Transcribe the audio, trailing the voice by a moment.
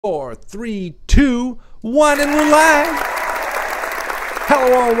4, 3, 2, 1, and we're live!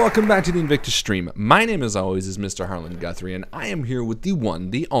 Hello all, welcome back to the Invictus stream. My name as always is Mr. Harlan Guthrie, and I am here with the one,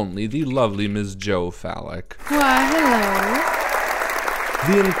 the only, the lovely Ms. Jo Fallak. Why,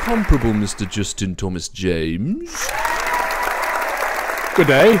 hello. The incomparable Mr. Justin Thomas James. Good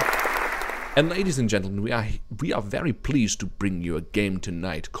day. And ladies and gentlemen, we are very pleased to bring you a game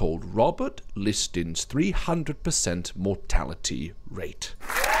tonight called Robert Liston's 300% Mortality Rate.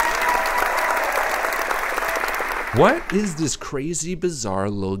 What is this crazy, bizarre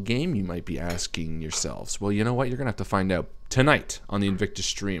little game, you might be asking yourselves? Well, you know what? You're going to have to find out tonight on the Invictus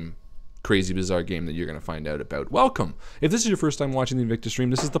stream. Crazy, bizarre game that you're going to find out about. Welcome! If this is your first time watching the Invictus stream,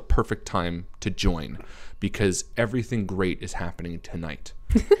 this is the perfect time to join because everything great is happening tonight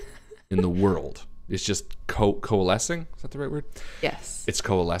in the world. It's just coalescing. Is that the right word? Yes. It's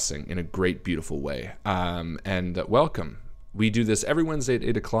coalescing in a great, beautiful way. Welcome. We do this every Wednesday at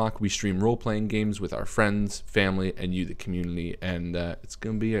 8 o'clock. We stream role-playing games with our friends, family, and you, the community, and it's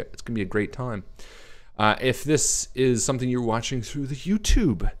gonna be a great time. If this is something you're watching through the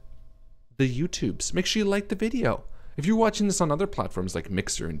YouTubes, make sure you like the video. If you're watching this on other platforms like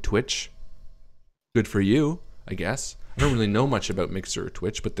Mixer and Twitch, good for you, I guess. I don't really know much about Mixer or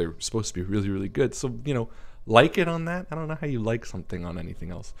Twitch, but they're supposed to be really, really good. So, you know, like it on that. I don't know how you like something on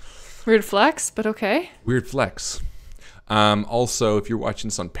anything else. Weird flex, but okay. Weird flex. Also, if you're watching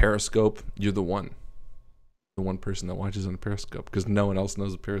this on Periscope, you're the one person that watches on Periscope because no one else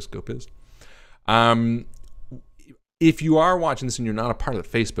knows what Periscope is. If you are watching this and you're not a part of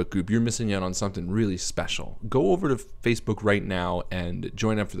the Facebook group, you're missing out on something really special. Go over to Facebook right now and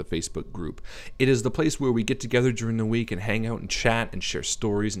join up for the Facebook group. It is the place where we get together during the week and hang out and chat and share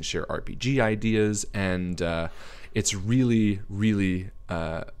stories and share RPG ideas, and it's really, really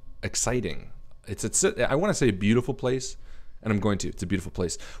exciting. I want to say a beautiful place, and I'm going to. It's a beautiful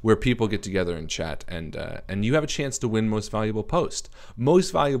place where people get together and chat, and you have a chance to win Most Valuable Post. Most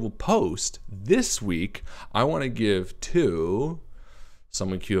Valuable Post this week, I want to give to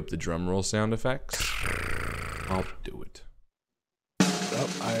someone. Cue up the drum roll sound effects. I'll do it.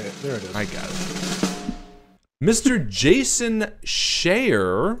 Oh, there it is. I got it. Mr. Jason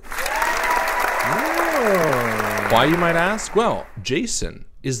Shayer. Oh. Why, you might ask? Well, Jason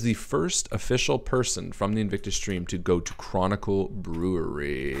is the first official person from the Invictus stream to go to Chronicle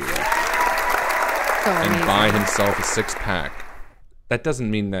Brewery and buy himself a 6-pack. That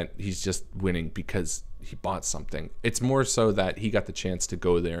doesn't mean that he's just winning because he bought something. It's more so that he got the chance to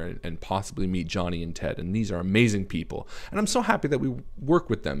go there and possibly meet Johnny and Ted, and these are amazing people. And I'm so happy that we work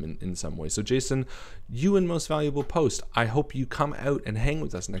with them in some way. So Jason, you and Most Valuable Post, I hope you come out and hang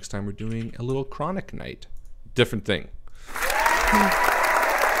with us next time we're doing a little Chronic night. Different thing.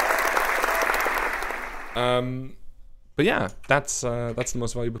 But yeah, that's the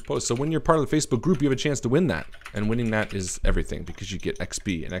Most Valuable Post. So when you're part of the Facebook group, you have a chance to win that, and winning that is everything because you get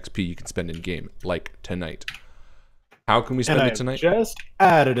XP, and XP you can spend in game, like tonight. How can we spend it tonight? Just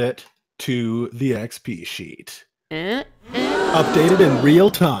added it to the XP sheet. Updated in real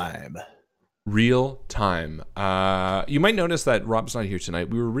time. Real time. You might notice that Rob's not here tonight.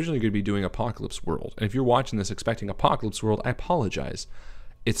 We were originally going to be doing Apocalypse World, and if you're watching this expecting Apocalypse World, I apologize.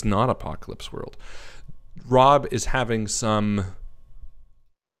 It's not Apocalypse World. Rob is having some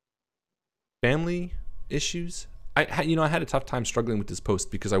family issues. I had a tough time struggling with this post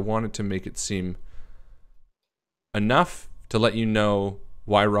because I wanted to make it seem enough to let you know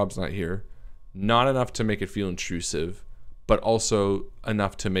why Rob's not here, not enough to make it feel intrusive, but also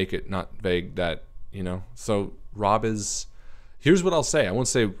enough to make it not vague that, you know. So Rob is, here's what I'll say. I won't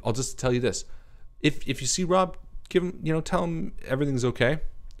say, I'll just tell you this. If you see Rob, give him, tell him everything's okay.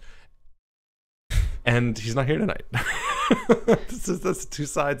 And he's not here tonight. That's the two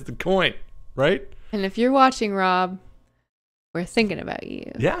sides of the coin, right? And if you're watching, Rob, we're thinking about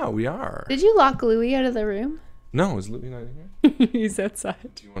you. Yeah, we are. Did you lock Louis out of the room? No, is Louis not in here? He's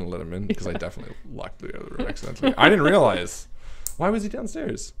outside. Do you want to let him in? Because I definitely locked Louis out of the room accidentally. I didn't realize. Why was he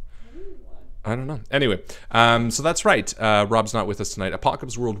downstairs? I don't know. Anyway, so that's right. Rob's not with us tonight.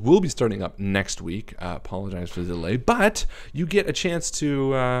 Apocalypse World will be starting up next week. Apologize for the delay, but you get a chance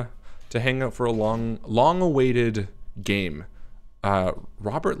to hang out for a long-awaited game.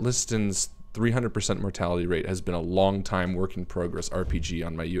 Robert Liston's 300% mortality rate has been a long-time work-in-progress RPG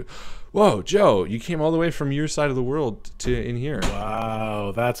on my Whoa, Joe, you came all the way from your side of the world to in here.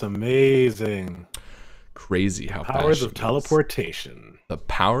 Wow, that's amazing. Crazy how fast. Powers of teleportation. The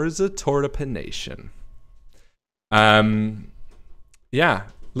powers of tortiponation. Yeah,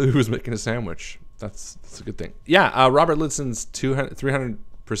 Lou was making a sandwich. That's a good thing. Yeah, Robert Liston's 300%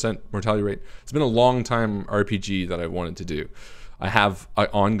 mortality rate. It's been a long time RPG that I wanted to do. I have an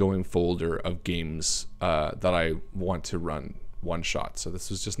ongoing folder of games that I want to run one shot. So this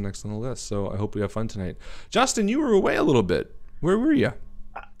was just next on the list. So I hope we have fun tonight. Justin, you were away a little bit. Where were you?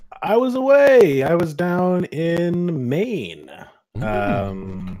 I was away. I was down in Maine,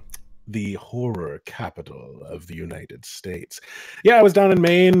 the horror capital of the United States. Yeah, I was down in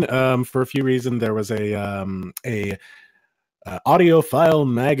Maine for a few reasons. There was a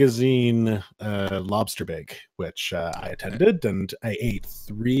audiophile magazine lobster bake, which I attended, and I ate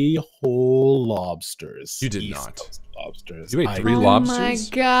 3 whole lobsters. You did East not. Coast lobsters. You ate 3 Oh lobsters?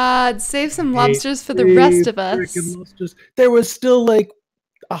 my God. Save some lobsters for the rest of us. Lobsters. There was still like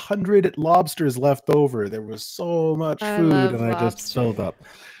 100 lobsters left over. There was so much food, and I just filled up.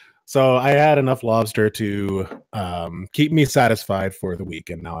 So I had enough lobster to keep me satisfied for the week,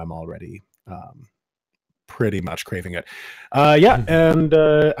 and now I'm already pretty much craving it. And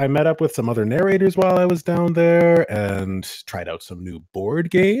I met up with some other narrators while I was down there and tried out some new board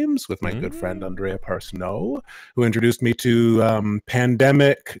games with my good friend Andrea Parsnow, who introduced me to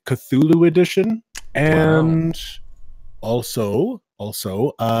Pandemic Cthulhu Edition, and also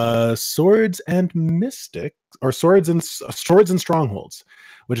Swords and Mystic, or Swords and Strongholds,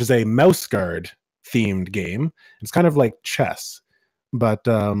 which is a mouse guard themed game. It's kind of like chess, but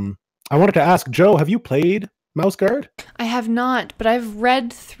I wanted to ask Joe, have you played Mouse Guard? I have not, but I've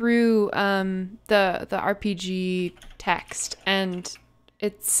read through the RPG text, and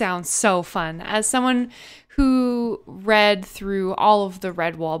it sounds so fun. As someone who read through all of the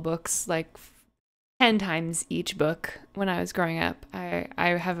Redwall books, like 10 times each book when I was growing up, I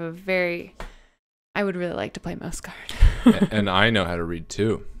would really like to play Mouse Guard. And I know how to read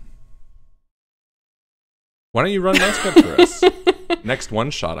too. Why don't you run Mouse Guard for us? Next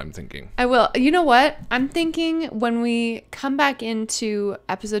one shot, I'm thinking. I will. You know what? I'm thinking when we come back into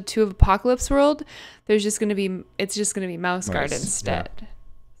episode 2 of Apocalypse World, it's just gonna be Mouse Guard instead. Yeah.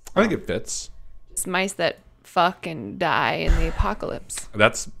 I think it fits. It's mice that fuck and die in the apocalypse.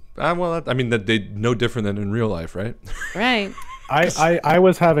 That's they no different than in real life, right? Right. I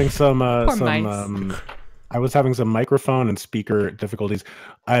was having some I was having some microphone and speaker difficulties,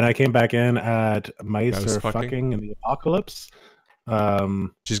 and I came back in at mice are fucking in the apocalypse.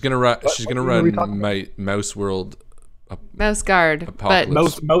 She's gonna run my Mouse World. Mouse Guard,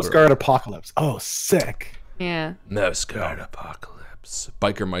 Apocalypse. But Mouse Guard Apocalypse. Oh, sick. Yeah. Mouse Guard Apocalypse.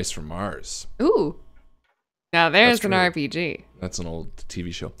 Biker Mice from Mars. Ooh. Now there's an RPG. That's an old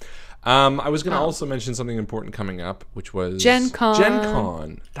TV show. I was gonna also mention something important coming up, which was Gen Con. Gen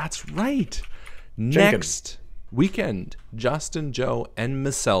Con. That's right. Next weekend, Justin, Joe, and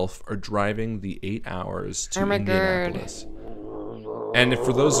myself are driving the 8 hours to Indianapolis. And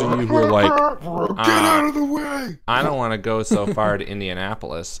for those of you who are like, get out of the way, I don't want to go so far to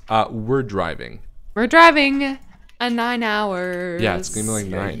Indianapolis, we're driving. We're driving a 9 hours. Yeah, it's going to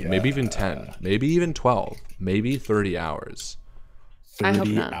be like 9, maybe even 10, maybe even 12, maybe 30 hours. 30 I hope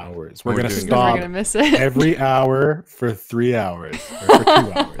not. hours. We're going to We're stop gonna miss it. every hour for 3 hours, or for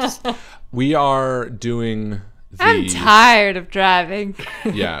 2 hours. We are doing I'm tired of driving.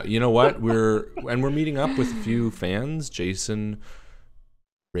 Yeah, you know what? We're meeting up with a few fans, Jason,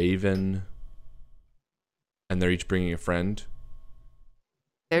 Raven, and they're each bringing a friend.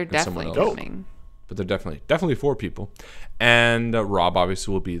 They're definitely coming. But they're definitely 4 people. And Rob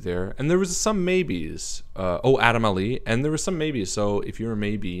obviously will be there. And there was some maybes. Adam Ali. And there were some maybes. So if you're a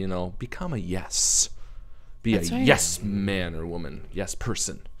maybe, become a yes. Be That's right. Yes man or woman. Yes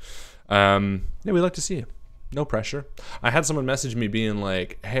person. We'd like to see you. No pressure. I had someone message me being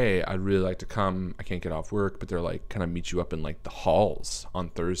like, hey, I'd really like to come. I can't get off work, but they're like, can I meet you up in like the halls on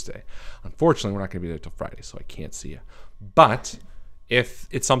Thursday? Unfortunately, we're not going to be there till Friday, so I can't see you. But if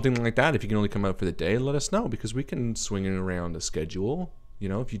it's something like that, if you can only come out for the day, let us know, because we can swing it around the schedule.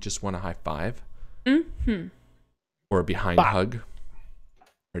 If you just want a high five. Mm-hmm. Or a behind hug.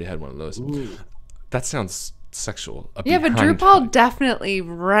 Already had one of those. Ooh. That sounds sexual. Yeah, but Drupal dedefinitely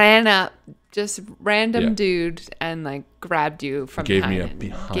ran up, just random dude, and like grabbed you from behind. Gave me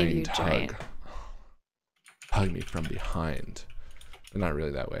a behind hug. Hug me from behind. But not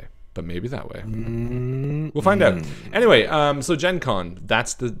really that way, but maybe that way. We'll find out. Anyway, so Gen Con,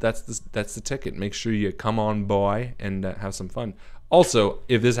 that's the ticket. Make sure you come on, boy, and have some fun. Also,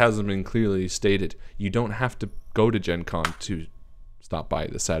 if this hasn't been clearly stated, you don't have to go to Gen Con to stop by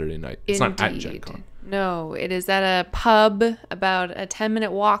this Saturday night. It's not at Gen Con. No, it is at a pub about a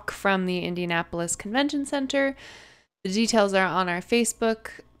 10-minute walk from the Indianapolis Convention Center. The details are on our Facebook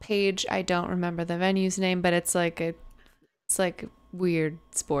page. I don't remember the venue's name, but it's like weird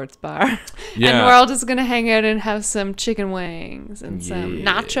sports bar. Yeah. And we're all just going to hang out and have some chicken wings and some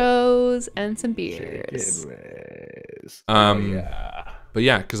nachos and some beers. Yeah. But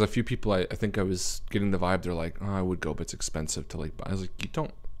yeah, because a few people, I think I was getting the vibe, they're like, oh, I would go, but it's expensive to like buy. I was like, you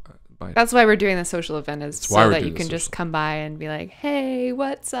don't buy. That's why we're doing the social event, is so that you can just come by and be like, hey,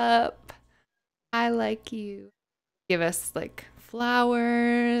 what's up? I like you. Give us like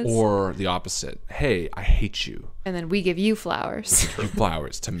flowers. Or the opposite. Hey, I hate you. And then we give you flowers. Give you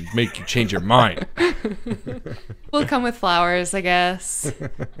flowers to make you change your mind. We'll come with flowers, I guess.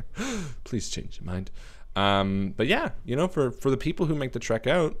 Please change your mind. But yeah, you know, for the people who make the trek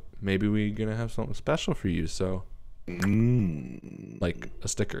out, maybe we're gonna have something special for you. So, like a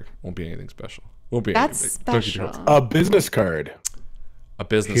sticker. Won't be anything special. Won't be That's anything special. A business card. A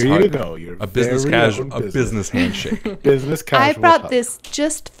business. Here you go. A business casual. A business handshake. Business casual. I brought this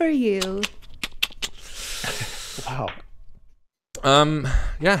just for you. Wow.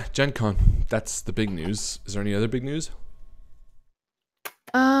 Yeah, Gen Con. That's the big news. Is there any other big news?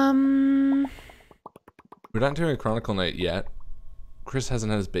 We're not doing a Chronicle night yet. Chris hasn't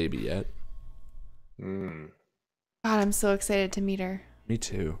had his baby yet. God, I'm so excited to meet her. Me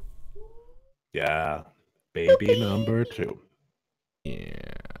too. Yeah. Baby number 2. Yeah.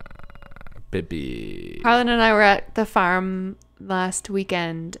 Baby. Harlan and I were at the farm last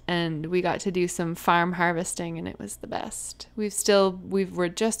weekend and we got to do some farm harvesting and it was the best. We're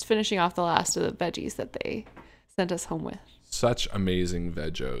just finishing off the last of the veggies that they sent us home with. Such amazing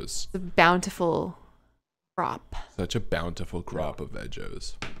veggios. The bountiful crop. Such a bountiful crop of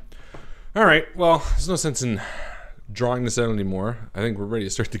veggios. All right. Well, there's no sense in drawing this out anymore. I think we're ready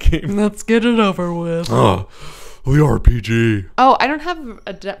to start the game. Let's get it over with. Oh, the RPG. Oh, I don't have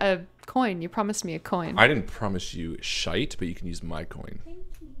a coin. You promised me a coin. I didn't promise you shite, but you can use my coin.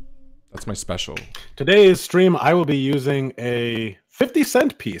 That's my special. Today's stream, I will be using a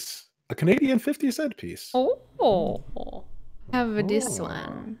 50-cent piece. A Canadian 50-cent piece. Oh. Have this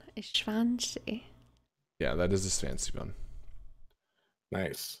one. It's fancy. Yeah, that is a fancy one.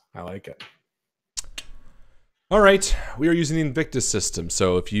 Nice. I like it. All right, we are using the Invictus system,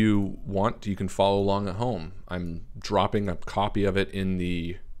 so if you want, you can follow along at home. I'm dropping a copy of it in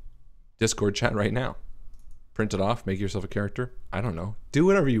the Discord chat right now. Print it off, make yourself a character. I don't know. Do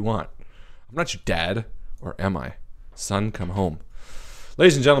whatever you want. I'm not your dad, or am I? Son, come home.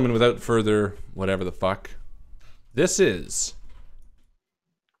 Ladies and gentlemen, without further whatever the fuck, this is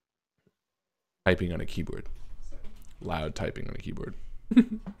typing on a keyboard. Loud typing on a keyboard.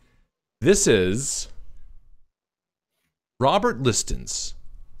 This is Robert Liston's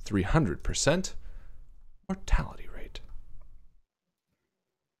 300% mortality rate.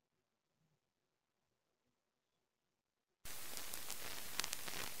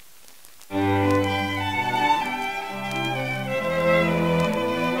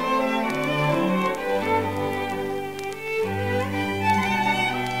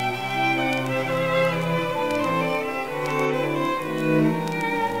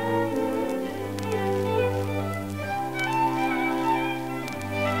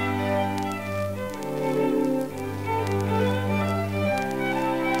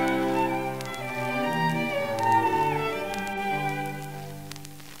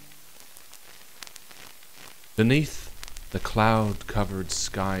 Beneath the cloud-covered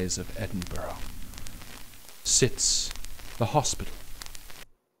skies of Edinburgh sits the hospital,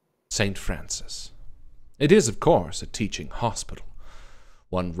 St. Francis. It is, of course, a teaching hospital,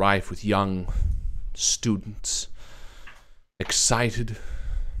 one rife with young students, excited,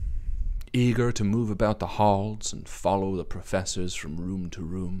 eager to move about the halls and follow the professors from room to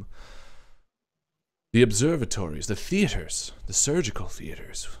room. The observatories, the theaters, the surgical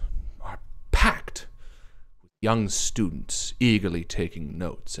theaters are packed with young students eagerly taking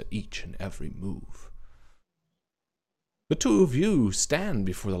notes at each and every move. The two of you stand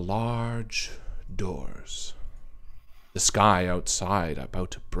before the large doors. The sky outside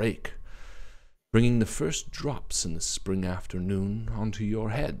about to break, bringing the first drops in the spring afternoon onto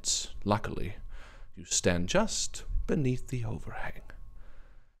your heads. Luckily, you stand just beneath the overhang.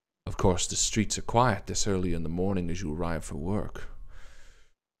 Of course, the streets are quiet this early in the morning as you arrive for work.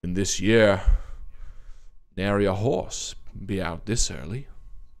 In this year, nary a horse be out this early.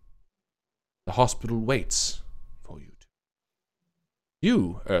 The hospital waits for you.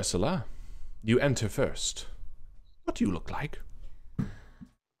 You, Ursula, you enter first. What do you look like?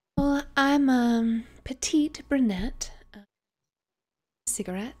 Well, I'm a petite brunette.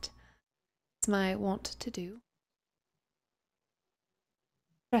 Cigarette. It's my wont to do.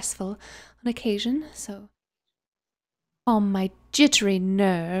 Stressful on occasion, so calm my jittery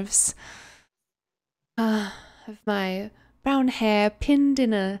nerves. Have my brown hair pinned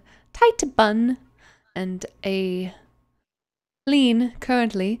in a tight bun, and a clean,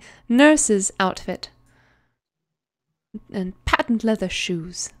 currently, nurse's outfit, and patent leather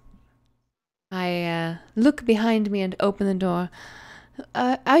shoes. I look behind me and open the door.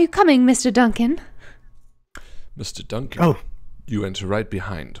 Are you coming, Mr. Duncan? Mr. Duncan? Oh. You enter right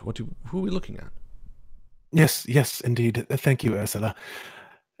behind. Who are we looking at? Yes, indeed. Thank you, Ursula.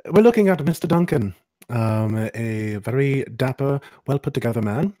 We're looking at Mr. Duncan, a very dapper, well-put-together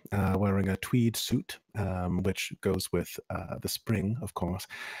man, wearing a tweed suit, which goes with the spring, of course,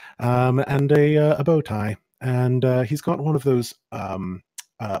 and a bow tie. And he's got one of those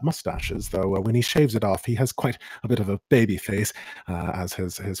mustaches, though. When he shaves it off, he has quite a bit of a baby face, as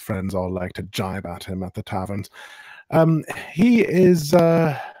his friends all like to jibe at him at the taverns. He is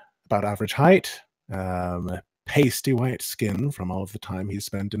about average height, pasty white skin from all of the time he's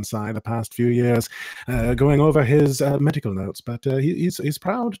spent inside the past few years, going over his medical notes. But he's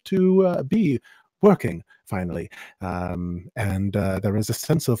proud to be working finally, and there is a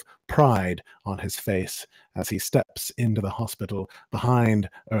sense of pride on his face as he steps into the hospital behind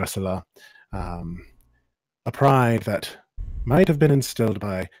Ursula, a pride that might have been instilled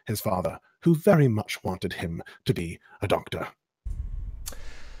by his father, who very much wanted him to be a doctor.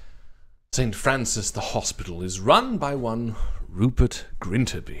 St. Francis the Hospital is run by one Rupert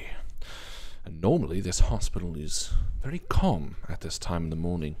Grinterby. And normally this hospital is very calm at this time in the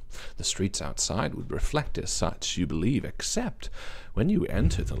morning. The streets outside would reflect as such, you believe, except when you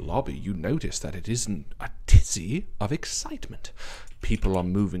enter the lobby, you notice that it isn't a tizzy of excitement. People are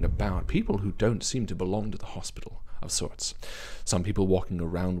moving about, people who don't seem to belong to the hospital. Of sorts. Some people walking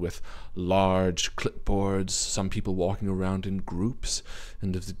around with large clipboards, some people walking around in groups,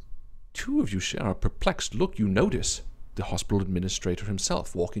 and if the two of you share a perplexed look, you notice the hospital administrator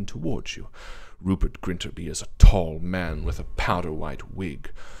himself walking towards you. Rupert Grinterby is a tall man with a powder-white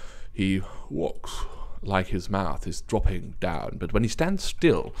wig. He walks like his mouth is dropping down, but when he stands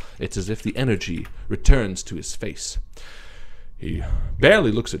still, it's as if the energy returns to his face. He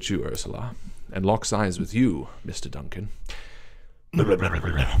barely looks at you, Ursula, and locks eyes with you, Mr. Duncan.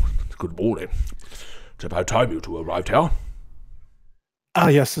 Good morning. It's about time you two arrived here. Ah,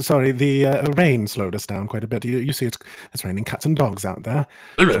 yes, sorry, the rain slowed us down quite a bit. You see, it's raining cats and dogs out there.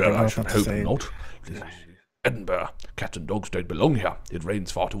 I should hope not. Edinburgh, cats and dogs don't belong here. It rains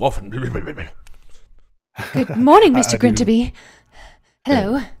far too often. Good morning, Mr. Grinterby.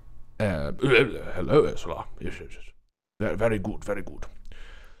 Hello. Hello, Ursula. Yes. Very good, very good.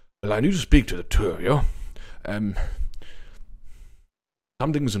 Well, I need to speak to the two of you.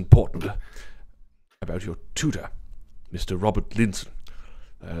 Something's important about your tutor, Mr. Robert Linson.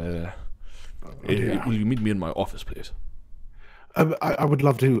 Will you meet me in my office, please? I would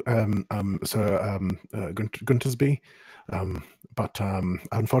love to, Sir Guntersby, but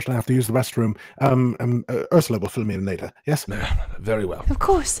unfortunately I have to use the restroom. Ursula will fill me in later, yes? Very well. Of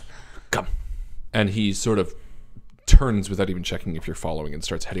course. Come. And he sort of turns without even checking if you're following and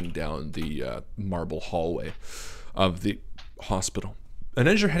starts heading down the marble hallway of the hospital. And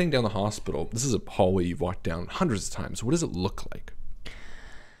as you're heading down the hospital, this is a hallway you've walked down hundreds of times. What does it look like?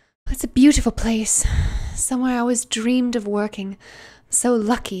 It's a beautiful place. Somewhere I always dreamed of working. So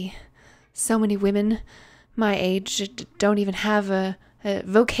lucky. So many women my age don't even have a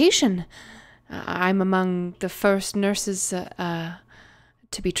vocation. I'm among the first nurses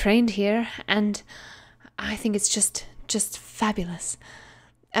to be trained here, and I think it's just fabulous.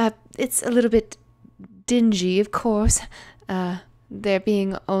 It's a little bit dingy, of course, there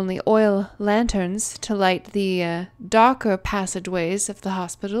being only oil lanterns to light the darker passageways of the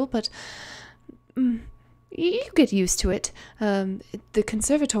hospital, but you get used to it. The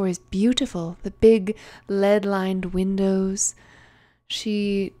conservatory is beautiful, the big lead-lined windows.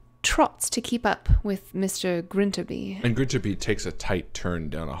 She trots to keep up with Mr. Grinterby. And Grinterby takes a tight turn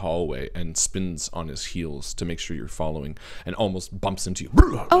down a hallway and spins on his heels to make sure you're following and almost bumps into you.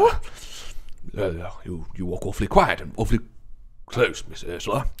 Oh! You walk awfully quiet and awfully close, Miss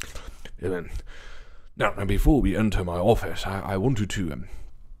Ursula. Now, before we enter my office, I wanted to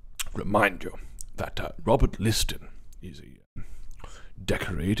remind you that Robert Liston is a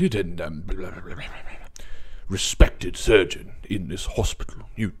decorated and respected surgeon in this hospital.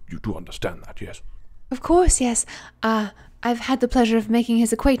 You do understand that, yes? Of course, yes. I've had the pleasure of making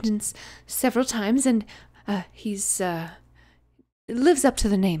his acquaintance several times, and he's lives up to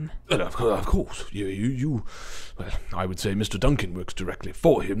the name. Well, of course. Well, I would say Mr. Duncan works directly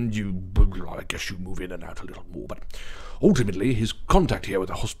for him. I guess you move in and out a little more, but ultimately his contact here with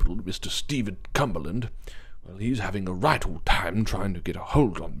the hospital, Mr. Stephen Cumberland, well, he's having a right old time trying to get a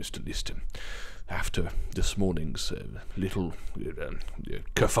hold on Mr. Liston. after this morning's little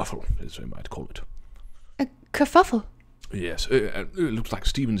kerfuffle, as I might call it. A kerfuffle? Yes, it looks like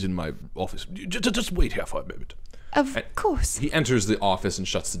Stephen's in my office. Just wait here for a moment. Of course. He enters the office and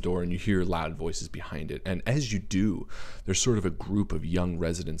shuts the door, and you hear loud voices behind it. And as you do, there's sort of a group of young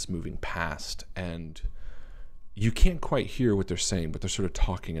residents moving past, and you can't quite hear what they're saying, but they're sort of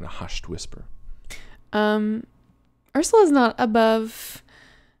talking in a hushed whisper. Ursula's not above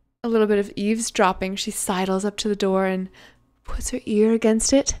a little bit of eavesdropping. She sidles up to the door and puts her ear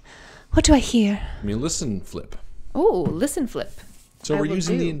against it. What do I hear? I mean, listen, Flip. Oh, listen, Flip. So we're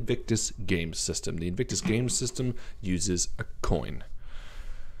using the Invictus game system. The Invictus game system uses a coin.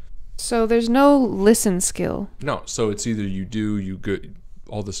 So there's no listen skill. No, so it's either you do, you good.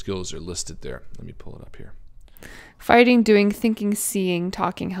 All the skills are listed there. Let me pull it up here. Fighting, doing, thinking, seeing,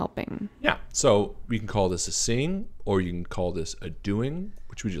 talking, helping. Yeah, so we can call this a seeing, or you can call this a doing.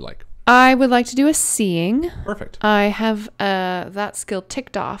 Which would you like? I would like to do a seeing. Perfect. I have that skill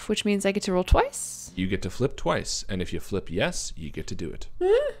ticked off, which means I get to roll twice. You get to flip twice, and if you flip yes, you get to do it.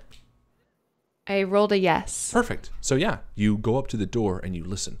 I rolled a yes. Perfect. So yeah, you go up to the door and you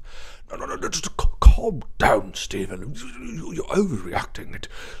listen. No, just calm down, Stephen. You're overreacting.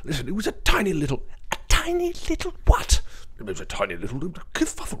 Listen, it was a tiny little what? It was a tiny little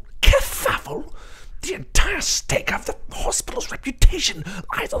kerfuffle. Kerfuffle? The entire stake of the hospital's reputation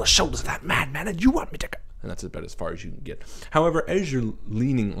lies on the shoulders of that madman, and you want me to go? And that's about as far as you can get. However, as you're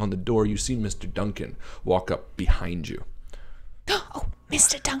leaning on the door, you see Mr. Duncan walk up behind you. Oh,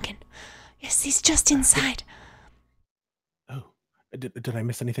 Mr. Duncan. Yes, he's just inside. Oh, did I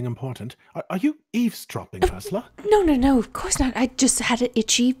miss anything important? Are you eavesdropping, Ursula? No, of course not. I just had an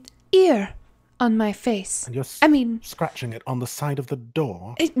itchy ear on my face. And you're scratching it on the side of the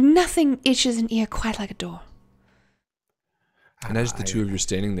door? Nothing itches an ear quite like a door. And as the two of you are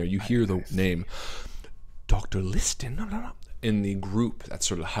standing there, you hear the name Dr. Liston, no, in the group that's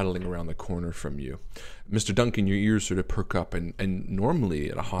sort of huddling around the corner from you. Mr. Duncan, your ears sort of perk up, and normally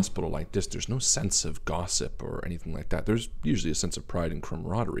at a hospital like this, there's no sense of gossip or anything like that. There's usually a sense of pride and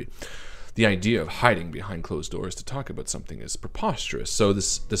camaraderie. The idea of hiding behind closed doors to talk about something is preposterous, so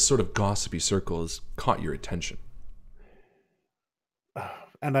this sort of gossipy circle has caught your attention.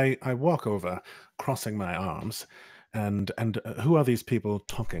 And I walk over, crossing my arms. And who are these people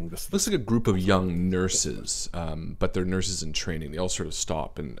talking? This looks like a group of young nurses, but they're nurses in training. They all sort of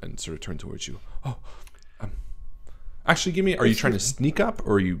stop and sort of turn towards you. Oh, actually, give me. Are you trying to sneak up,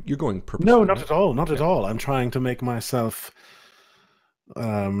 or you're going purposely? No, not at all. Not at all. I'm trying to make myself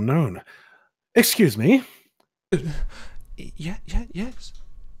known. Excuse me. Yes.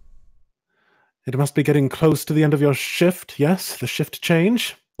 It must be getting close to the end of your shift. Yes, the shift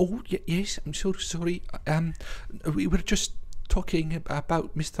change. Oh, yes, I'm so sorry. We were just talking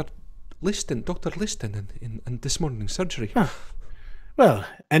about Mr. Liston, Dr. Liston, and this morning's surgery. Ah. Well,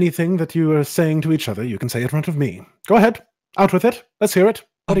 anything that you are saying to each other, you can say in front of me. Go ahead. Out with it. Let's hear it.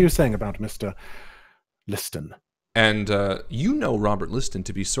 What are you saying about Mr. Liston? And you know Robert Liston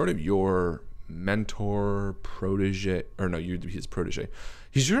to be sort of your mentor, protege, or no, you're his protege.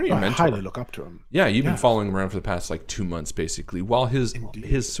 He's your mentor. I highly look up to him. Yeah, you've been following him around for the past 2 months, basically. While his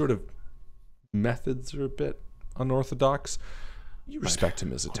sort of methods are a bit unorthodox, you respect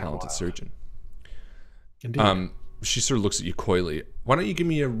him as a talented surgeon. Indeed. She sort of looks at you coyly. Why don't you give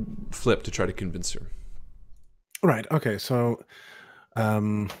me a flip to try to convince her? Right. Okay. So,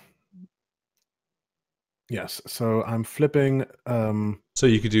 yes. So I'm flipping. So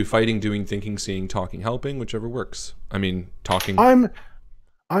you could do fighting, doing, thinking, seeing, talking, helping, whichever works. I mean, talking.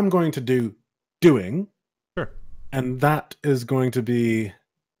 I'm going to do doing. Sure. And that is going to be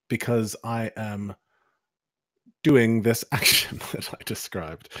because I am doing this action that I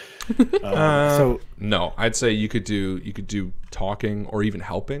described. So no, I'd say you could do talking or even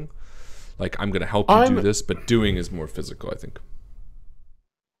helping. Like, I'm going to help you do this, but doing is more physical, I think.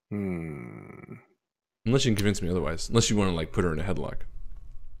 Unless you can convince me otherwise. Unless you want to put her in a headlock.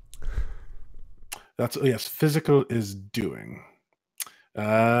 Yes, physical is doing.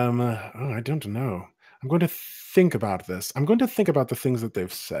 I don't know. I'm going to think about this. I'm going to think about the things that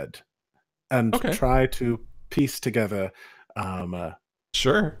they've said and try to piece together.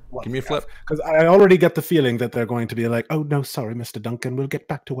 Sure. Give me a flip. Because I already get the feeling that they're going to be like, oh, no, sorry, Mr. Duncan, we'll get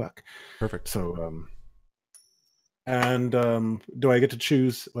back to work. Perfect. So, do I get to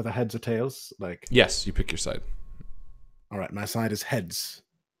choose whether heads or tails? Yes, you pick your side. All right, my side is heads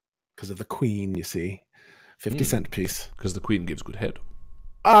because of the queen, you see. 50-cent piece. Because the queen gives good head.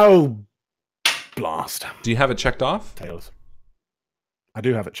 Oh, blast. Do you have it checked off? Tails. I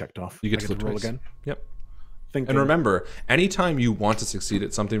do have it checked off. You get to flip roll twice. again? Yep. thinking. And remember, anytime you want to succeed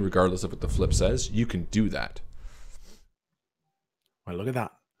at something, regardless of what the flip says, you can do that. Well, look at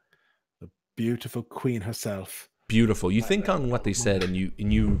that. The beautiful queen herself. Beautiful. You think on what they said, and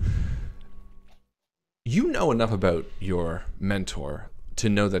you know enough about your mentor to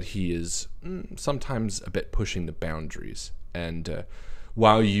know that he is sometimes a bit pushing the boundaries. And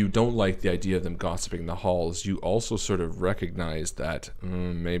while you don't like the idea of them gossiping in the halls, you also sort of recognize that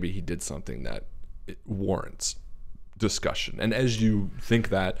maybe he did something that it warrants discussion. And as you think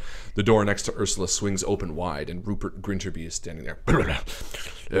that, the door next to Ursula swings open wide, and Rupert Grinterby is standing there.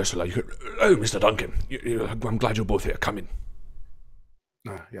 Ursula, oh, Mr. Duncan, I'm glad you're both here. Come in.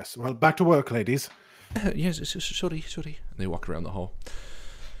 Yes. Well, back to work, ladies. Yes, sorry. And they walk around the hall.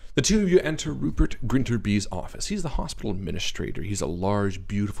 The two of you enter Rupert Grinterby's office. He's the hospital administrator. He's a large,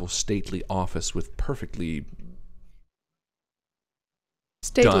 beautiful, stately office with perfectly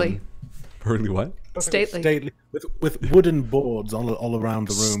Stately. done. Perfectly what? Stately. With wooden boards all around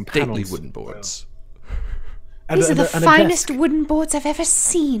the room. Stately panels. wooden boards. These are the finest wooden boards I've ever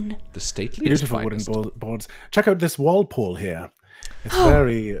seen. The stately Beautiful wooden boards. Check out this Walpole here. It's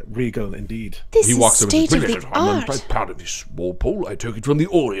very regal indeed. This He walks is over and state of says, the I'm art. quite proud of this Walpole. I took it from the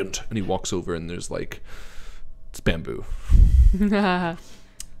Orient. And he walks over and there's like, it's bamboo. And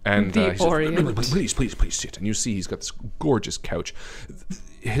The he says, Orient. please sit. And you see he's got this gorgeous couch.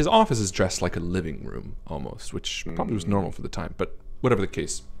 His office is dressed like a living room almost, which probably was normal for the time, but whatever the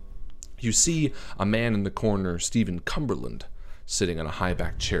case. You see a man in the corner, Stephen Cumberland, sitting on a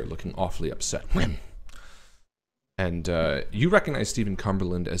high-backed chair looking awfully upset. And you recognize Stephen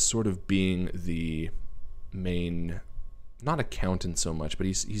Cumberland as sort of being the main, not accountant so much, but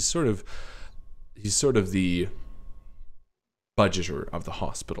he's sort of the budgeter of the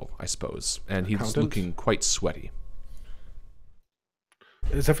hospital, I suppose. And he's Accountant? looking quite sweaty.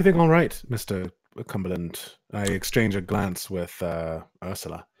 Is everything all right, Mr. Cumberland? I exchange a glance with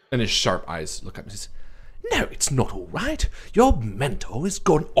Ursula. And his sharp eyes look up and says, No, it's not all right. Your mentor has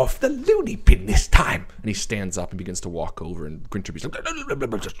gone off the loony bin this time. And he stands up and begins to walk over, and Grinterby's like,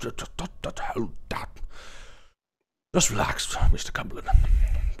 Just hold that. Just relax, Mr. Cumberland.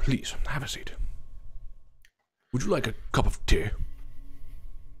 Please, have a seat. Would you like a cup of tea?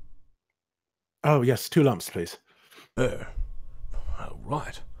 Oh, yes, 2 lumps, please. Oh,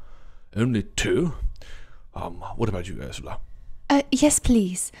 right. Only 2? What about you, Ursula? Yes,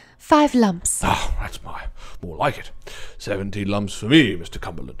 please. 5 lumps. Oh, that's more like it. 70 lumps for me, Mr.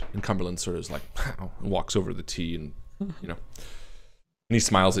 Cumberland. And Cumberland sort of is like, and walks over to the tea and, and he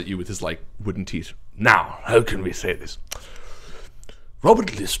smiles at you with his, like, wooden teeth. Now, how can we say this?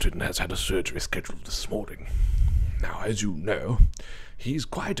 Robert Liston has had a surgery scheduled this morning. Now, as you know, he's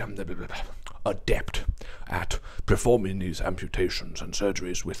quite adept at performing these amputations and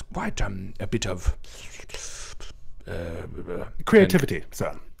surgeries with quite a bit of Creativity,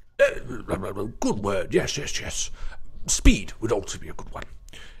 sir. Good word, yes. Speed would also be a good one.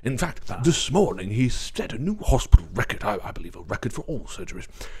 In fact, this morning he set a new hospital record, I believe a record for all surgeries,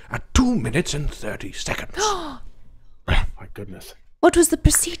 at 2 minutes and 30 seconds. My goodness. What was the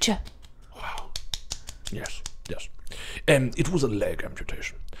procedure? Wow. Yes. It was a leg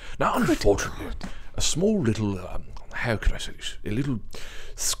amputation. Now, unfortunately, a small little, how can I say this? A little,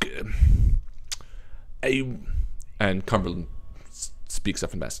 and Cumberland speaks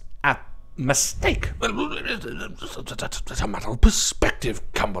up and best. A mistake. That's a matter of perspective,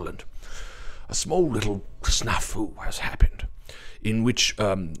 Cumberland. A small little snafu has happened, in which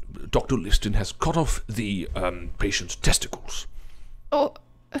Dr. Liston has cut off the patient's testicles. Oh,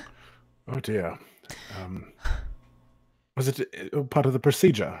 Dear. Was it part of the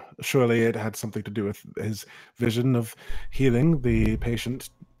procedure? Surely it had something to do with his vision of healing the patient,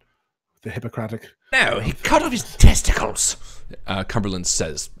 the Hippocratic. No, he cut off his testicles, Cumberland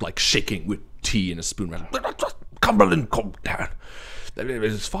says, like shaking with tea in a spoon. Cumberland, calm down.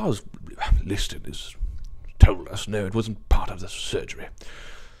 As far as Liston has told us, no, it wasn't part of the surgery.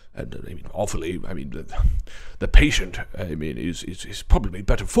 And the patient, is probably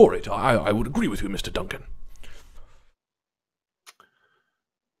better for it. I would agree with you, Mr. Duncan.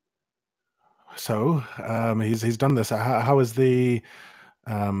 So, he's done this. How is the,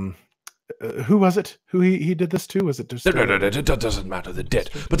 who was it? Who he did this to? Was it just? No, it doesn't matter. They're dead.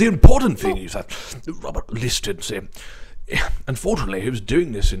 But the important thing is that Robert Liston, unfortunately, he was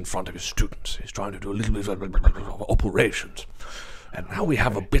doing this in front of his students. He's trying to do a little bit of operations. And now we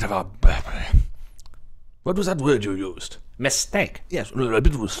have a bit of a... What was that word you used? Mistake. Yes, a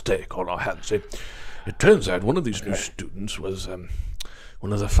bit of a mistake on our hands. It turns out one of these new students was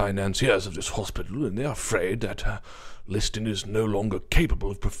one of the financiers of this hospital, and they're afraid that Liston is no longer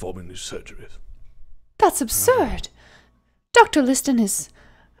capable of performing these surgeries. That's absurd. Dr. Liston is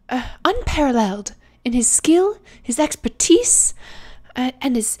unparalleled in his skill, his expertise,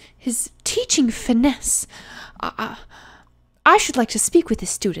 and his teaching finesse. I should like to speak with this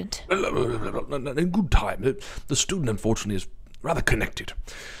student. In good time. The student, unfortunately, is rather connected.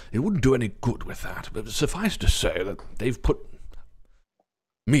 It wouldn't do any good with that, but suffice to say that they've put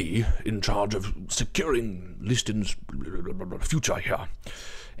me in charge of securing Liston's future here,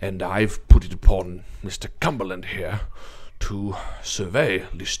 and I've put it upon Mr. Cumberland here to survey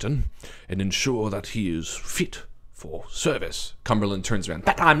Liston and ensure that he is fit for service. Cumberland turns around.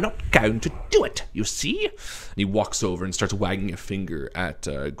 But I'm not going to do it, you see? And he walks over and starts wagging a finger at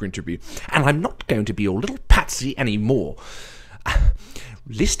Grinterby. And I'm not going to be your little patsy anymore.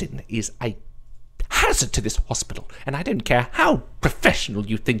 Liston is a hazard to this hospital, and I don't care how professional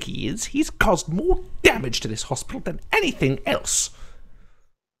you think he is. He's caused more damage to this hospital than anything else.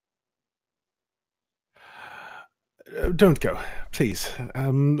 Don't go, please.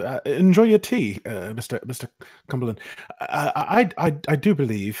 Enjoy your tea, Mr. Cumberland. I do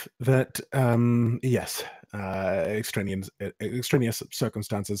believe that yes, extraneous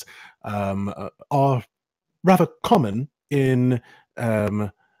circumstances are rather common in.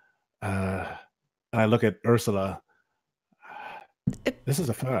 I look at Ursula. This is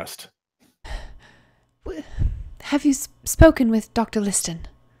a first. Have you spoken with Dr. Liston?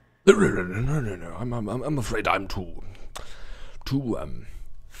 No. I'm afraid I'm too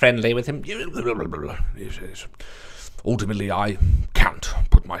friendly with him. Yes. Ultimately, I can't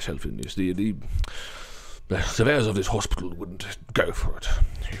put myself in this. The surveyors of this hospital wouldn't go for it.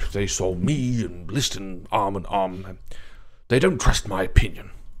 If they saw me and Liston arm in arm, they don't trust my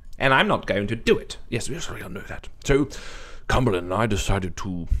opinion. And I'm not going to do it. Yes, I know that. So, Cumberland and I decided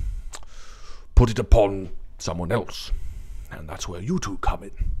to put it upon someone else. And that's where you two come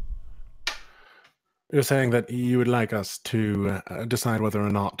in. You're saying that you would like us to decide whether or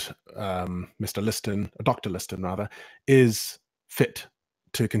not Mr. Liston, Dr. Liston rather, is fit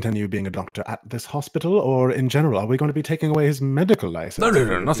to continue being a doctor at this hospital, or in general, are we going to be taking away his medical license?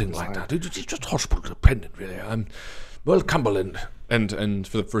 No, nothing like that. It's just hospital dependent, really. Well, Cumberland, and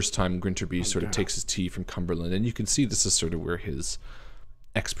for the first time, Grinterby sort of takes his tea from Cumberland, and you can see this is sort of where his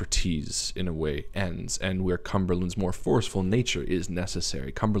expertise, in a way, ends, and where Cumberland's more forceful nature is necessary.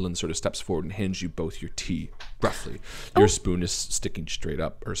 Cumberland sort of steps forward and hands you both your tea, roughly. Your spoon is sticking straight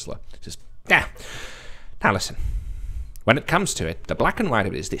up, Ursula. Says, now listen. When it comes to it, the black and white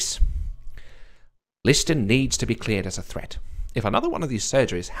of it is this. Liston needs to be cleared as a threat. If another one of these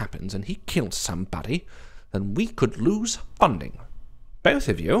surgeries happens and he kills somebody, then we could lose funding. Both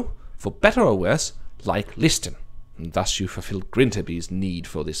of you, for better or worse, like Liston. And thus you fulfill Grinterby's need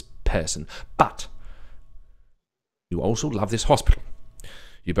for this person. But you also love this hospital.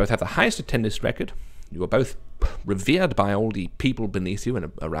 You both have the highest attendance record. You are both revered by all the people beneath you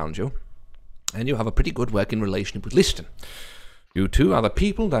and around you. And you have a pretty good working relationship with Liston. You two are the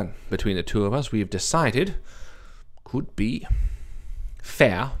people that, between the two of us, we have decided could be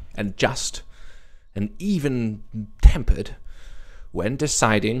fair and just and even-tempered when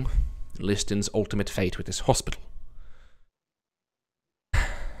deciding Liston's ultimate fate with this hospital.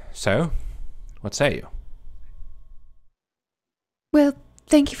 So, what say you? Well,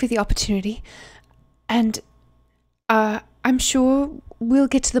 thank you for the opportunity. And I'm sure we'll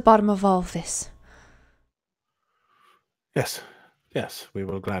get to the bottom of all of this. Yes, we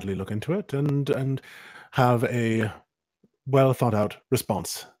will gladly look into it and have a well-thought-out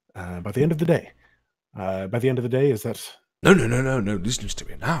response by the end of the day. By the end of the day, is that... No, listen to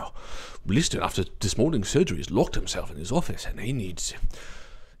me now. Liston, after this morning's surgery, has locked himself in his office, and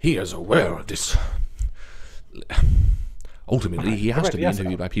he is aware of this. Ultimately, he has to be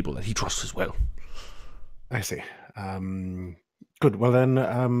interviewed by people that he trusts as well. I see. Good. Well then,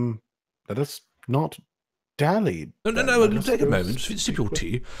 let us not dally. No. Take a moment. Sip your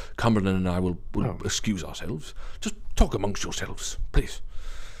tea. Cumberland and I will excuse ourselves. Just talk amongst yourselves, please.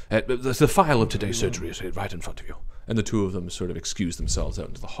 The file of today's surgery is right in front of you. And the two of them sort of excuse themselves out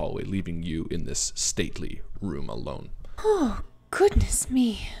into the hallway, leaving you in this stately room alone. Oh, goodness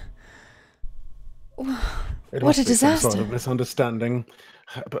me. It what a disaster. Some sort of misunderstanding.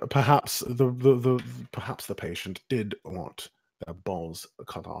 Perhaps the patient did want their balls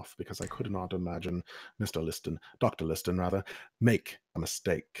cut off, because I could not imagine Dr. Liston rather, make a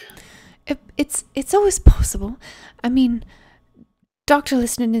mistake. It's always possible. I mean, Dr.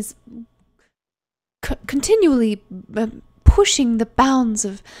 Liston is continually pushing the bounds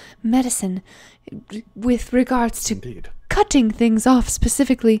of medicine with regards to cutting things off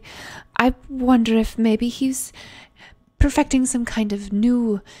specifically. I wonder if maybe he's perfecting some kind of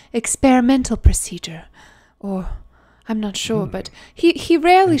new experimental procedure. Or, I'm not sure, but he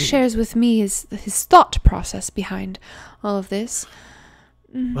rarely shares with me his thought process behind all of this.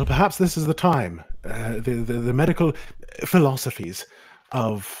 Well, perhaps this is the time. The medical philosophies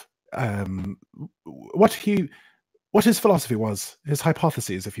of what his philosophy was, his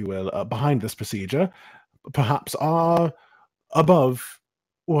hypotheses, if you will, behind this procedure, perhaps are above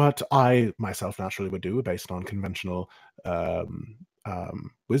what I myself naturally would do based on conventional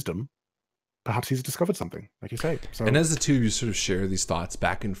wisdom. Perhaps he's discovered something, like you say. So, and as the two of you sort of share these thoughts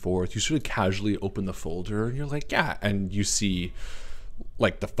back and forth, you sort of casually open the folder and you're like, yeah, and you see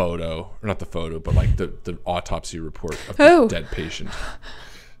like the photo, or not the photo, but like the autopsy report of the dead patient.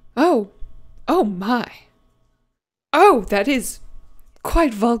 Oh my. Oh, that is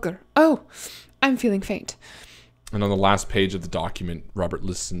quite vulgar. Oh, I'm feeling faint. And on the last page of the document, Robert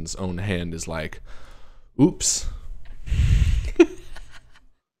Liston's own hand is like, oops.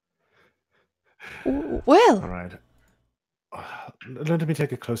 Well. all right. Let me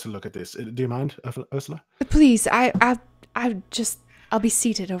take a closer look at this. Do you mind, Ursula? Please, I'll be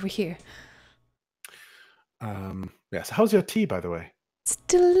seated over here. Yes. How's your tea, by the way? It's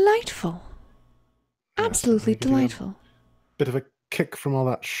delightful. Yes, Absolutely delightful. Bit of a kick from all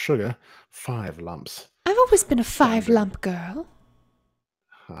that sugar. 5 lumps. I've always been a 5-lump girl.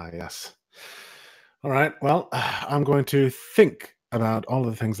 Ah, yes. All right. Well, I'm going to think about all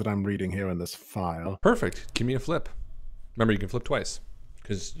of the things that I'm reading here in this file. Perfect. Give me a flip. Remember, you can flip twice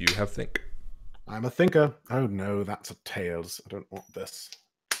because you have think. I'm a thinker. Oh no, that's a tails. I don't want this.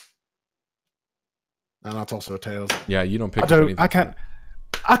 And that's also a tails. Yeah, you don't pick up anything.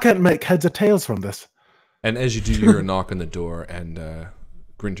 I can't make heads or tails from this. And as you do, you hear a knock on the door, and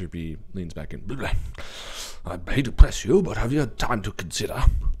Grinterby leans back in. I hate to press you, but have you had time to consider?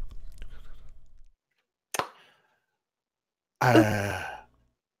 I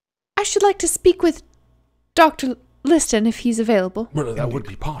should like to speak with Dr. Liston if he's available. Well, that would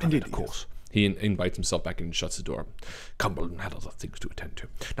be part of it, of course. He invites himself back in and shuts the door. Cumberland had other things to attend to.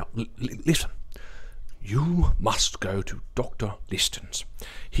 Now, listen. You must go to Dr. Liston's.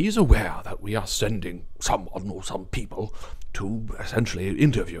 He's aware that we are sending someone or some people to essentially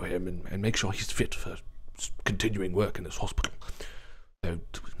interview him and make sure he's fit for continuing work in this hospital. So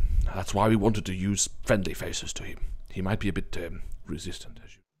that's why we wanted to use friendly faces to him. He might be a bit resistant,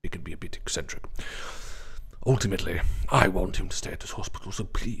 as he can be a bit eccentric. Ultimately, I want him to stay at this hospital, so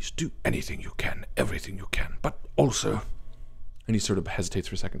please do anything you can, everything you can. But also, and he sort of hesitates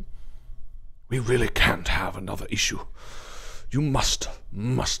for a second, we really can't have another issue. You must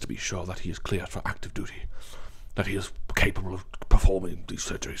be sure that he is cleared for active duty, that he is capable of performing these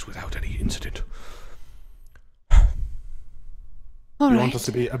surgeries without any incident. You want us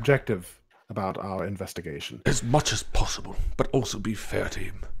to be objective about our investigation? As much as possible, but also be fair to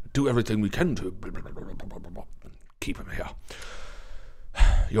him. Do everything we can to keep him here.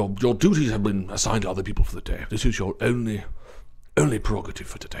 Your duties have been assigned to other people for the day. This is your only prerogative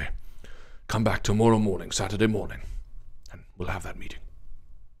for today. Come back tomorrow morning, Saturday morning, and we'll have that meeting.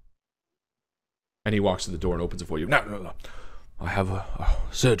 And he walks to the door and opens it for you. No. I have a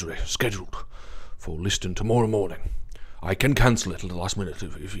surgery scheduled for Liston tomorrow morning. I can cancel it at the last minute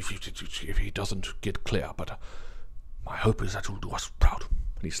if he doesn't get clear, but my hope is that you'll do us proud.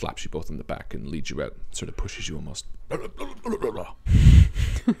 And he slaps you both in the back and leads you out, sort of pushes you almost,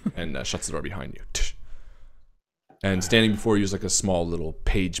 and shuts the door behind you. And standing before you is like a small little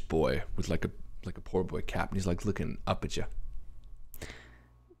page boy with like a poor boy cap, and he's like looking up at you.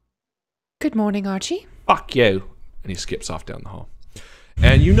 Good morning, Archie. Fuck you. And he skips off down the hall.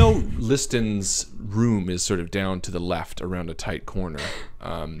 And you know Liston's room is sort of down to the left around a tight corner,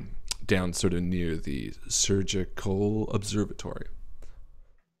 down sort of near the surgical observatory.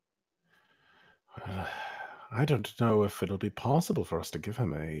 I don't know if it'll be possible for us to give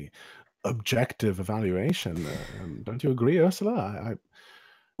him a objective evaluation. Don't you agree, Ursula?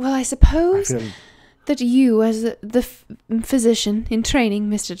 Well, I suppose that you, as the physician in training,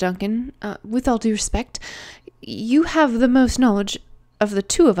 Mr. Duncan, with all due respect, you have the most knowledge of the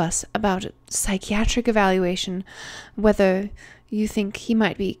two of us about psychiatric evaluation, whether you think he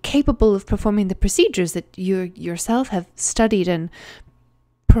might be capable of performing the procedures that you yourself have studied and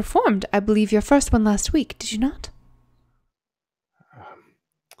performed. I believe your first one last week, did you not?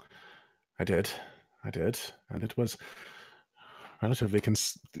 I did, and it was relatively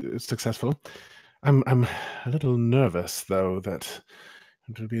successful. I'm a little nervous, though, that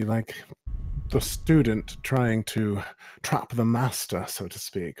it would be like the student trying to trap the master, so to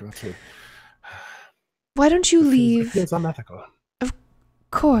speak. Why don't you leave? It feels unethical. Of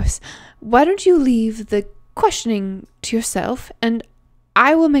course. Why don't you leave the questioning to yourself, and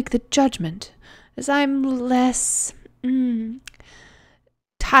I will make the judgment, as I'm less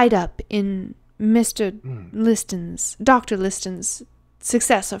tied up in Dr. Liston's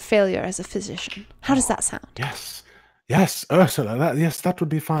success or failure as a physician. How does that sound? Yes, Ursula. That would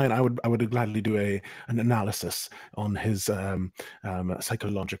be fine. I would gladly do an analysis on his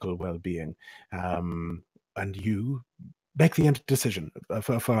psychological well-being, and you make the decision.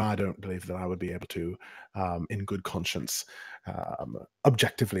 For I don't believe that I would be able to, in good conscience,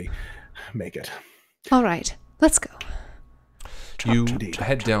 objectively make it. All right, let's go. You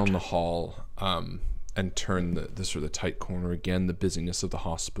head down the hall and turn the sort of tight corner again. The busyness of the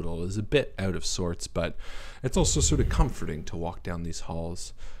hospital is a bit out of sorts, but it's also sort of comforting to walk down these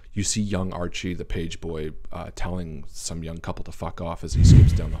halls. You see young Archie, the page boy, telling some young couple to fuck off as he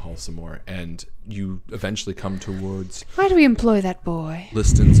skips down the hall some more, and you eventually come towards... Why do we employ that boy?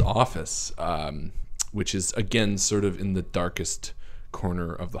 Liston's office, which is, again, sort of in the darkest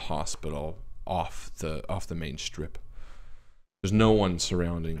corner of the hospital, off the main strip. There's no one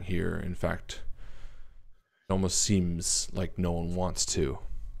surrounding here. In fact, it almost seems like no one wants to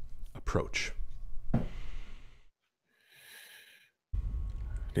approach. Do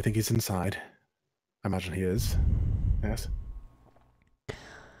you think he's inside? I imagine he is. Yes.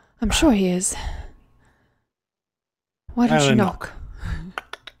 I'm sure he is. Why don't you knock?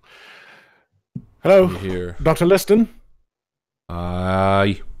 Hello, Here. Dr. Liston.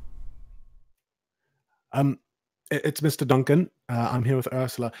 Aye. It's Mr. Duncan. I'm here with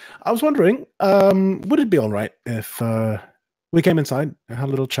Ursula. I was wondering, would it be all right if we came inside and had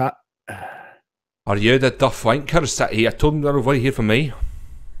a little chat? Are you the duff wanker sat here? I told them they were over here for me.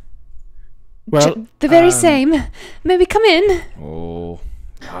 Well, the very same. May we come in? Oh,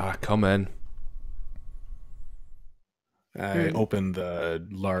 come in. I opened the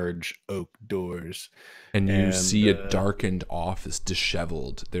large oak doors. And you see a darkened office,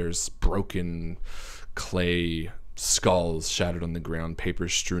 disheveled. There's broken clay skulls shattered on the ground,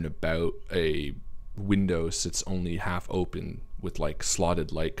 papers strewn about. A window sits only half open with like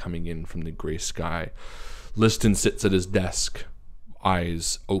slotted light coming in from the gray sky. Liston sits at his desk,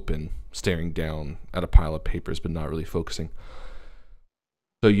 eyes open, staring down at a pile of papers but not really focusing.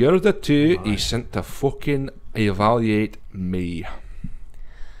 So you're the two he sent to fucking evaluate me.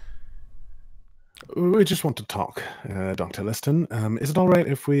 We just want to talk, Dr. Liston. Is it all right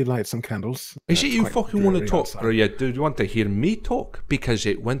if we light some candles? Is it you fucking want to talk, or do you want to hear me talk? Because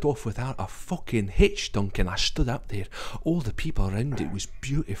it went off without a fucking hitch, Duncan. I stood up there. All the people around it was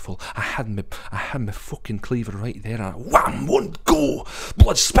beautiful. I had my fucking cleaver right there, and wham, one go!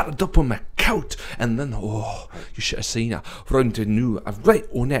 Blood spattered up on my coat, and then, you should have seen it. Round to new, I've right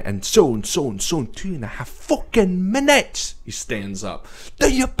on it, and so and so and so, 2.5 fucking minutes! He stands up. Do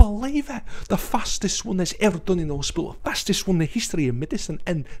you believe it? The fastest one that's ever done in the hospital, fastest one in the history of medicine,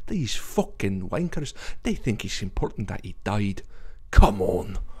 and these fucking wankers, they think it's important that he died. Come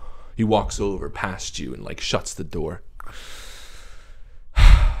on. He walks over past you and like shuts the door.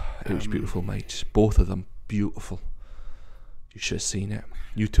 It was beautiful, mates. Both of them beautiful. You should have seen it.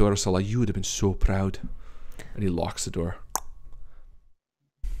 You too, Ursula, you would have been so proud. And he locks the door.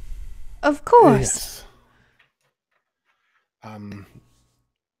 Of course. Yes.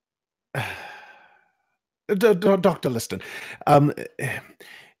 Dr. Liston,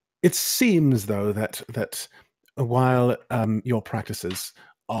 it seems though that while your practices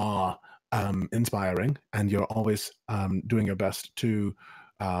are inspiring and you're always doing your best to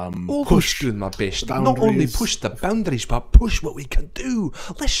push, doing my best. Not only push the boundaries, but push what we can do.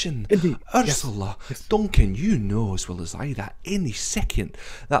 Listen, Indeed. Ursula, yes. Duncan, you know as well as I that any second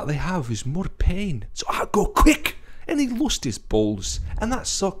that they have is more pain. So I go quick, and he lost his balls, and that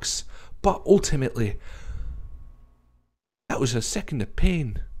sucks. But ultimately, that was a second of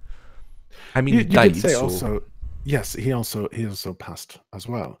pain. I mean, you he died. Did say also, yes, he also passed as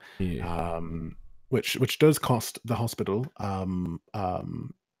well. Yeah. Which does cost the hospital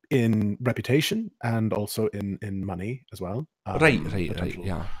in reputation and also in money as well. Right,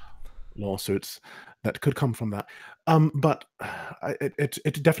 yeah. Lawsuits that could come from that. But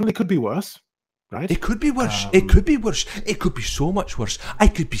it definitely could be worse, right? It could be worse. It could be worse. It could be so much worse. I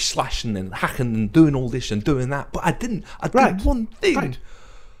could be slashing and hacking and doing all this and doing that, but I didn't. I did one thing. Right.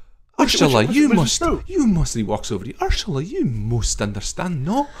 Ursula, you must. He walks over to you. Ursula, you must understand,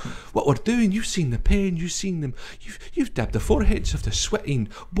 no? What we're doing. You've seen the pain. You've seen them. You've dabbed the foreheads of the sweating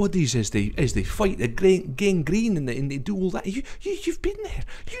bodies as they fight the gangrene and they do all that. You've been there.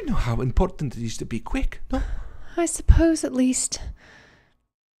 You know how important it is to be quick, no? I suppose at least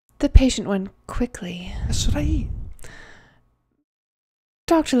the patient went quickly. That's right.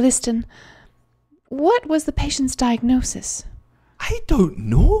 Dr. Liston, what was the patient's diagnosis? I don't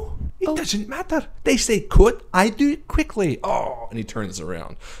know. It doesn't matter. They say cut, I do it quickly. Oh, and he turns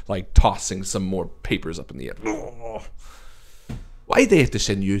around, like tossing some more papers up in the air. Oh. Why do they have to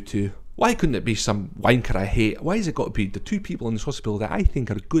send you two? Why couldn't it be some wanker I hate? Why has it got to be the two people in this hospital that I think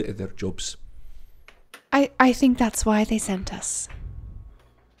are good at their jobs? I think that's why they sent us.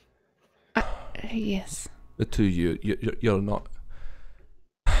 Yes. The two of you're not.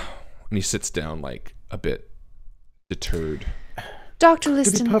 And he sits down like a bit deterred. Dr. To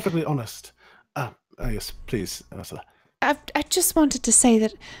Liston. be perfectly honest. Yes, please, Ursula. I just wanted to say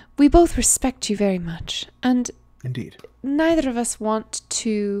that we both respect you very much, and Indeed. neither of us want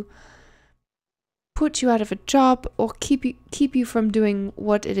to put you out of a job or keep you from doing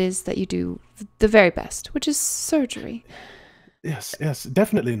what it is that you do the very best, which is surgery. Yes,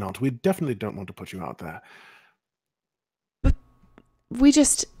 definitely not. We definitely don't want to put you out there. But we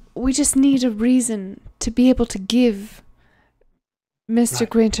just need a reason to be able to give Mr.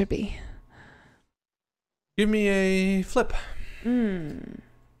 Grinterby. Give me a flip.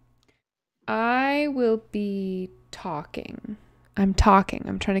 I will be talking. I'm talking.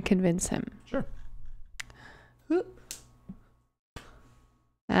 I'm trying to convince him. Sure.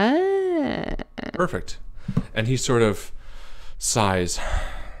 Perfect. And he sort of sighs.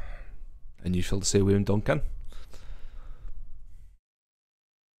 And you feel the same way in Duncan?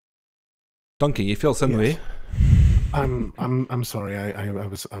 Duncan, you feel the same way? I'm sorry. I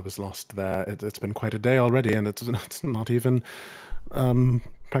was lost there. It's been quite a day already, and it's not even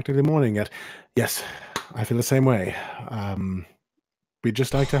practically morning yet. Yes, I feel the same way. We'd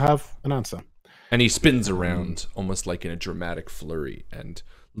just like to have an answer. And he spins around almost like in a dramatic flurry and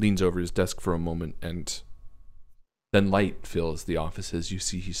leans over his desk for a moment, and then light fills the office as you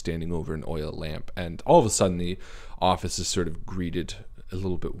see he's standing over an oil lamp, and all of a sudden the office is sort of greeted a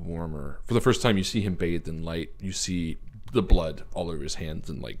little bit warmer. For the first time you see him bathed in light. You see the blood all over his hands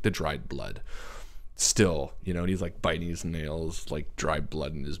and like the dried blood still, you know, and he's like biting his nails, like dried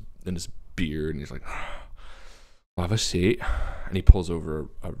blood in his beard, and he's like, I'll have a seat. And he pulls over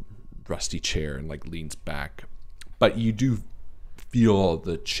a rusty chair and like leans back. But you do feel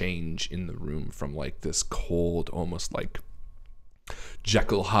the change in the room from like this cold, almost like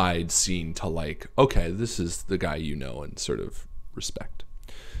Jekyll Hyde scene to like, okay, this is the guy you know and sort of respect.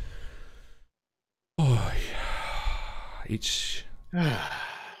 Oh, yeah. It's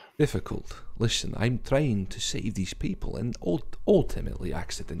difficult. Listen, I'm trying to save these people, and ultimately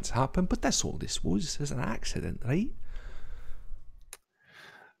accidents happen, but that's all this was, is an accident, right?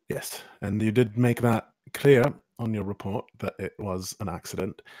 Yes, and you did make that clear on your report that it was an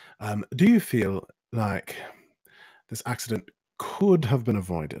accident. Do you feel like this accident could have been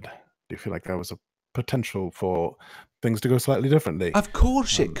avoided? Do you feel like there was a potential for things to go slightly differently? Of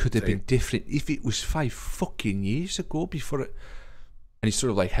course it could have been different if it was 5 fucking years ago before it... And he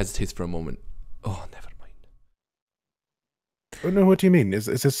sort of like hesitates for a moment. Oh, never mind. Oh, no, what do you mean? Is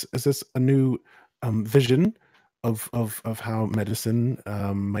this a new vision of how medicine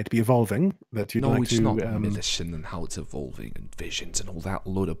might be evolving that you'd like to... No, it's not medicine and how it's evolving and visions and all that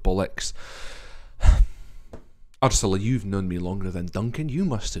load of bollocks. Ursula, you've known me longer than Duncan. You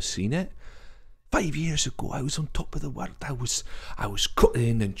must have seen it. 5 years ago, I was on top of the world. I was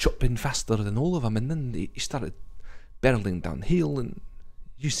cutting and chopping faster than all of them, and then he started barreling downhill, and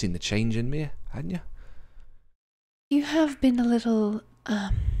you've seen the change in me, hadn't you? You have been a little,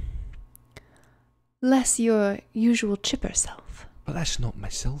 less your usual chipper self. But that's not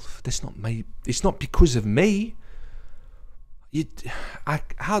myself. That's not my... It's not because of me. And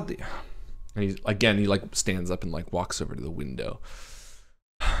he like stands up and like walks over to the window.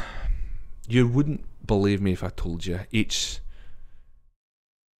 You wouldn't believe me if I told you. It's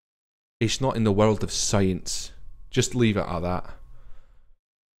not in the world of science. Just leave it at that.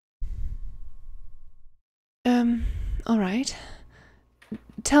 All right.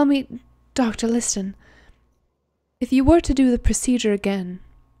 Tell me, Dr. Liston, if you were to do the procedure again,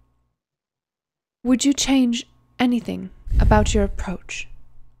 would you change anything about your approach?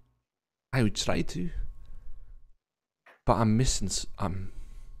 I would try to. But I'm missing...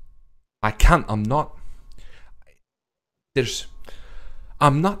 I can't, I'm not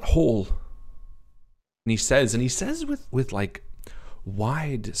whole. And he says with like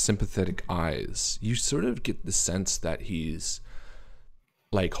wide sympathetic eyes, you sort of get the sense that he's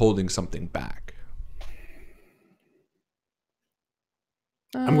like holding something back.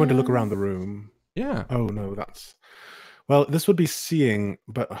 I'm going to look around the room. Yeah. Oh, no, that's... Well, this would be seeing,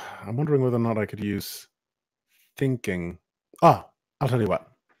 but I'm wondering whether or not I could use thinking. Oh, I'll tell you what.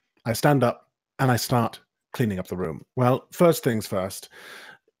 I stand up and I start cleaning up the room. Well, first things first,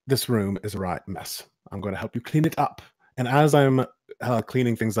 this room is a right mess. I'm going to help you clean it up. And as I'm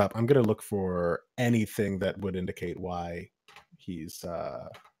cleaning things up, I'm going to look for anything that would indicate why he's...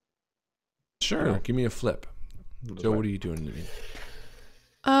 Sure, give me a flip. Joe, what are you doing to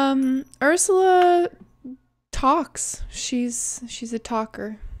me? Ursula talks. She's a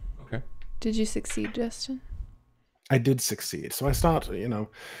talker. Okay. Did you succeed, Justin? I did succeed. So I start,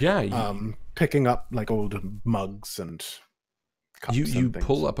 picking up like old mugs and cups you and things.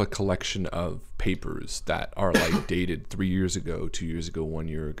 Pull up a collection of papers that are like dated 3 years ago, 2 years ago, 1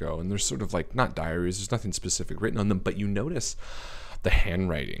 year ago, and there's sort of like not diaries, there's nothing specific written on them, but you notice the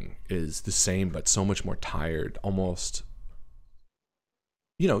handwriting is the same but so much more tired, almost,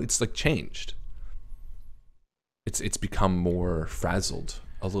 it's like changed. It's become more frazzled,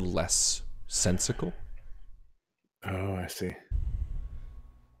 a little less sensical. Oh, I see.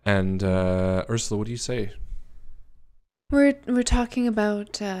 And Ursula, what do you say? We're talking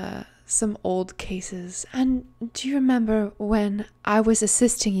about some old cases. And do you remember when I was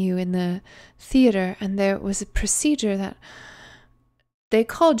assisting you in the theater and there was a procedure that they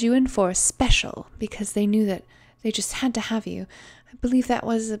called you in for special because they knew that they just had to have you? I believe that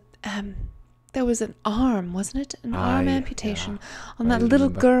was there was an arm, wasn't it? An arm amputation on that little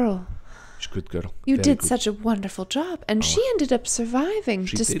girl. She's a good girl. You did such a wonderful job, and she ended up surviving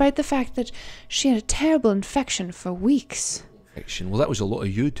despite the fact that she had a terrible infection for weeks. Well, that was a lot of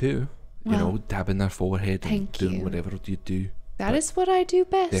you too. Dabbing their forehead and doing whatever you do. That is what I do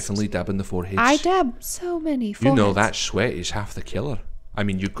best. Definitely dabbing the forehead. I dab so many foreheads. That sweat is half the killer. I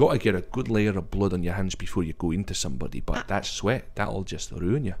mean, you've got to get a good layer of blood on your hands before you go into somebody, but that sweat, that'll just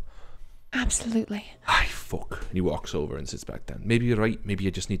ruin you. Absolutely. Aye, fuck. And he walks over and sits back down. Maybe you're right. Maybe I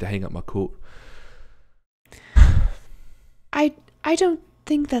just need to hang up my coat. I don't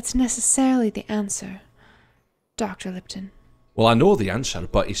think that's necessarily the answer, Dr. Lipton. Well, I know the answer,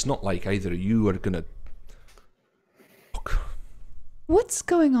 but it's not like either of you are gonna... Fuck. What's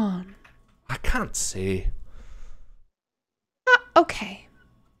going on? I can't say. Okay.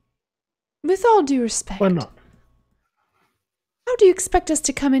 With all due respect. Why not? How do you expect us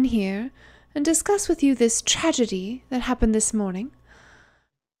to come in here and discuss with you this tragedy that happened this morning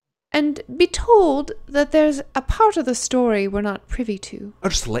and be told that there's a part of the story we're not privy to?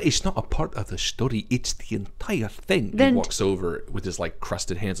 Ursula, it's not a part of the story, it's the entire thing. He walks over with his like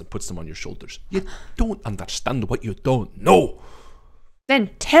crusted hands and puts them on your shoulders. You don't understand what you don't know. Then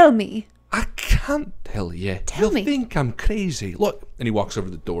tell me. I can't tell you. Tell me. You'll think I'm crazy. Look. And he walks over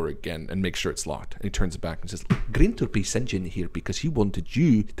to the door again and makes sure it's locked. And he turns it back and says, Grinterby sent you in here because he wanted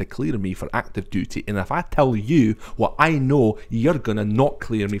you to clear me for active duty. And if I tell you what I know, you're going to not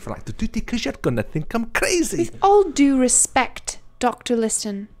clear me for active duty because you're going to think I'm crazy. With all due respect, Dr.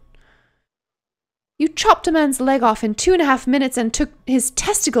 Liston, you chopped a man's leg off in 2.5 minutes and took his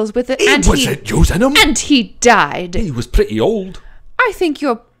testicles with it. He wasn't using them. And he died. He was pretty old. I think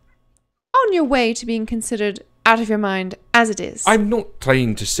you're on your way to being considered out of your mind as it is. I'm not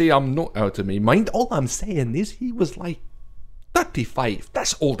trying to say I'm not out of my mind. All I'm saying is he was like 35.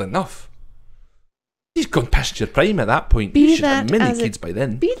 That's old enough. He's gone past your prime at that point. You should have many kids by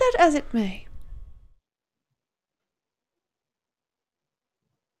then. Be that as it may.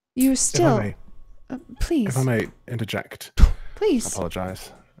 You're still... please. If I may interject. Please. I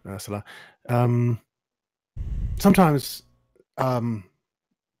apologise, Ursula. Sometimes...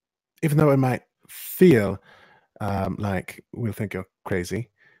 even though it might feel like we'll think you're crazy,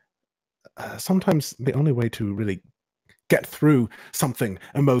 sometimes the only way to really get through something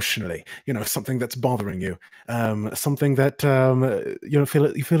emotionally, something that's bothering you, something that you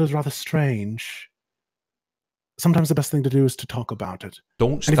feel is rather strange. Sometimes the best thing to do is to talk about it.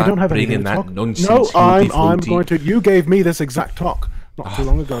 Don't start bringing that nonsense. No, I'm going to. You gave me this exact talk not too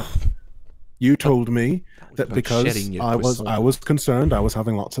long ago. You told me that because I was concerned, I was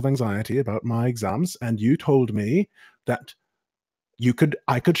having lots of anxiety about my exams, and you told me that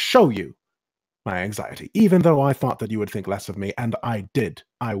I could show you my anxiety, even though I thought that you would think less of me, and I did.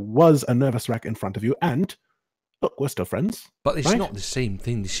 I was a nervous wreck in front of you, and look, we're still friends. But it's not the same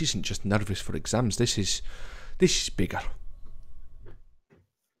thing. This isn't just nervous for exams. This is bigger.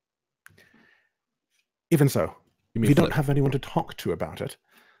 Even so, if you don't have anyone to talk to about it,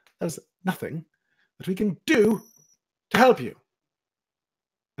 there's nothing that we can do to help you.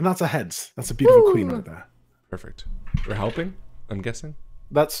 And that's a heads. That's a beautiful queen right there. Perfect. We're helping, I'm guessing?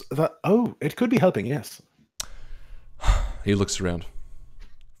 Oh, it could be helping, yes. He looks around.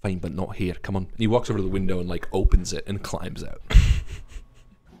 Fine, but not here. Come on. And he walks over to the window and opens it and climbs out.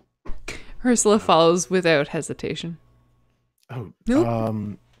 Ursula follows without hesitation. Oh,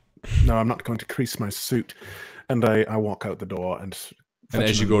 nope. No, I'm not going to crease my suit. And I walk out the door and And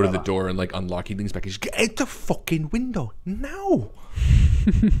as you go to the door and like unlock, he leans back. He's get out the fucking window now.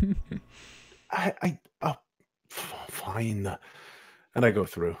 Fine. And I go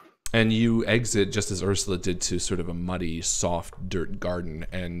through. And you exit just as Ursula did to sort of a muddy, soft dirt garden,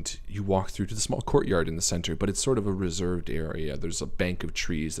 and you walk through to the small courtyard in the center, but it's sort of a reserved area. There's a bank of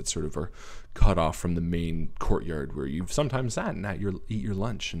trees that sort of are cut off from the main courtyard where you've sometimes sat and eat your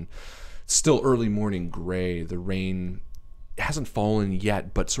lunch. And it's still early morning gray. The rain hasn't fallen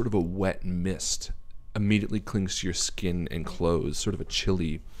yet, but sort of a wet mist immediately clings to your skin and clothes, sort of a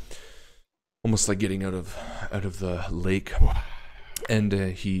chilly, almost like getting out of the lake. And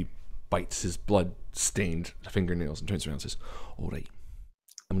he bites his blood-stained fingernails and turns around and says, all right,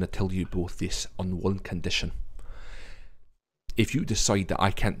 I'm going to tell you both this on one condition. If you decide that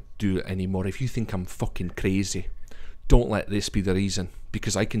I can't do it anymore, if you think I'm fucking crazy, don't let this be the reason,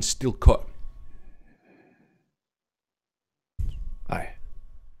 because I can still cut. Aye.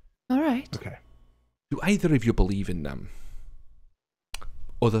 All right. Okay. Do either of you believe in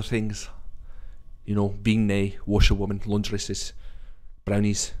other things? You know, being nae, washerwoman, laundresses,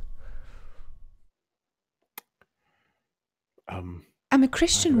 brownies? I'm a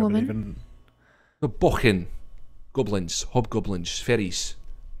Christian woman. The bochen, goblins, hobgoblins, fairies,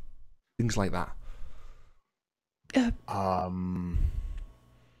 things like that. I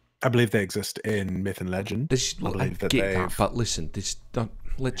believe they exist in myth and legend. I get that, but listen,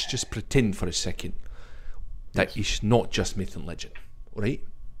 let's just pretend for a second that it's not just myth and legend, all right?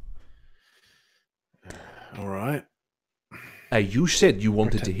 All right. You said you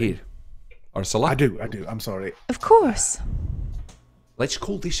wanted to hear, Ursula. I do. I'm sorry. Of course. Let's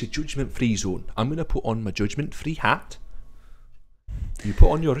call this a judgment-free zone. I'm going to put on my judgment-free hat. You put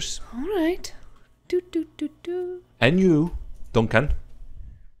on yours. All right. Do. And you, Duncan,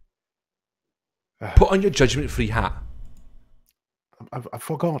 put on your judgment-free hat. I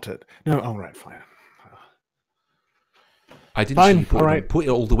forgot it. No, all right, fine. I didn't see you put it on. Put it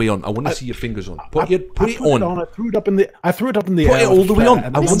all the way on. I want to see your fingers on. Put it on. I threw it up in the air. Put it all the way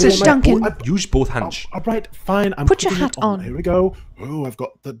on. I want to see Duncan. Use both hands. All right, fine. Put your hat on. Here we go. Oh, I've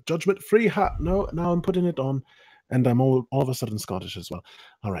got the judgment-free hat. No, now I'm putting it on. And I'm all of a sudden Scottish as well.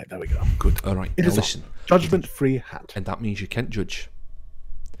 All right, there we go. Good. All right. Now listen. Judgment-free hat. And that means you can't judge.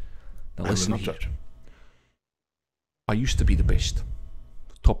 Now I listen will not here. judge. I used to be the best.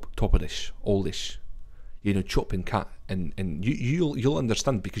 Top of this. All this. You know, chopping cat. And you'll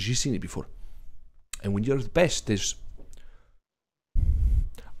understand because you've seen it before. And when you're the best, there's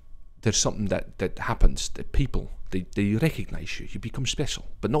something that happens that people they recognize you. You become special,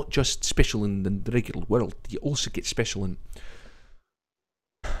 but not just special in the regular world. You also get special in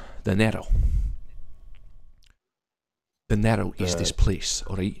the Narrow. The Narrow is this place,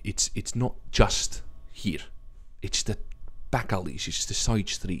 all right. It's not just here. It's the back alleys. It's the side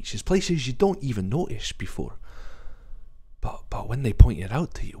streets. It's places you don't even notice before. But when they point it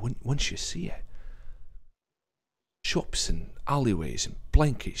out to you, once you see it, shops and alleyways and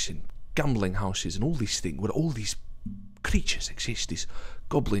blankets and gambling houses and all these things where all these creatures exist, these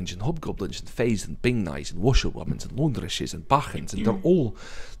goblins and hobgoblins and fays and bing-knies and washerwomans and laundresses and bachans, and they're all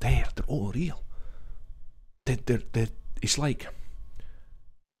there, they're all real. It's like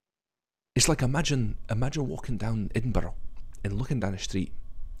imagine walking down Edinburgh and looking down a street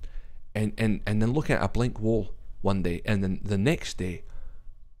and then looking at a blank wall one day, and then the next day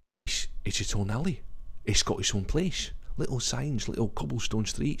it's its own alley. It's got its own place, little signs, little cobblestone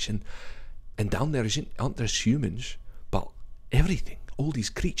streets, and down there aren't there humans, but everything, all these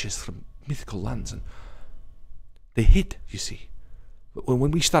creatures from mythical lands, and they hid, you see. But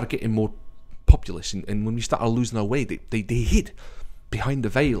when we start getting more populous and when we start losing our way, they hid behind the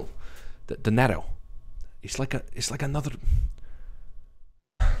veil, the Narrow. It's like another.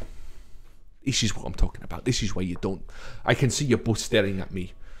 This is what I'm talking about. This is why you don't. I can see you both staring at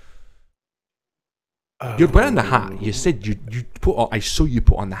me. You're wearing the hat. You said you put on. I saw you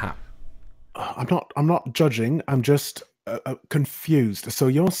put on the hat. I'm not judging. I'm just confused. So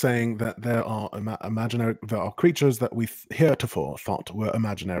you're saying that there are there are creatures that we heretofore thought were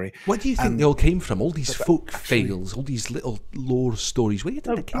imaginary. Where do you think they all came from? All these folk tales, all these little lore stories. Where do you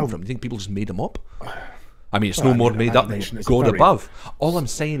think they came from? Do you think people just made them up? I mean, it's no more made up than God above. All I'm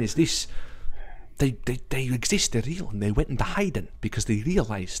saying is this: they exist. They're real, and they went into hiding because they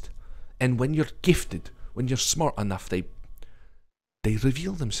realised. And when you're gifted, when you're smart enough, they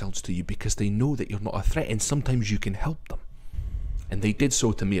reveal themselves to you because they know that you're not a threat, and sometimes you can help them. And they did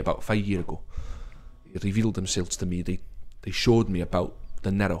so to me about 5 years ago. They revealed themselves to me. They showed me about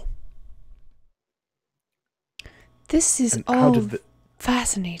the Narrow. This is all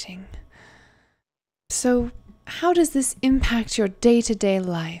fascinating. So how does this impact your day-to-day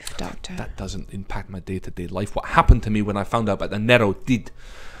life, Doctor? That doesn't impact my day-to-day life. What happened to me when I found out about the Nero did.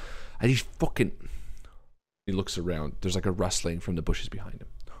 I just fucking... He looks around. There's like a rustling from the bushes behind him.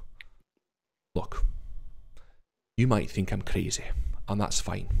 Look, you might think I'm crazy, and that's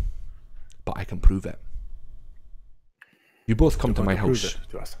fine, but I can prove it. You both come to my house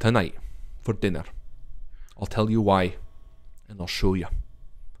tonight for dinner. I'll tell you why, and I'll show you.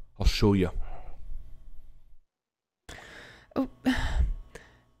 I'll show you. Oh,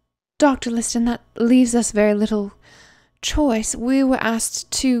 Dr. Liston, that leaves us very little choice. We were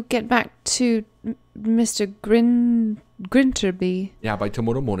asked to get back to Mr. Grinterby. Yeah, by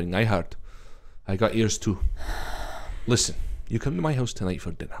tomorrow morning, I heard. I got ears too. Listen, you come to my house tonight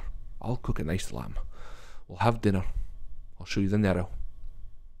for dinner. I'll cook a nice lamb. We'll have dinner. I'll show you the Nero.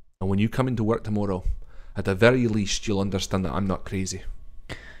 And when you come into work tomorrow, at the very least, you'll understand that I'm not crazy.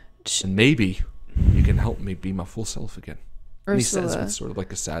 And maybe you can help me be my full self again. And he says with sort of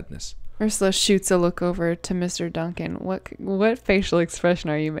like a sadness. Ursula shoots a look over to Mr. Duncan. What facial expression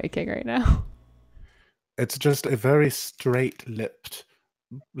are you making right now? It's just a very straight-lipped,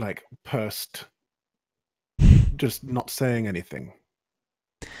 like, pursed, just not saying anything.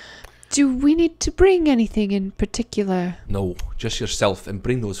 Do we need to bring anything in particular? No, just yourself, and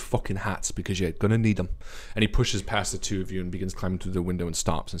bring those fucking hats because you're gonna need them. And he pushes past the two of you and begins climbing through the window and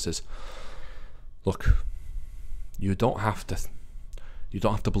stops and says, "Look, you don't have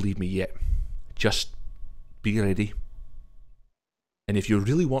to believe me yet. Just be ready. And if you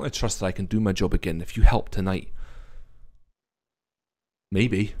really want to trust that I can do my job again, if you help tonight,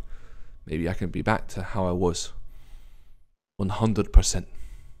 maybe I can be back to how I was. 100%.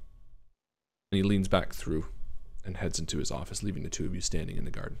 And he leans back through and heads into his office, leaving the two of you standing in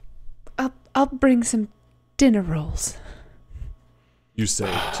the garden. I'll bring some dinner rolls. You say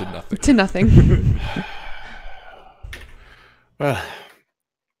to nothing. To nothing. Well,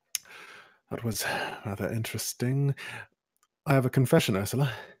 that was rather interesting. I have a confession,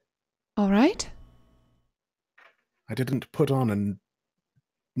 Ursula. All right. I didn't put on a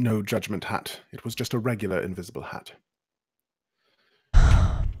no judgment hat. It was just a regular invisible hat.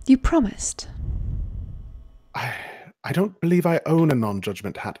 You promised. I don't believe I own a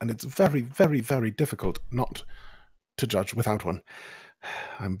non-judgment hat, and it's very, very, very difficult not to judge without one.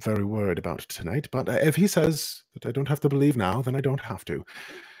 I'm very worried about it tonight, but if he says that I don't have to believe now, then I don't have to.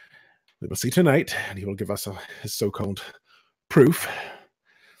 We will see tonight, and he will give us his so-called proof,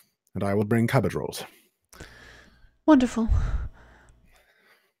 and I will bring cabbage rolls. Wonderful.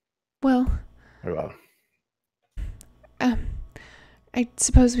 Well. Very well. I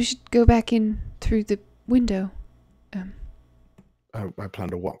suppose we should go back in through the window. I plan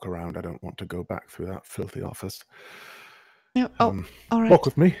to walk around. I don't want to go back through that filthy office. All right. Walk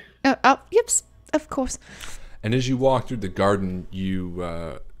with me. Yep, of course. And as you walk through the garden,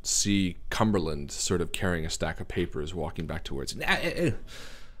 you see Cumberland sort of carrying a stack of papers, walking back towards it. You're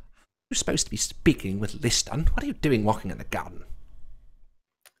supposed to be speaking with Liston. What are you doing walking in the garden?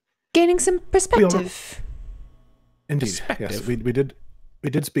 Gaining some perspective. Indeed, Perspective. yes. We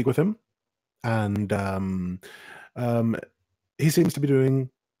did speak with him, and he seems to be doing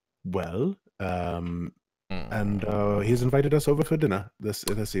well. And he's invited us over for dinner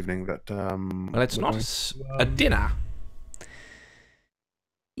this evening. That well, it's not a dinner.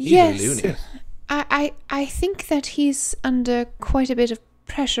 Yes, I think that he's under quite a bit of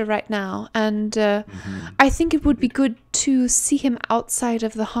pressure right now, and I think it would be good to see him outside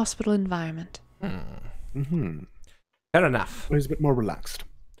of the hospital environment. Fair enough. He's a bit more relaxed.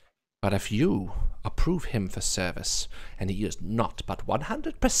 But if you approve him for service, and he is not but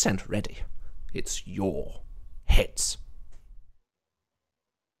 100% ready, it's your heads.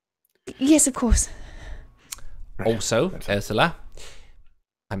 Yes, of course. Also, Ursula,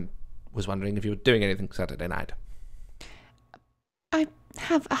 I was wondering if you were doing anything Saturday night. I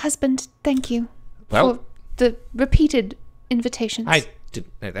have a husband, thank you. Well, for the repeated invitations. I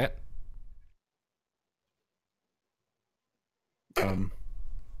didn't know that.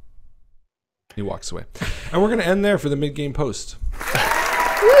 He walks away. And we're going to end there for the mid-game post.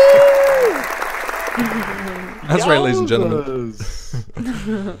 That's right, ladies and gentlemen.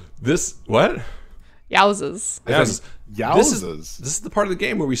 This, what? Yowzers. This is the part of the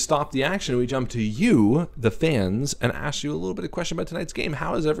game where we stop the action and we jump to you, the fans, and ask you a little bit of question about tonight's game.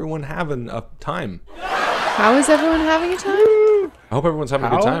 How is everyone having a time? How is everyone having a time? I hope everyone's having a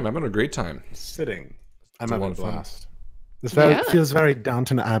good time. I'm having a great time. Sitting. I'm It's a having lot a of fun. blast. This feels very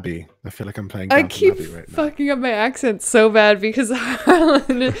Downton Abbey. I feel like I'm playing I Downton keep Abbey right now. fucking up my accent so bad because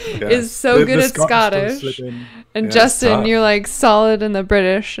Harlan is so good at Scottish. And Yeah, Justin, tough. you're like solid in the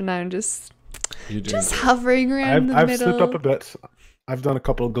British, and I'm just You're doing Just great. hovering around the I've middle. slipped up a bit. I've done a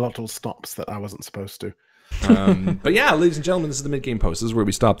couple of glottal stops that I wasn't supposed to. But yeah, ladies and gentlemen, this is the mid-game post. This is where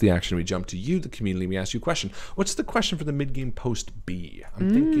we stop the action. We jump to you, the community. We ask you a question. What's the question for the mid-game post be? I'm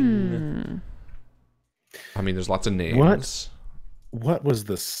thinking... I mean, there's lots of names. What was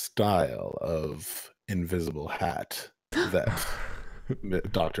the style of invisible hat that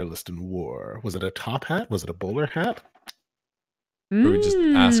Dr. Liston wore? Was it a top hat? Was it a bowler hat? Or are we just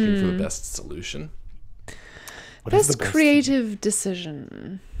asking for the best solution? Best creative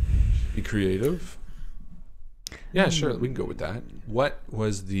decision. Be creative? Yeah, sure. We can go with that. What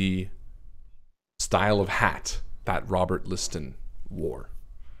was the style of hat that Robert Liston wore?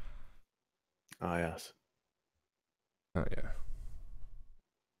 Ah, yes. Oh, yeah.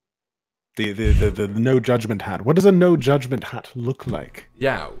 The no judgment hat. What does a no judgment hat look like?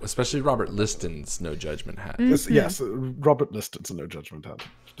 Yeah, especially Robert Liston's no judgment hat. Yes, Robert Liston's a no judgment hat.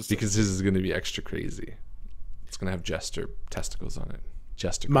 Because his is going to be extra crazy. It's going to have jester testicles on it.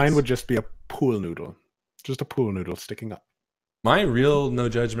 Jester. Mine would just be a pool noodle. Just a pool noodle sticking up. My real no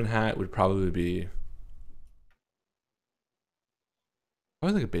judgment hat would probably be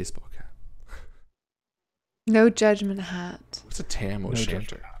like a baseball cap. No judgment hat. What's a tam No o'shanter?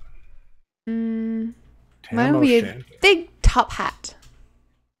 judgment hat. Mine Tam would be a O'Shanter. big top hat.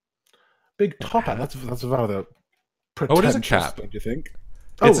 Big top hat. That's rather Oh, it is a pretentious, cap. don't you think?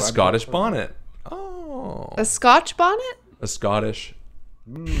 It's a Scottish bonnet. Oh. A Scotch bonnet? A Scottish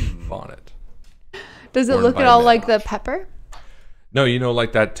bonnet. Does it Worn look by at all men. like the pepper? No, you know,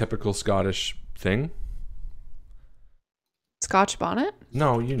 like that typical Scottish thing? Scotch bonnet?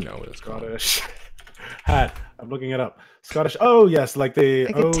 No, you know what it's called. Scottish hat. I'm looking it up. Scottish. Oh yes, like the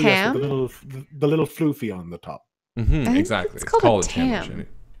Like a yes, tam? with the little floofy on the top. Mm-hmm, think exactly. it's called a tam. o'shanter.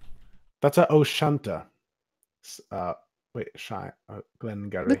 That's a O'Shanta. Wait,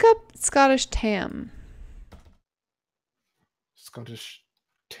 Glengarry. Look up Scottish tam. Scottish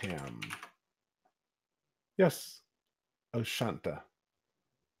tam. Yes, O'Shanta.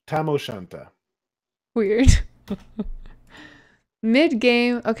 Tam O'Shanta. Weird. Mid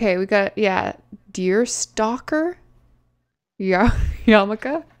game. Okay, we got deer stalker.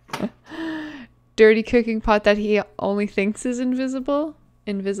 Yarmulke. Dirty cooking pot that he only thinks is invisible.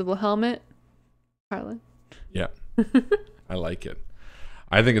 Invisible helmet. Harlan. Yeah. I like it.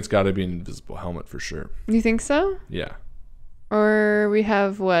 I think it's got to be an invisible helmet for sure. You think so? Yeah. Or we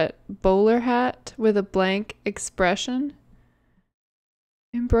have what? Bowler hat with a blank expression.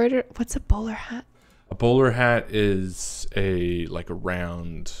 Embroidered. What's a bowler hat? A bowler hat is a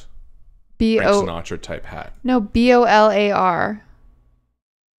round Frank B-O. Sinatra type hat. No, B-O-L-A-R.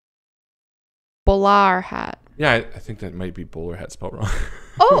 Bowler hat. Yeah, I think that might be bowler hat spelled wrong.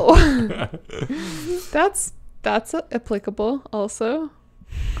 Oh, that's applicable also.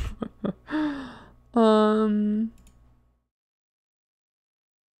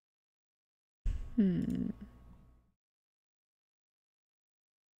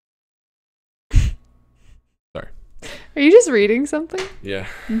 Sorry. Are you just reading something? Yeah.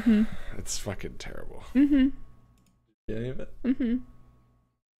 Mm-hmm. It's fucking terrible. Mm-hmm. Yeah, any of it? Mm-hmm.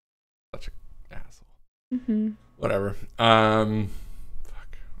 Such an asshole. Mm-hmm. Whatever.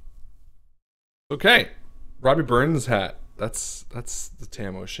 Fuck. Okay. Robbie Burns hat. That's the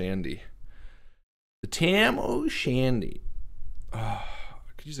Tam O'Shandy. The Tam O'Shandy. Oh, I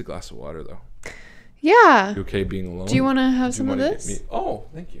could use a glass of water though. Yeah. You okay being alone? Do you want to have Do you some of wanna get this? me- Oh,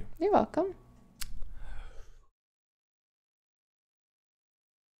 thank you. You're welcome.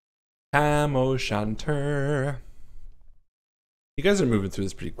 Tam O'Shanter. You guys are moving through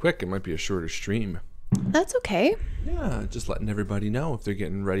this pretty quick. It might be a shorter stream. That's okay. Yeah, just letting everybody know if they're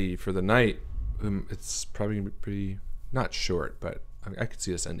getting ready for the night. It's probably gonna be pretty not short, but I could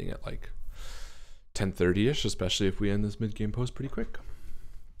see us ending at 10:30ish, especially if we end this mid-game post pretty quick.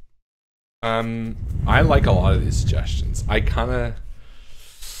 I like a lot of these suggestions. I kind of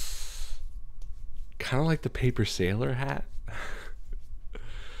like the paper sailor hat.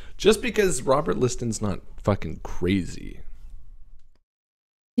 Just because Robert Liston's not fucking crazy.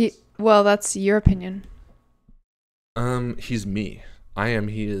 Well, that's your opinion. He's me. I am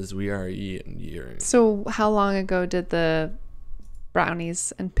he is, we are ye, and ye are. So how long ago did the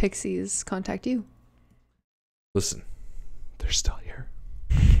brownies and pixies contact you? Listen, they're still here.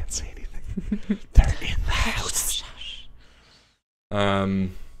 I can't say anything. They're in the house.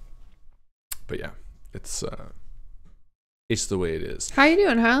 But yeah, it's the way it is. How you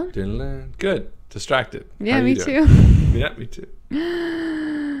doing, Harlan? Good. Distracted. Yeah, How me you too. doing? Yeah, me too.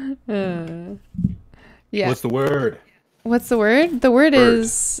 Yeah. What's the word? What's the word? The word Bird.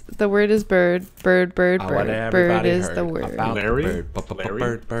 is bird. Bird. What Bird everybody is heard the word. about Larry?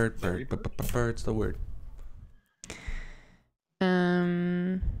 bird. Larry? Bird's the word.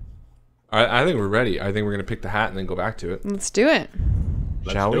 Let's I think we're ready. I think we're gonna pick the hat and then go back to it. do it.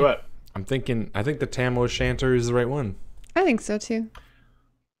 Shall we? do it. I think the Tam O'Shanter is the right one. I think so too.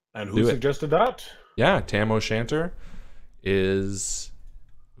 And Do who it. suggested that? Yeah, Tam O'Shanter is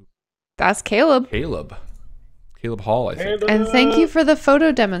That's Caleb. Caleb Hall, I think. And thank you for the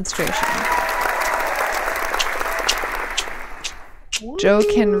photo demonstration. Joe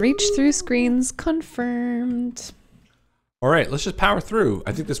can reach through screens. Confirmed. All right, let's just power through.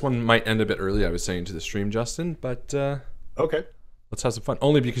 I think this one might end a bit early, I was saying to the stream, Justin, but Okay. let's have some fun.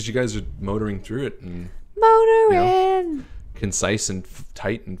 Only because you guys are motoring through it, and Motoring. concise and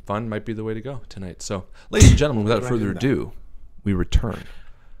tight and fun might be the way to go tonight. So, ladies and gentlemen, without further ado, we return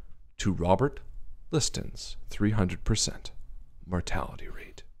to Robert Liston's 300% mortality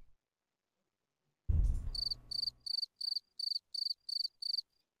rate.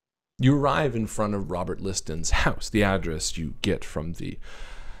 You arrive in front of Robert Liston's house, the address you get from the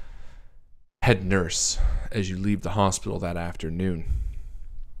head nurse as you leave the hospital that afternoon.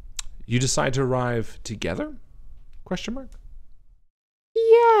 You decide to arrive together? Question mark?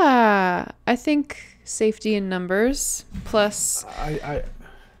 Yeah, I think safety in numbers plus. I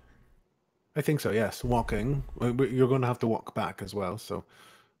think so. Yes, walking. You're going to have to walk back as well, so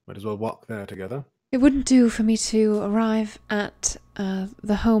might as well walk there together. It wouldn't do for me to arrive at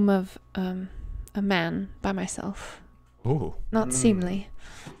the home of a man by myself. Ooh. Not seemly.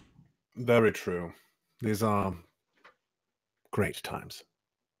 Very true. These are great times.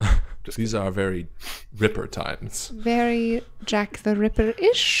 These are very Ripper times. Very Jack the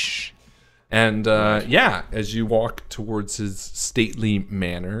Ripper-ish. And yeah, as you walk towards his stately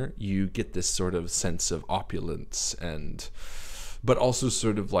manor, you get this sort of sense of opulence but also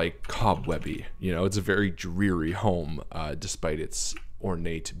sort of like cobwebby. You know, it's a very dreary home, despite its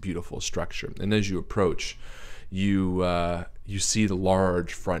ornate, beautiful structure. And as you approach, you see the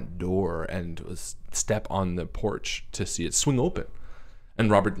large front door and step on the porch to see it swing open. And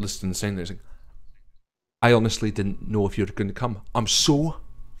Robert Liston saying there's like, I honestly didn't know if you were going to come. I'm so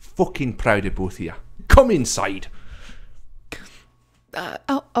fucking proud of both of you. Come inside.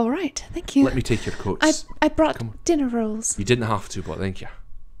 Oh, all right. Thank you. Let me take your coats. I brought dinner rolls. You didn't have to, but thank you.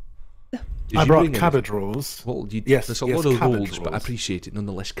 Did I you brought bring cabbage rolls. Well, Yes, there's a yes, lot of cabbage rolls, but I rolls. appreciate it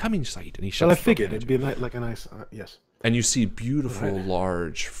nonetheless. Come inside. And he Well, I shuts figured the it'd be like a nice. Yes. And you see beautiful,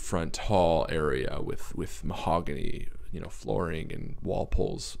 large front hall area with mahogany, flooring and wall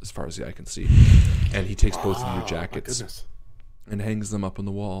pulls as far as the eye can see. And he takes both of your jackets and hangs them up on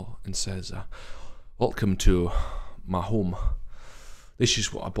the wall and says, welcome to my home. This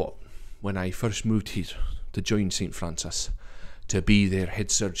is what I bought when I first moved here to join St. Francis, to be their head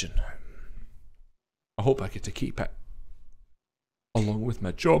surgeon. I hope I get to keep it, along with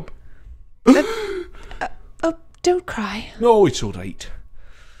my job. Oh, don't cry. No, it's all right.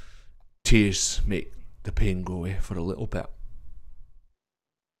 Tears make the pain go away for a little bit.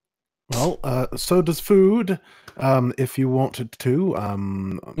 Well, so does food. If you wanted to. Well,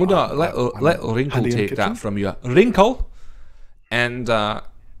 no, let Wrinkle handy in take kitchen. that from you. Wrinkle! And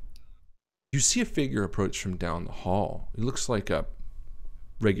you see a figure approach from down the hall. He looks like a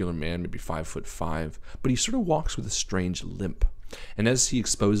regular man, maybe 5'5", but he sort of walks with a strange limp. And as he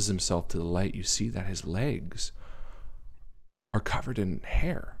exposes himself to the light, you see that his legs are covered in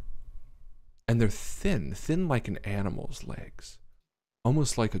hair. And they're thin like an animal's legs,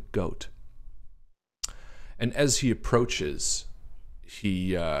 almost like a goat. And as he approaches,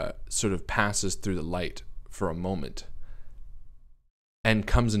 he sort of passes through the light for a moment and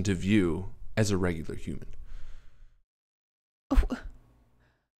comes into view as a regular human.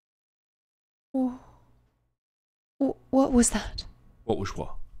 Oh. What was that? What was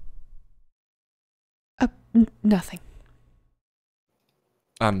what? Nothing.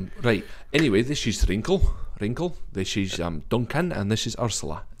 Right. Anyway, this is Wrinkle. This is Duncan, and this is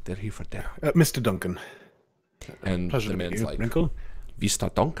Ursula. They're here for dinner. Mr. Duncan. And Pleasure the to meet man's you, like, Wrinkle.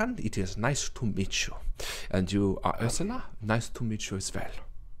 Mr. Duncan, it is nice to meet you. And you are Ursula, nice to meet you as well.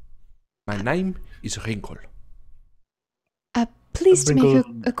 My name is Wrinkle. Pleased to make your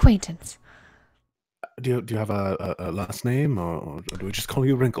Wrinkle. acquaintance. Do you have a last name, or do we just call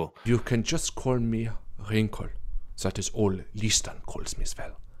you Wrinkle? You can just call me Wrinkle. That is all Liston calls me as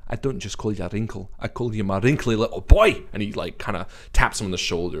well. I don't just call you Wrinkle, I call you my wrinkly little boy. And he kind of taps him on the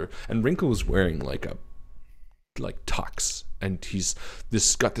shoulder. And Wrinkle was wearing like a like tucks, and he's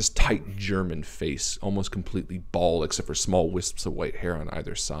got this tight German face, almost completely bald except for small wisps of white hair on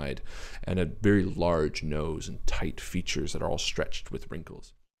either side, and a very large nose and tight features that are all stretched with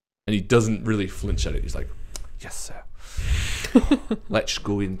wrinkles. And he doesn't really flinch at it. He's like, "Yes, sir. Let's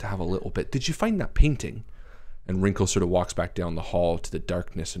go in to have a little bit. Did you find that painting?" And Wrinkle sort of walks back down the hall to the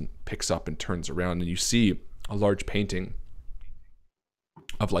darkness and picks up and turns around, and you see a large painting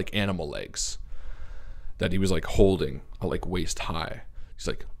of like animal legs that he was like holding like waist high. He's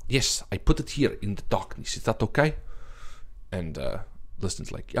like, "Yes, I put it here in the darkness. Is that okay?" And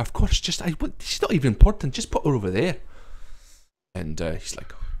Liston's like, "Yeah, of course. Just it's not even important. Just put her over there." And he's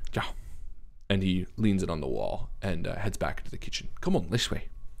like, "Yeah." And he leans it on the wall and heads back into the kitchen. "Come on, this way."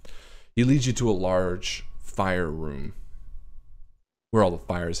 He leads you to a large fire room where all the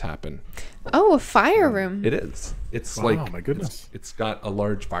fires happen. Oh, a fire room. It is. It's wow, like, my goodness. It's got a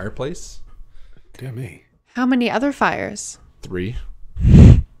large fireplace. Dear me. How many other fires? 3.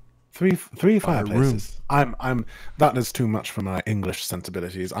 Three fireplaces. I'm that is too much for my English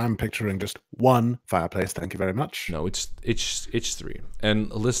sensibilities. I'm picturing just one fireplace. Thank you very much. No, it's 3. And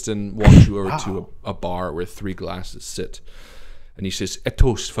Liston walks you over to a bar where 3 glasses sit. And he says, "A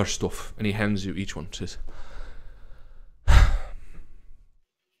toast first off." And he hands you each one. Says,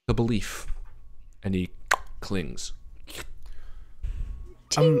 "The belief." And he clings.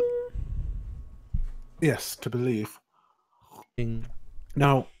 Yes, to believe. Ding.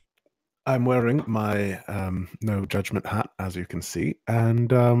 Now, I'm wearing my no judgment hat, as you can see,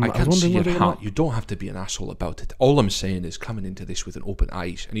 and I can't was see your wondering hat. You don't have to be an asshole about it. All I'm saying is coming into this with an open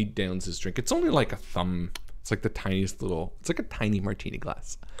eyes. And he downs his drink. It's only like a thumb. It's like the tiniest little. It's like a tiny martini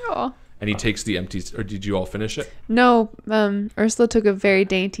glass. Oh. And he takes the empties. Or did you all finish it? No, Ursula took a very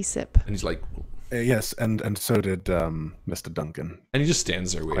dainty sip. And he's like, yes, and so did Mr. Duncan. and he just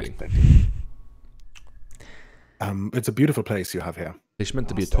stands there waiting. It's a beautiful place you have here. It's meant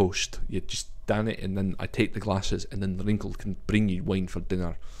to be a toast. You just stand it, and then I take the glasses, and then the Wrinkle can bring you wine for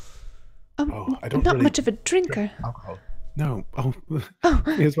dinner. I don't I'm not really much of a drinker. alcohol. No.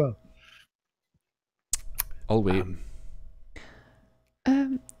 Me as well. I'll wait.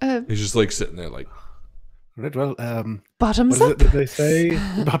 He's just like sitting there, like. Right. Well. Bottoms what is up. it that they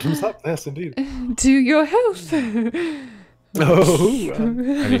say? Bottoms up. Yes, indeed. To your health. Oh.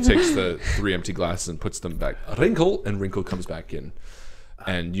 And he takes the 3 empty glasses and puts them back. Wrinkle, and Wrinkle comes back in,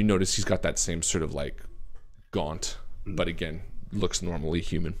 and you notice he's got that same sort of like gaunt, but again looks normally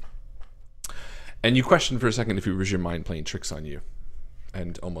human. And you question for a second if it was your mind playing tricks on you,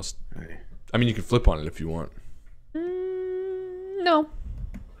 and almost. I mean, you can flip on it if you want. No.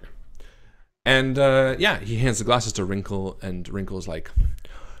 And yeah, he hands the glasses to Wrinkle, and Wrinkle's like,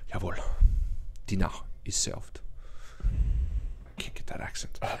 "Jawohl, dinner is served." I can't get that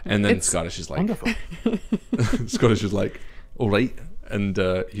accent. And then Scottish is like, Wonderful. Scottish is like, "All right." And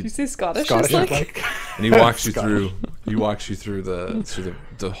You say Scottish? Scottish Like... like. and he walks you through. He walks you through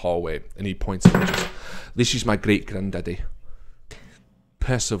the hallway, and he points at you. "This is my great granddaddy,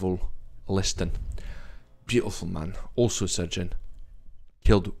 Percival Liston. Beautiful man, also surgeon.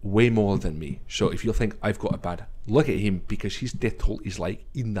 Killed way more than me. So if you think I've got a bad, look at him, because his death toll is like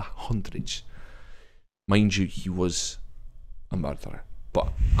in the hundreds. Mind you, he was a murderer,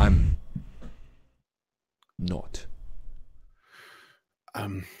 but I'm not."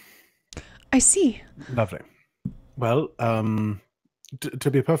 I see. Lovely. Well,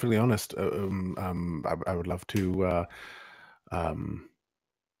 to be perfectly honest, I would love to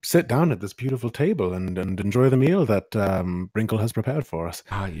sit down at this beautiful table and enjoy the meal that Wrinkle has prepared for us.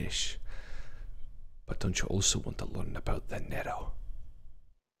 Ah, yes. But don't you also want to learn about the Nero?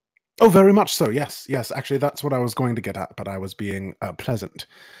 Oh, very much so. Yes, yes. Actually, that's what I was going to get at, but I was being pleasant.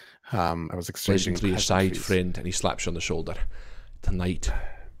 I was exchanging Listen to your side, pleasantries. friend, and he slaps you on the shoulder. Tonight,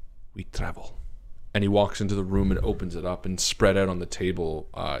 we travel. And he walks into the room and opens it up, and spread out on the table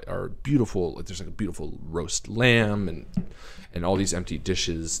are beautiful. There's like a beautiful roast lamb and all these empty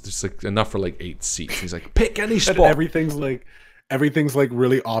dishes. There's like enough for like 8 seats. He's like, "Pick any spot." And everything's like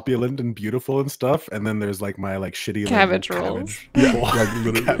really opulent and beautiful and stuff. And then there's like my like shitty Cabbage like, rolls.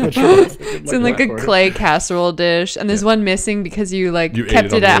 cabbage rolls. It's in like a clay casserole dish, and there's one missing because you like You ate kept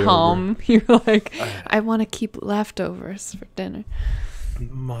it on it the at way home. You're like, I want to keep leftovers for dinner.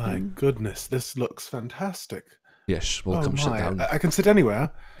 My goodness, this looks fantastic. Yes, well, come sit down. I can sit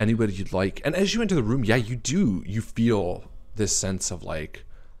anywhere. Anywhere you'd like. And as you enter the room, yeah, you feel this sense of like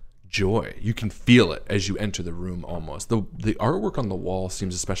joy. You can feel it as you enter the room almost. The artwork on the wall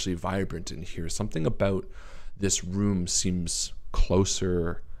seems especially vibrant in here. Something about this room seems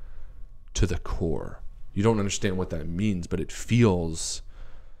closer to the core. You don't understand what that means, but it feels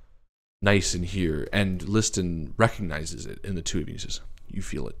nice in here. And Liston recognizes it in the two of you. He says, you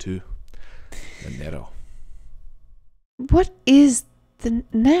feel it too. The Nero. What is the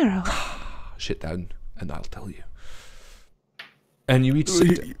Nero? Sit down and I'll tell you. And you each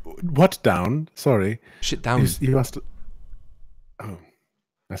sit What down? Sorry. Sit down. You asked. Oh,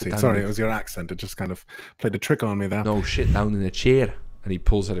 I see. Sorry, it was your accent. It just kind of played a trick on me there. No, sit down in a chair. And he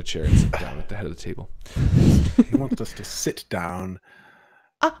pulls out a chair and sits down at the head of the table. He wants us to sit down.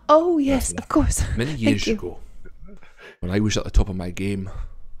 Oh, yes, of course. Many years ago, when I was at the top of my game,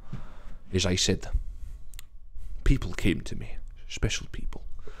 as I said, people came to me, special people,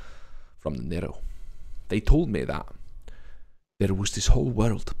 from the Nero. They told me that there was this whole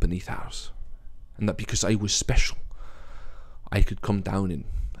world beneath ours, and that because I was special, I could come down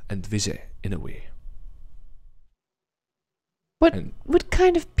and visit in a way. What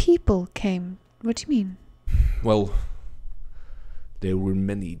kind of people came? What do you mean? Well, there were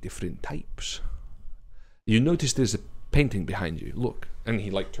many different types. You notice there's a painting behind you. Look. And he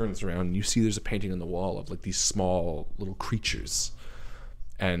like turns around and you see there's a painting on the wall of like these small little creatures.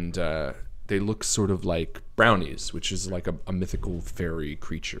 And they look sort of like brownies, which is like a mythical fairy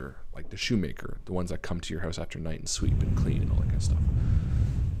creature, like the shoemaker, the ones that come to your house after night and sweep and clean and all that kind of stuff.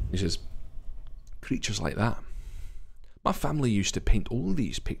 He says, creatures like that. My family used to paint all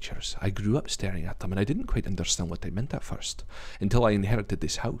these pictures. I grew up staring at them and I didn't quite understand what they meant at first, until I inherited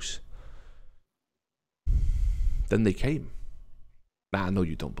this house. Then they came. I know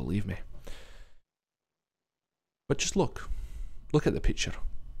you don't believe me. But just look. Look at the picture.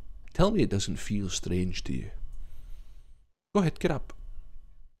 Tell me it doesn't feel strange to you. Go ahead, get up.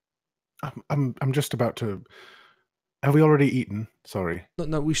 I'm just about to. Have we already eaten? Sorry.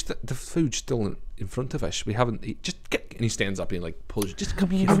 No, the food's still in front of us. We haven't eaten. Just get. And he stands up and like pulls you. Just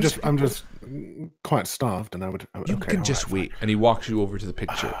come here. I'm just quite starved, and I would. You can just wait. Fine. And he walks you over to the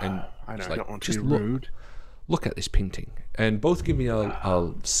picture, and I know, like, I don't want to just be rude. Look at this painting, and both give me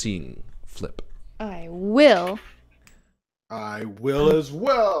a seeing flip. I will. I will as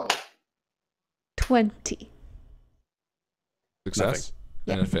well. 20. Success.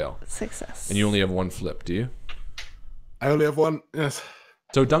 Nothing. And a fail. Success. And you only have one flip, do you? I only have one. Yes.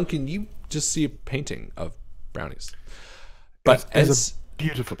 So Duncan, you just see a painting of brownies, but it's a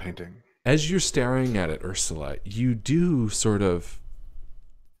beautiful painting. As you're staring at it, Ursula, you do sort of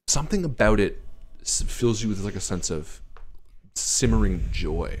something about it fills you with like a sense of simmering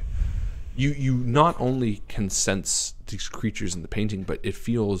joy. You not only can sense these creatures in the painting, but it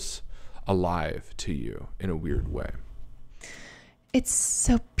feels alive to you in a weird way. It's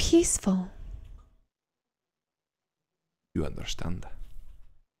so peaceful. You understand.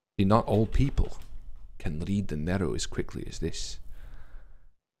 See, not all people can read the Nero as quickly as this.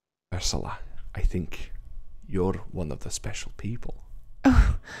 Ursula, I think you're one of the special people.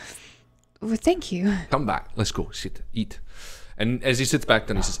 Oh, well, thank you. Come back. Let's go. Sit. Eat. And as he sits back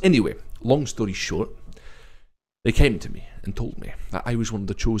down, he says, anyway, long story short, they came to me and told me that I was one of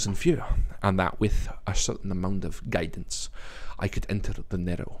the chosen few, and that with a certain amount of guidance, I could enter the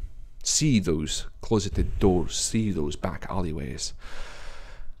Nero, see those closeted doors, see those back alleyways.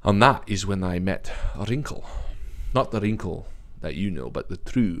 And that is when I met a Wrinkle. Not the Wrinkle that you know, but the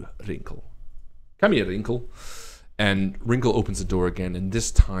true Wrinkle. Come here, Wrinkle. And Wrinkle opens the door again, and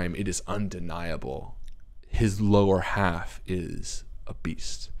this time it is undeniable. His lower half is a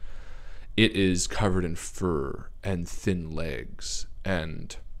beast. It is covered in fur and thin legs,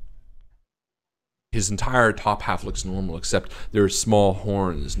 and his entire top half looks normal, except there are small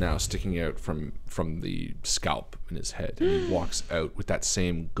horns now sticking out from the scalp in his head. And he walks out with that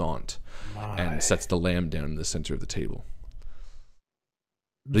same gaunt and sets the lamb down in the center of the table.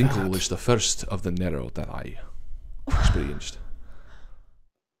 Wrinkle was the first of the Nero that I experienced.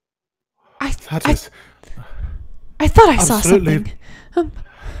 I thought I saw something.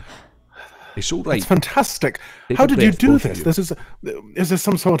 It's all right. It's fantastic. How did you do this? Is this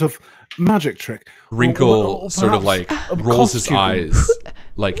some sort of magic trick? Wrinkle sort of like rolls his eyes,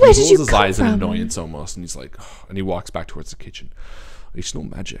 like he rolls his eyes in annoyance almost, and he's like, oh, and he walks back towards the kitchen. It's no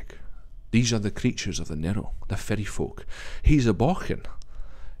magic. These are the creatures of the Nero, the fairy folk. He's a Bochan.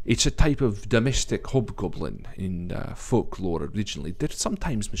 It's a type of domestic hobgoblin in folklore originally. They're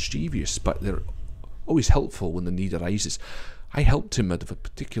sometimes mischievous, but they're always helpful when the need arises. I helped him at a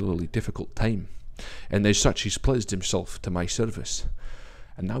particularly difficult time, and as such he's pledged himself to my service.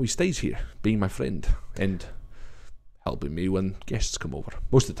 And now he stays here, being my friend, and helping me when guests come over.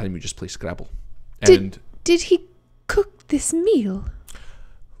 Most of the time we just play Scrabble. Did he cook this meal?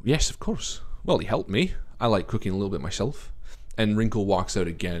 Yes, of course. Well, he helped me. I like cooking a little bit myself. And Wrinkle walks out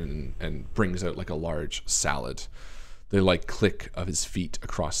again and brings out like a large salad The like click of his feet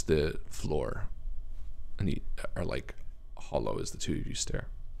across the floor, and he are like hollow as the two of you stare.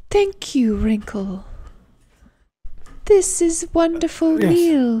 Thank you, Wrinkle. This is wonderful Yes.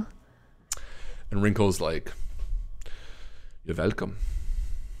 meal. And Wrinkle's like, "You're welcome."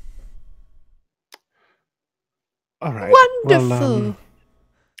 All right. Wonderful. Well,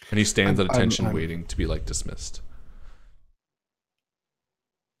 And he stands at attention, I'm- waiting to be like dismissed.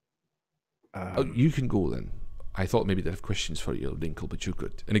 um, Oh, you can go then. I thought maybe they'd have questions for you, Wrinkle, but you're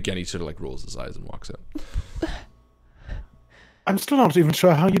good. And again, he sort of like rolls his eyes and walks out. I'm still not even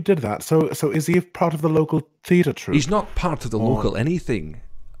sure how you did that. So is he part of the local theatre troupe? He's not part of the local anything.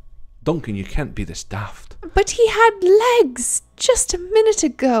 Duncan, you can't be this daft. But he had legs just a minute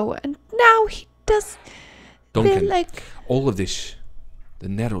ago, and now he does. They're Duncan, like all of this, the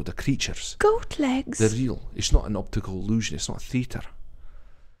Nero, the creatures, goat legs. they're real. It's not an optical illusion. It's not theatre.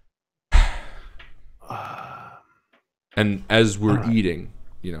 And as we're eating,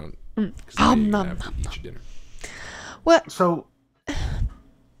 you know, 'cause now you're gonna have to eat your dinner. Well, So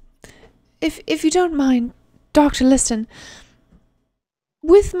if you don't mind, Dr. Liston,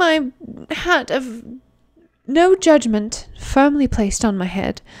 with my hat of no judgment firmly placed on my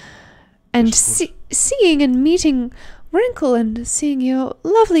head, and seeing and meeting Wrinkle and seeing your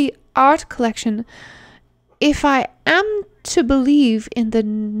lovely art collection, if I am to believe in the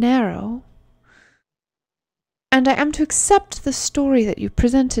Nero, and I am to accept the story that you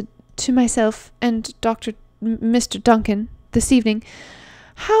presented to myself and Mr. Duncan this evening,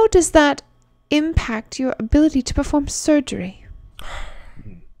 how does that impact your ability to perform surgery?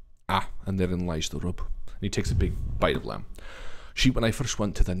 And therein lies the rub. And he takes a big bite of lamb. When I first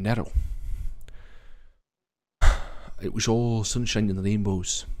went to the Nero, it was all sunshine and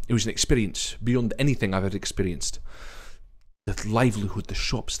rainbows. It was an experience beyond anything I've ever experienced. The livelihood, the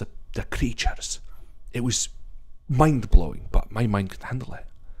shops, the creatures. It was mind-blowing, but my mind could handle it.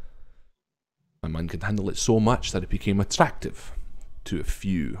 My mind could handle it so much that it became attractive to a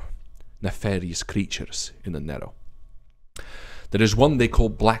few nefarious creatures in the Nero. There is one they call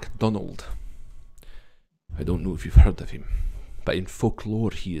Black Donald. I don't know if you've heard of him, but in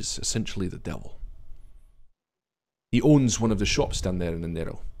folklore he is essentially the devil. He owns one of the shops down there in the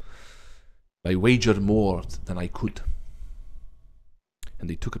Nero. I wager more than I could. And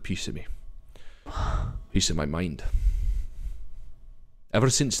they took a piece of me. Piece of my mind. Ever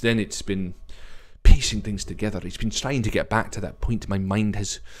since then, it's been piecing things together. It's been trying to get back to that point. My mind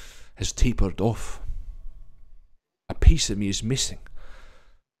has tapered off. A piece of me is missing.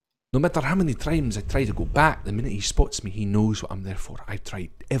 No matter how many times I try to go back, the minute he spots me, he knows what I'm there for. I've tried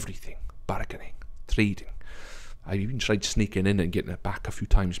everything. Bargaining, trading. I've even tried sneaking in and getting it back a few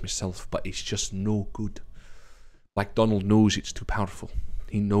times myself, but it's just no good. Black Donald knows it's too powerful.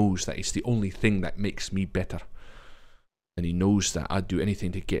 He knows that it's the only thing that makes me better. And he knows that I'd do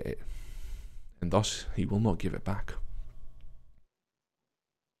anything to get it. And thus, he will not give it back.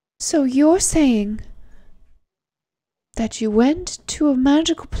 So you're saying that you went to a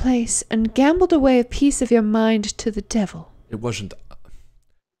magical place and gambled away a piece of your mind to the devil? It wasn't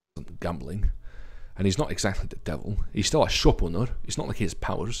gambling. And he's not exactly the devil. He's still a shop owner. It's not like he has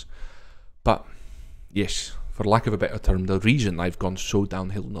powers. But, yes, for lack of a better term, the reason I've gone so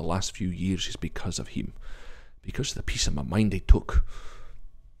downhill in the last few years is because of him. Because of the piece of my mind they took.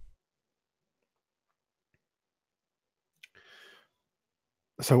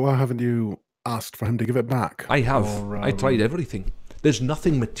 So why haven't you asked for him to give it back? I have. Or, I tried everything. There's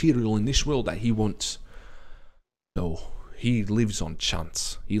nothing material in this world that he wants. No, he lives on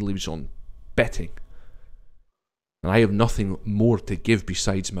chance. He lives on betting. And I have nothing more to give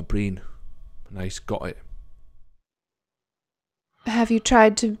besides my brain. And I's got it. Have you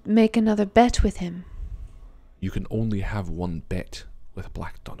tried to make another bet with him? You can only have one bet with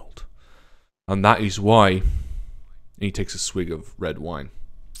Black Donald. And that is why... And he takes a swig of red wine.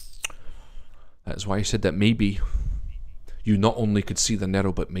 That's why I said that maybe you not only could see the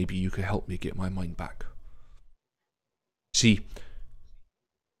Nero, but maybe you could help me get my mind back. See,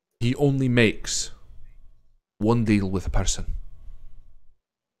 he only makes one deal with a person.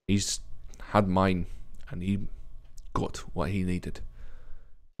 He's had mine, and he got what he needed.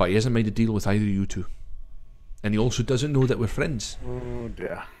 But he hasn't made a deal with either of you two. And he also doesn't know that we're friends. Oh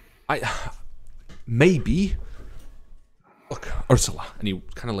dear. Maybe... Look, Ursula, and he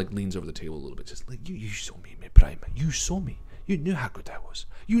kind of like leans over the table a little bit, says, like, you saw me in my prime. You saw me. You knew how good I was.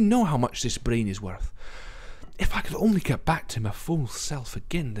 You know how much this brain is worth. If I could only get back to my full self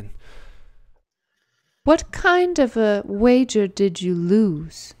again, then... What kind of a wager did you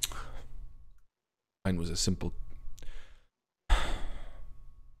lose? Mine was a simple...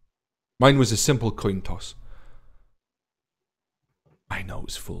 Mine was a simple coin toss. I know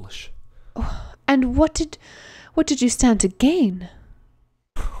it's foolish. And what did you stand to gain?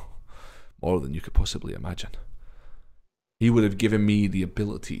 More than you could possibly imagine. He would have given me the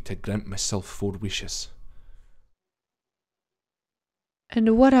ability to grant myself 4 wishes.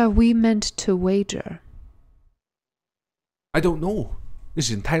 And what are we meant to wager? I don't know. This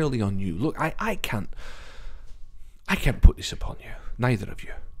is entirely on you. Look, I can't put this upon you. Neither of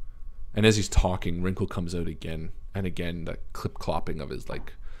you. And as he's talking, Wrinkle comes out again and again. The clip-clopping of his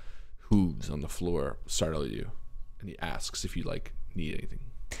like hooves on the floor startle you, and he asks if you like need anything.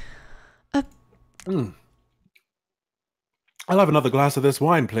 I'll have another glass of this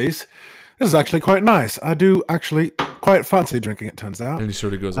wine, please. This is actually quite nice. I do actually quite fancy drinking, it turns out. And he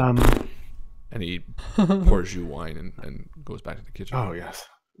sort of goes up and he pours you wine and goes back to the kitchen. Oh, yes.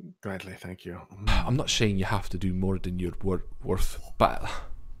 Gladly, thank you. I'm not saying you have to do more than you're worth, but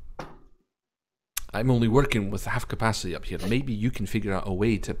I'm only working with half capacity up here. Maybe you can figure out a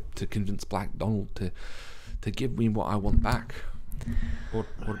way to convince Black Donald to give me what I want back. Or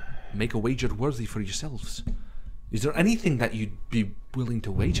make a wager worthy for yourselves. Is there anything that you'd be willing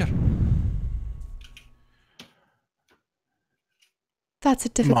to wager? That's a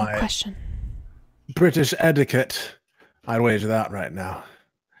difficult question. British etiquette. I'd wager that right now.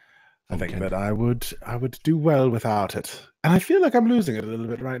 I think that I would do well without it. And I feel like I'm losing it a little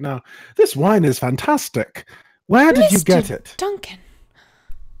bit right now. This wine is fantastic. Where did you get it? Duncan.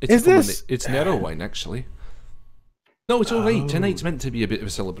 It's Nero wine, actually. No, it's all right. Tonight's meant to be a bit of a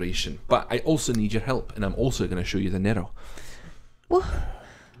celebration, but I also need your help, and I'm also going to show you the Nero. What?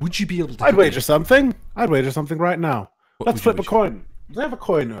 Would you be able to? I'd wager something. I'd wager something right now. What Let's flip a coin. Do I have a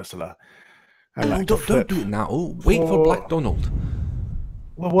coin, Ursula? Don't do it now. Wait for Black Donald.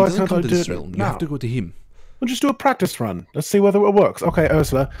 Well, why he doesn't can't I come to do this it realm. You now? have to go to him. We'll just do a practice run. Let's see whether it works. Okay,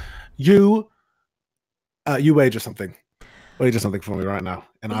 Ursula, you wager something. Wager something for me right now,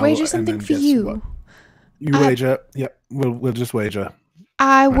 and I'll wager something for you. What. You wager. Yep, we'll just wager.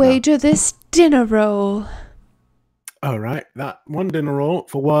 I wager this dinner roll. All right, that one dinner roll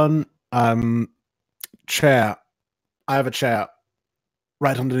for one chair. I have a chair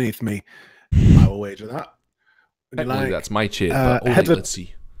right underneath me. I will wager that. Technically, that's my chair, but let's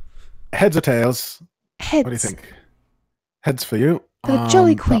see. Heads or tails? Heads. What do you think? Heads for you. The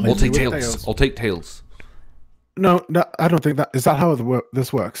Jolly Queen. I'll take tails. I'll take tails. No, I don't think that is that how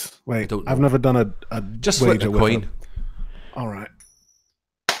this works. Wait, I've never done a just wager flip a coin. All right.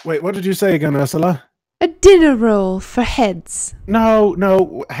 Wait, what did you say again, Ursula? A dinner roll for heads.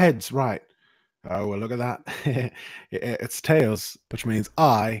 No, heads. Right. Oh well, look at that. It's tails, which means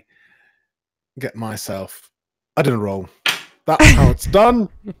I get myself a dinner roll. That's how it's done.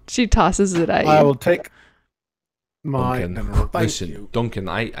 She tosses it at you. I will take my Duncan, dinner roll. Thank listen, you. Duncan,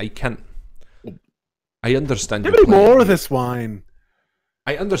 I can't. I understand Give you're me playing. more of this wine.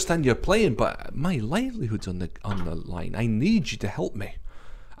 I understand you're playing, but my livelihood's on the line. I need you to help me.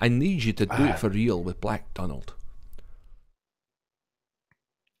 I need you to do it for real with Black Donald.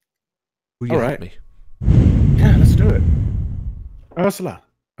 Will you help me? Yeah, let's do it. Ursula,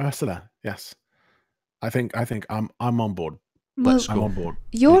 yes. I think I'm on board. Let's I'm go. on board.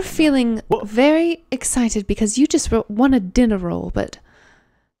 You're feeling very excited because you just won a dinner roll, but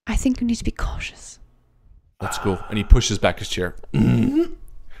I think you need to be cautious. Let's go. And he pushes back his chair.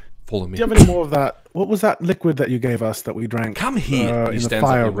 Follow me. Do you have any more of that? What was that liquid that you gave us that we drank? Come here. And he stands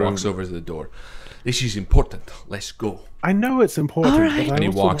up and walks over to the door. This is important. Let's go. I know it's important. All right. And he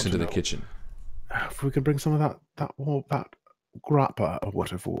walks into the kitchen. If we could bring some of that grappa or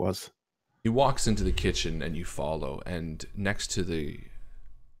whatever it was. He walks into the kitchen and you follow, and next to the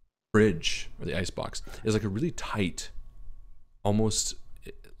fridge or the icebox is like a really tight, almost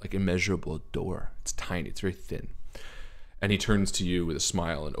like immeasurable door. It's tiny, it's very thin. And he turns to you with a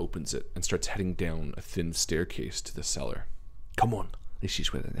smile and opens it and starts heading down a thin staircase to the cellar. Come on, this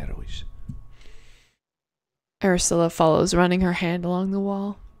is where the Nero is. Ursula follows, running her hand along the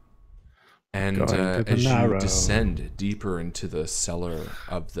wall. And as you descend deeper into the cellar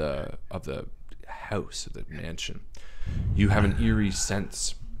of the house, of the mansion, you have an eerie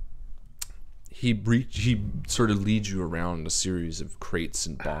sense. He sort of leads you around a series of crates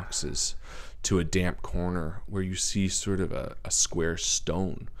and boxes to a damp corner where you see sort of a square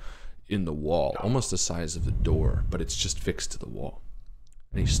stone in the wall, almost the size of the door, but it's just fixed to the wall.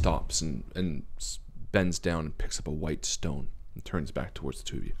 And he stops and bends down and picks up a white stone and turns back towards the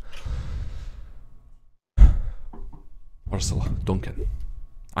two of you. Ursula, Duncan,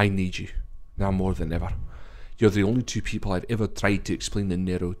 I need you, now more than ever. You're the only two people I've ever tried to explain the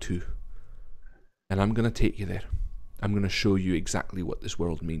Nero to. And I'm going to take you there. I'm going to show you exactly what this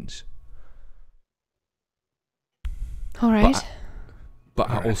world means. All right. But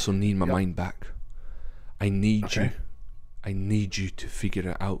I also need my mind back. I need Okay. you. I need you to figure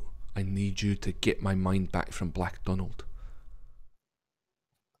it out. I need you to get my mind back from Black Donald.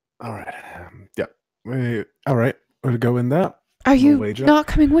 All right. All right. We'll go in there. Are you wager. not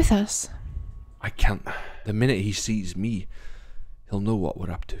coming with us? I can't. The minute he sees me, he'll know what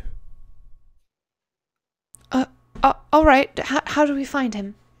we're up to. All right. How do we find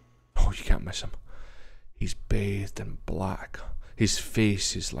him? Oh, you can't miss him. He's bathed in black. His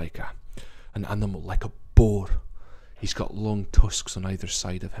face is like an animal, like a boar. He's got long tusks on either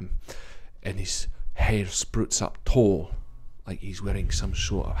side of him, and his hair sprouts up tall, like he's wearing some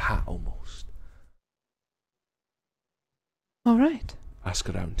sort of hat almost. All right. Ask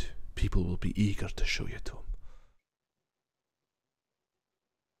around. People will be eager to show you to him.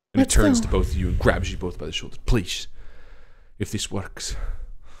 And Let's he turns go. to both of you and grabs you both by the shoulders. Please, if this works,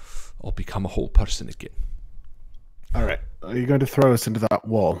 I'll become a whole person again. All right. Are you going to throw us into that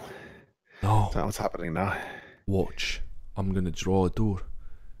wall? No. Is that what's happening now? Watch. I'm going to draw a door.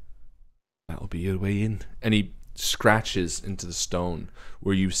 That'll be your way in. And he scratches into the stone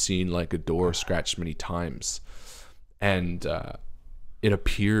where you've seen like a door scratched many times. And it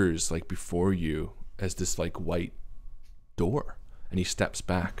appears like before you as this like white door. And he steps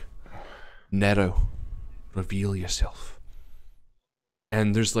back. Nero, reveal yourself.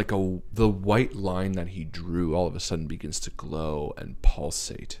 And there's like the white line that he drew all of a sudden begins to glow and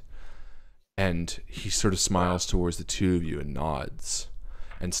pulsate. And he sort of smiles towards the two of you and nods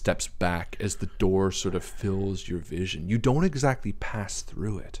and steps back as the door sort of fills your vision. You don't exactly pass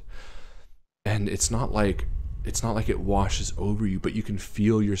through it. And it's not like it washes over you, but you can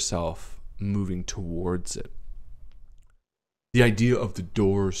feel yourself moving towards it. The idea of the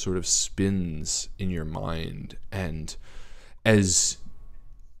door sort of spins in your mind, and as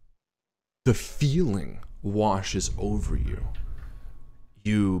the feeling washes over you,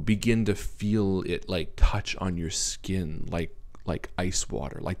 you begin to feel it like touch on your skin, like ice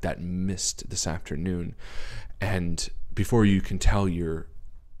water, like that mist this afternoon. And before you can tell, you're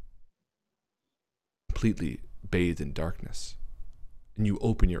completely bathed in darkness. And you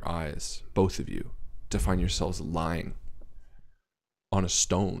open your eyes, both of you, to find yourselves lying on a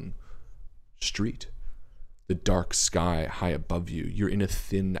stone street. The dark sky high above you. You're in a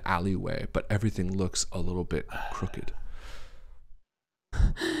thin alleyway, but everything looks a little bit crooked.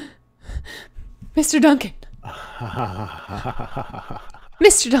 Mr. Duncan.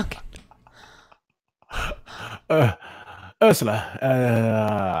 Mr. Duncan. Ursula.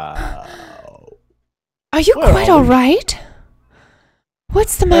 Are you Where quite are all we? right?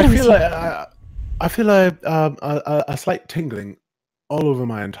 What's the matter with you? I feel a slight tingling all over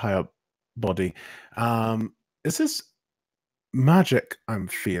my entire body. Is this magic I'm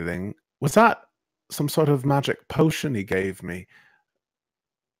feeling? Was that some sort of magic potion he gave me?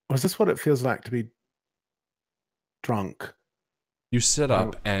 Or is this what it feels like to be drunk? You sit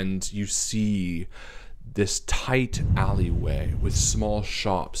up and you see this tight alleyway with small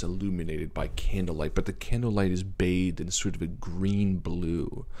shops illuminated by candlelight, but the candlelight is bathed in sort of a green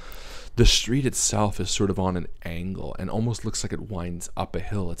blue. The street itself is sort of on an angle and almost looks like it winds up a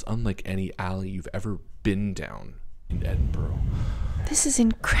hill. It's unlike any alley you've ever been down in Edinburgh. This is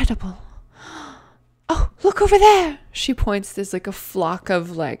incredible. Oh, look over there. She points. There's like a flock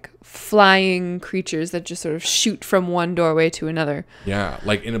of like flying creatures that just sort of shoot from one doorway to another. Yeah,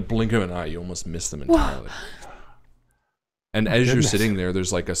 like in a blink of an eye, you almost miss them entirely. And as you're sitting there,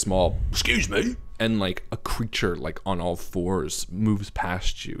 there's like a small, excuse me, and like a creature like on all fours moves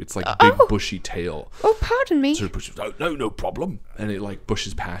past you. It's like a big bushy tail. Oh, pardon me. Sort of pushes, oh, no problem. And it like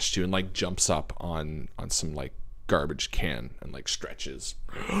bushes past you and like jumps up on some like garbage can and like stretches.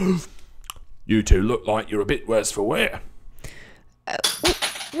 You two look like you're a bit worse for wear.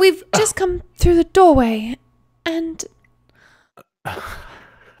 We've just come through the doorway, and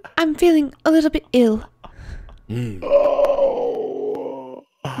I'm feeling a little bit ill. Oh.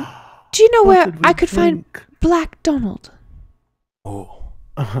 Do you know What where did we I could find drink? Black Donald? Oh,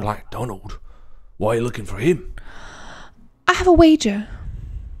 Black Donald. Why are you looking for him? I have a wager.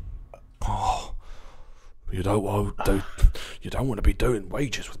 Oh, you don't want to be doing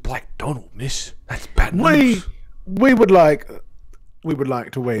wages with Black Donald, miss. That's bad news. We would like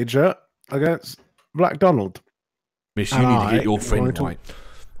to wager against Black Donald. Miss, you And need to I get your am friend going to- right.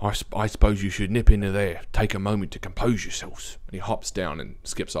 I suppose you should nip into there, take a moment to compose yourselves. And he hops down and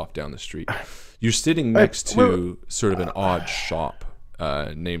skips off down the street. You're sitting next to sort of an odd shop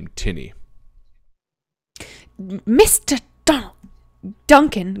named Tinny. Mr.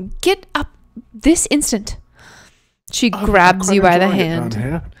 Duncan, get up this instant. She grabs you by the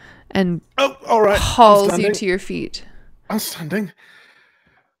hand and Oh, all right. hauls I'm you standing. to your feet. I'm standing.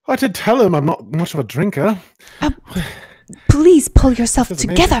 I did tell him I'm not much of a drinker. Please pull yourself This is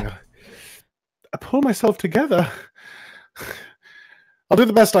together. amazing. I pull myself together. I'll do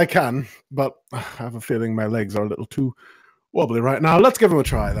the best I can, but I have a feeling my legs are a little too wobbly right now. Let's give him a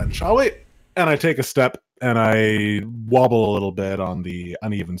try then, shall we? And I take a step and I wobble a little bit on the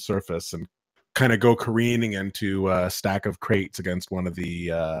uneven surface and kind of go careening into a stack of crates against one of the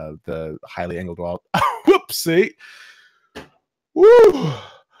highly angled wall. Whoopsie! Woo!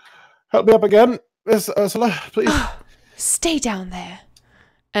 Help me up again, Miss Ursula, please. Stay down there.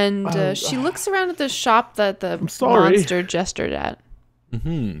 And she looks around at the shop that the sorry. monster gestured at.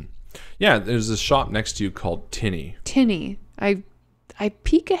 Mm-hmm. Yeah, there's a shop next to you called Tinny. Tinny. I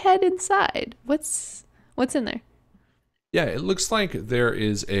peek ahead inside. What's in there? Yeah, it looks like there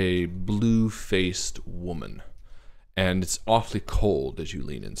is a blue-faced woman, and it's awfully cold as you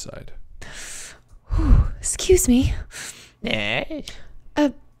lean inside. Excuse me. Yes.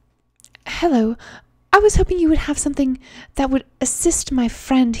 Hello. I was hoping you would have something that would assist my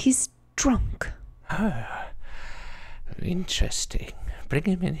friend. He's drunk. Oh, interesting. Bring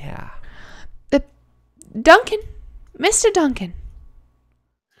him in here. Duncan. Mr. Duncan.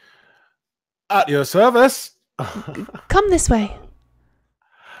 At your service. Come this way.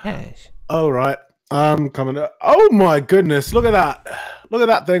 Yes. All right, I'm coming. Oh my goodness! Look at that! Look at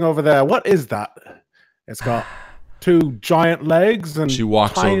that thing over there. What is that? It's got two giant legs and She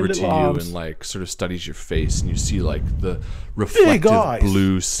walks tiny over to little you arms. and like sort of studies your face, and you see like the reflective eyes.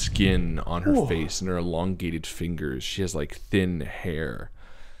 blue skin on her Ooh. face and her elongated fingers. She has like thin hair.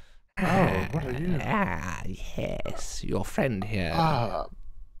 Oh, what are you? Ah, yes. Your friend here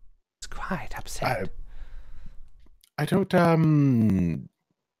is quite upset. I don't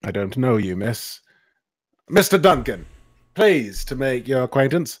know you, miss. Mr. Duncan, pleased to make your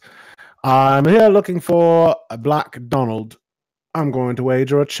acquaintance. I'm here looking for a Black Donald. I'm going to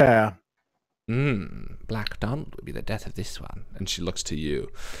wager a chair. Black Donald would be the death of this one. And she looks to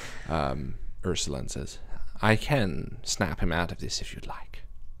you, Ursula, and says, I can snap him out of this if you'd like.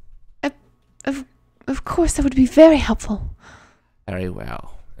 Of course, that would be very helpful. Very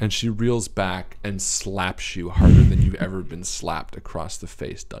well. and she reels back and slaps you harder than you've ever been slapped across the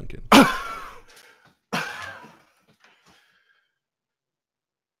face, Duncan.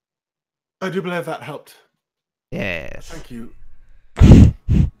 I do believe that helped. Yes. Thank you.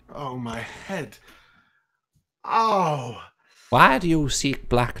 Oh, my head. Oh. Why do you seek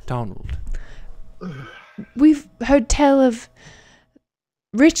Black Donald? We've heard tell of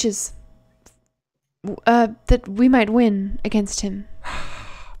riches that we might win against him.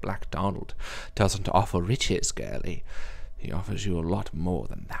 Black Donald doesn't offer riches, girlie. He offers you a lot more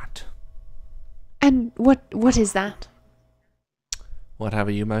than that. And what is that?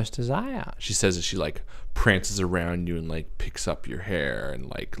 Whatever you most desire. She says as she like prances around you and like picks up your hair and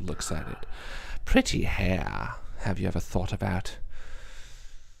like looks at it. Pretty hair. Have you ever thought about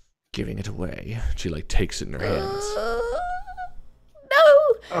giving it away? She like takes it in her hands.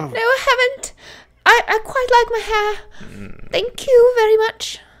 No, I haven't. I quite like my hair. Thank you very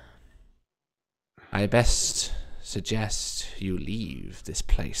much. I best suggest you leave this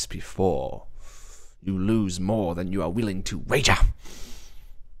place before you lose more than you are willing to wager.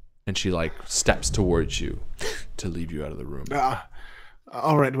 And she like steps towards you to leave you out of the room.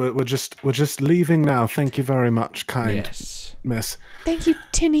 All right, we're just leaving now. Thank you very much, kind Yes. miss. Thank you,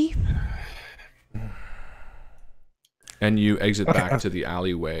 Tinny. And you exit back to the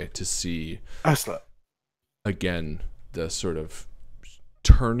alleyway to see Ursula. again the sort of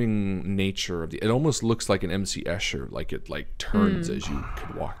turning nature of the. It almost looks like an MC Escher, like it like turns as you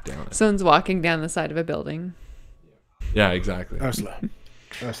could walk down it. Someone's walking down the side of a building. Yeah, exactly. Ursula.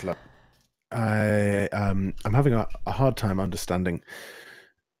 I'm having a hard time understanding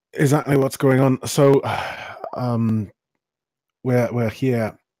exactly what's going on. So, we're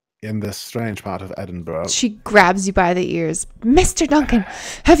here in this strange part of Edinburgh. She grabs you by the ears. Mr. Duncan,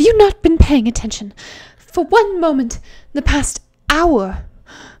 have you not been paying attention? For one moment, the past hour,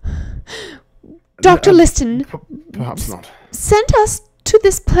 Dr. Liston Perhaps not. sent us to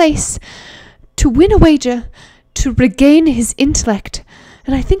this place to win a wager, to regain his intellect,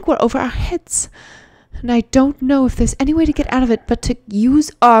 and I think we're over our heads. And I don't know if there's any way to get out of it but to use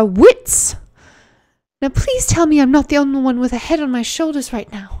our wits. Now please tell me I'm not the only one with a head on my shoulders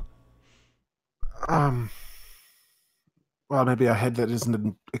right now. Well, maybe a head that isn't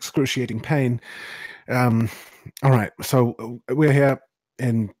in excruciating pain. All right, so we're here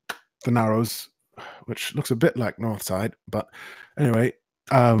in the Narrows, which looks a bit like Northside, but anyway,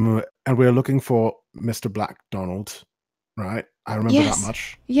 and we're looking for Mr. Black Donald, right? I remember Yes. that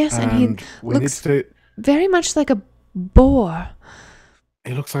much. Yes, and he we looks need to. very much like a boar.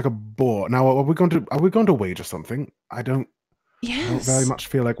 He looks like a boar. Now, are we going to wager something? I don't very Yes. much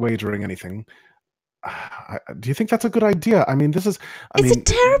feel like wagering anything. Do you think that's a good idea? I mean, It's a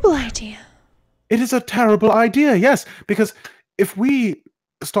terrible idea. it is a terrible idea, yes, because if we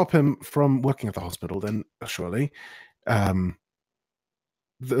stop him from working at the hospital, then surely, it's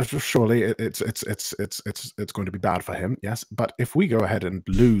going to be bad for him, yes. But if we go ahead and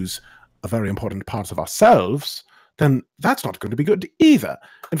lose a very important part of ourselves, then that's not going to be good either.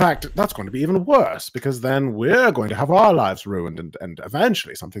 In fact, that's going to be even worse, because then we're going to have our lives ruined, and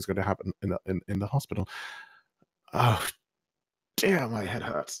eventually something's going to happen in the hospital. Oh dear, my head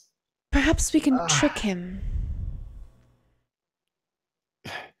hurts. Perhaps we can trick him.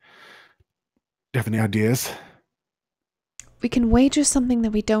 Do you have any ideas? We can wager something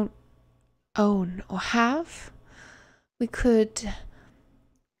that we don't own or have. We could...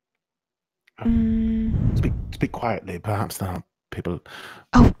 Speak quietly. Perhaps there are people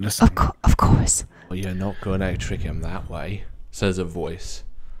Oh, listening. of course. Well, you're not going to trick him that way, says a voice.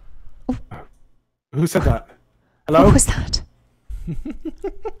 Who said that? Hello? What was that?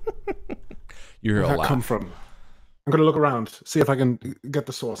 You hear Where'd a that come laugh. from? I'm going to look around, see if I can get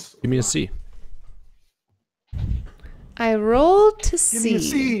the source. Give me a C. I rolled to Give me a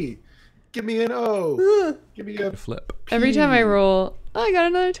see. C. Give me an O. Give me a Flip. Every time I roll, I got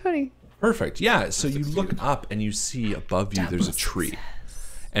another 20. Perfect. Yeah. So you look up and you see above you there's a tree.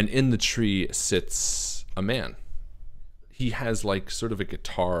 And in the tree sits a man. He has like sort of a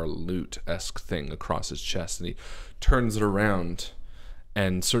guitar lute-esque thing across his chest, and he turns it around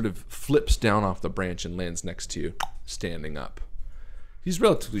and sort of flips down off the branch and lands next to you, standing up. He's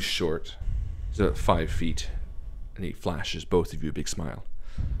relatively short. He's about 5 feet, and he flashes both of you a big smile.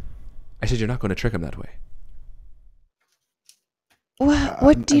 I said you're not going to trick him that way.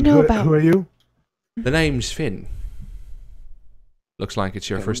 What do you know about? Who are you? The name's Finn. Looks like it's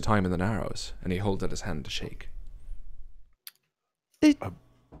your first time in the Narrows, and he holds out his hand to shake.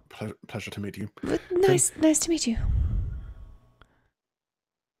 Pleasure to meet you. Nice to meet you.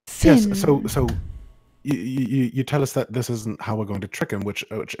 Finn. Yes. So you tell us that this isn't how we're going to trick him, which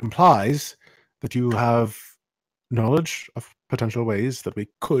implies that you have knowledge of potential ways that we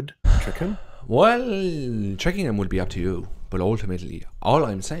could trick him. Well, tricking him would be up to you, but ultimately, all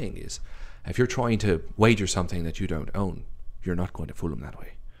I'm saying is, if you're trying to wager something that you don't own, you're not going to fool him that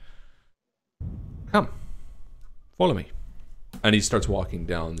way. Come, follow me. And he starts walking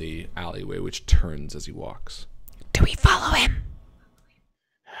down the alleyway, which turns as he walks. Do we follow him?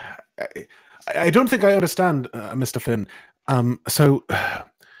 I don't think I understand, Mr. Finn. So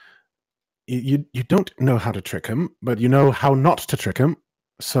you don't know how to trick him, but you know how not to trick him.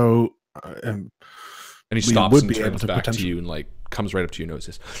 So And he stops and turns back to you and like comes right up to your nose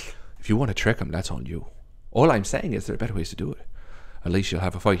and says, if you want to trick him, that's on you. All I'm saying is there are better ways to do it. At least you'll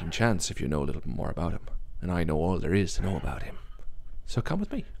have a fighting chance if you know a little bit more about him. And I know all there is to know about him. So come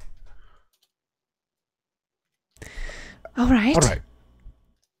with me. All right. all right.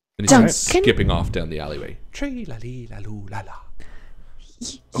 And he Duncan? starts skipping off down the alleyway. Tree-la-lee-la-loo-la-la.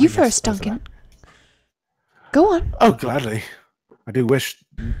 You first, Duncan. Go on. Oh, gladly. I do wish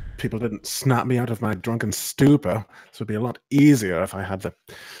people didn't snap me out of my drunken stupor. This would be a lot easier if I had the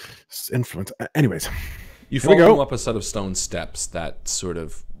influence. Anyways, You Here we follow go. up a set of stone steps that sort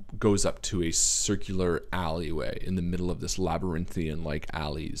of goes up to a circular alleyway in the middle of this labyrinthian-like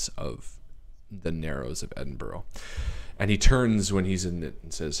alleys of the Narrows of Edinburgh. And he turns when he's in it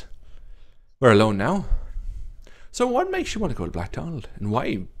and says, we're alone now. So what makes you want to go to Black Donald? And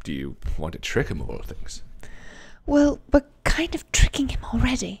why do you want to trick him of all things? Well, we're kind of tricking him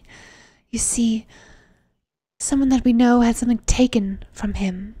already. You see, someone that we know had something taken from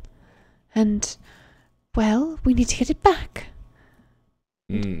him. And, well, we need to get it back.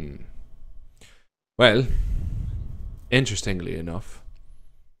 Well, interestingly enough,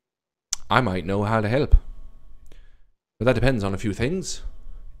 I might know how to help. But that depends on a few things.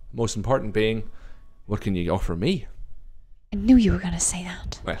 Most important being, what can you offer me? I knew you were going to say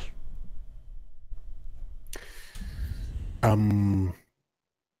that. Well,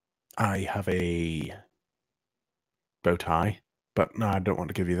 I have a bow tie, but no, I don't want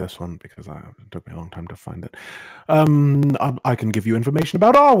to give you this one because it took me a long time to find it. I can give you information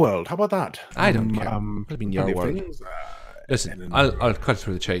about our world. How about that? I don't care. It'll be in your plenty of world. things, Listen, I'll cut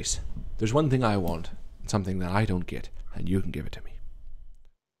through the chase. There's one thing I want, something that I don't get, and you can give it to me.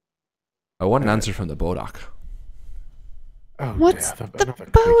 I want an answer from the Bodak. Oh, What's dear, the another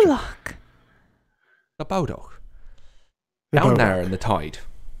creature. Bollock? The Bodak. The Down Bodak. there in the tide,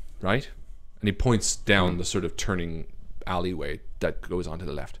 right? And he points down the sort of turning alleyway that goes on to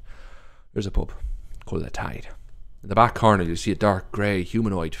the left. There's a pub called the Tide. In the back corner, you see a dark grey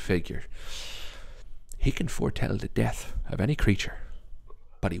humanoid figure. He can foretell the death of any creature,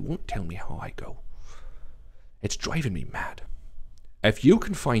 but he won't tell me how I go. It's driving me mad. If you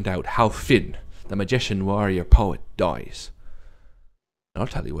can find out how Finn, the magician warrior poet, dies, I'll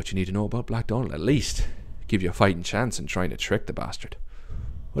tell you what you need to know about Black Donald. At least give you a fighting chance in trying to trick the bastard.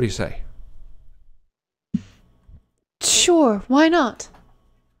 What do you say? Sure, why not?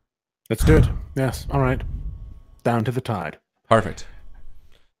 Let's do it. Yes, all right. Down to the tide. Perfect.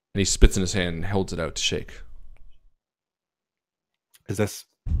 And he spits in his hand and holds it out to shake. Is this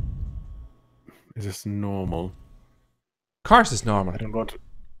normal? Of course it's normal. I don't want to...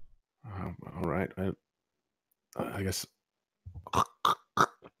 all right. I guess...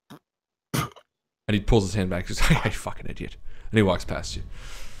 And he pulls his hand back. He's like, "You fucking idiot." And he walks past you.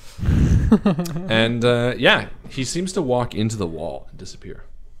 And yeah, he seems to walk into the wall and disappear.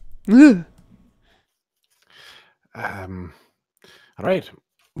 Ugh. All right.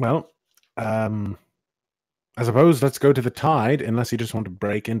 Well, I suppose let's go to the tide, unless you just want to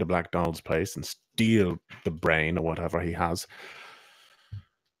break into Black Donald's place and steal the brain or whatever he has.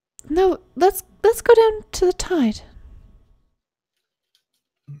 No, let's go down to the tide.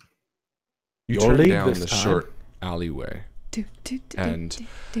 You Your turn lead down this the time. short alleyway, and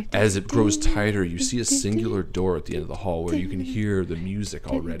as it grows tighter, you see a singular door at the end of the hall where you can hear the music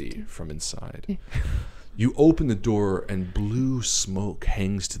already from inside. You open the door and blue smoke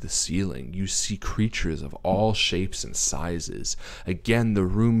hangs to the ceiling. You see creatures of all shapes and sizes. Again, the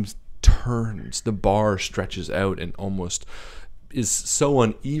room turns. The bar stretches out and almost is so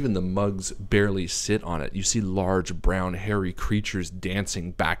uneven the mugs barely sit on it. You see large brown hairy creatures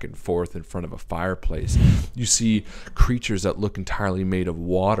dancing back and forth in front of a fireplace. You see creatures that look entirely made of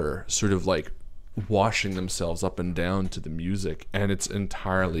water, sort of like washing themselves up and down to the music, and it's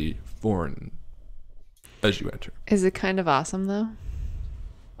entirely foreign as you enter. Is it kind of awesome though?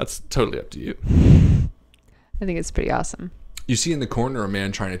 That's totally up to you. I think it's pretty awesome. You see in the corner a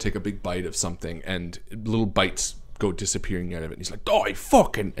man trying to take a big bite of something, and little bites go disappearing out of it. And he's like, "Oh,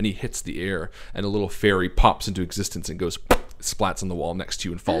 fucking!" And he hits the air, and a little fairy pops into existence and goes, splats on the wall next to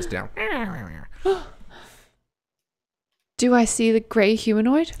you and falls down. Do I see the gray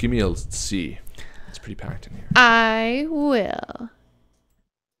humanoid? Give me a C. It's pretty packed in here. I will.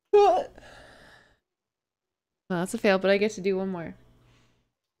 Well, that's a fail, but I get to do one more.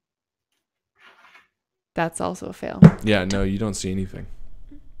 That's also a fail. Yeah, no, you don't see anything.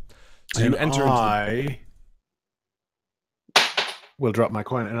 So you enter into will drop my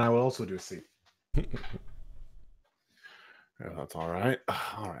coin, and I will also do a C. Yeah, that's all right.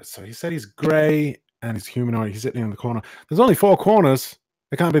 All right, so he said he's grey and he's humanoid. He's sitting in the corner. There's only 4 corners.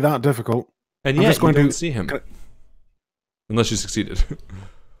 It can't be that difficult. and I'm yet just going you don't to- see him. can I- Unless you succeeded.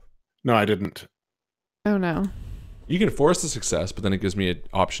 No, I didn't. Oh no. You can force the success, but then it gives me an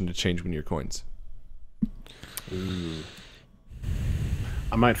option to change one of your coins.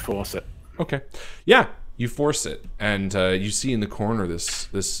 I might force it. Okay. Yeah, you force it, and you see in the corner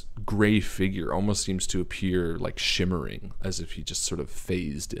this gray figure almost seems to appear like shimmering, as if he just sort of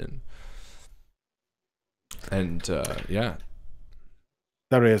phased in. And yeah.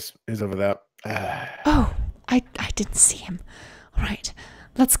 There he is. He's over there. Oh, I didn't see him. All right,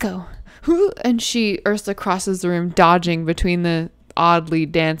 let's go. And Ursula crosses the room, dodging between the oddly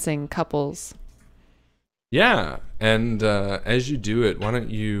dancing couples. Yeah, and as you do it, why don't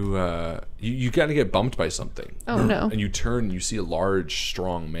you you kind of get bumped by something. Oh no. And you turn and you see a large,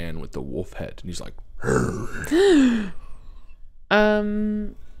 strong man with the wolf head, and he's like,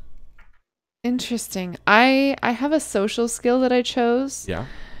 Interesting. I have a social skill that I chose. yeah,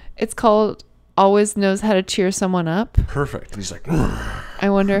 It's called always knows how to cheer someone up. perfect. And he's like, I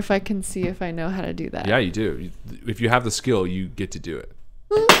wonder if I can see if I know how to do that. yeah, you do. If you have the skill, you get to do it.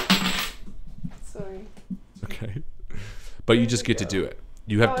 Sorry. Okay. But you just get to do it.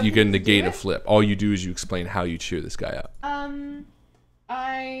 You have you can negate a flip. All you do is you explain how you cheer this guy up.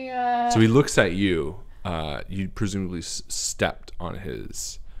 So he looks at you. You presumably stepped on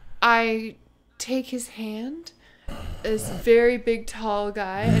his. I take his hand, this very big, tall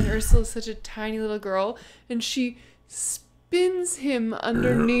guy, and Ursula's such a tiny little girl, and she spins him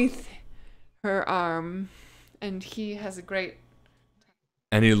underneath her arm, and he has a great...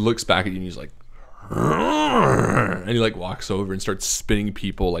 And he looks back at you and he's like, and he like walks over and starts spinning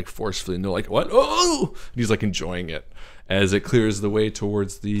people like forcefully, and they're like, "What? Oh!" And he's like enjoying it as it clears the way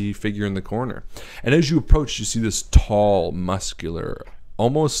towards the figure in the corner. And as you approach, you see this tall, muscular,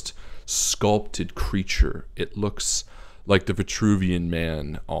 almost sculpted creature. It looks like the Vitruvian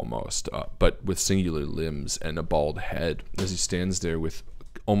man almost, but with singular limbs and a bald head, as he stands there with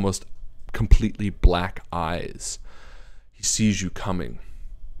almost completely black eyes He sees you coming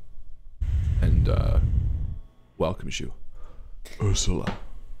and welcomes you. Ursula,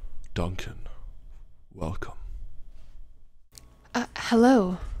 Duncan, welcome.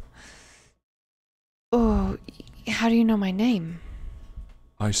 Hello. Oh, how do you know my name?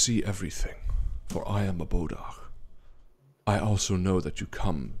 I see everything, for I am a Bodach. I also know that you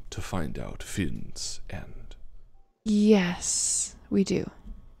come to find out Finn's end. Yes, we do.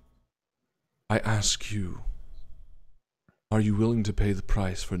 I ask you, are you willing to pay the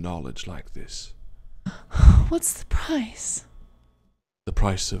price for knowledge like this? What's the price? The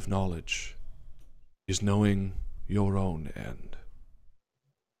price of knowledge is knowing your own end.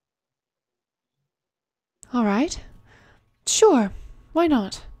 All right. Sure. Why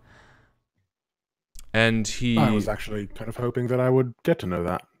not? And he... I was actually kind of hoping that I would get to know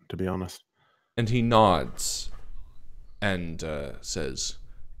that, to be honest. And he nods and says,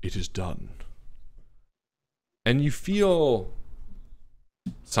 "It is done." And you feel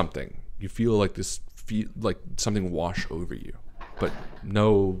something. You feel like like something wash over you, but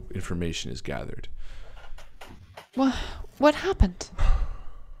no information is gathered. What happened?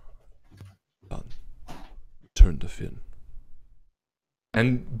 Done. Turn to Finn.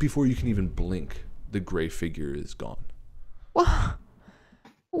 And before you can even blink, the gray figure is gone.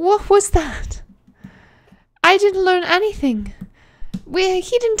 What was that? I didn't learn anything. He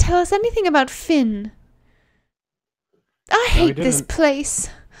didn't tell us anything about Finn. I hate this place.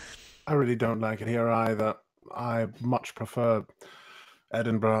 I really don't like it here either. I much prefer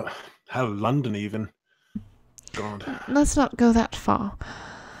Edinburgh. Hell, London even. God. Let's not go that far.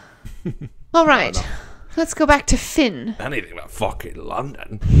 All right. Let's go back to Finn. Anything about fucking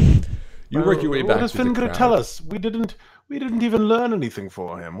London. You work your way back to the crowd. What is Finn going to tell us? We didn't even learn anything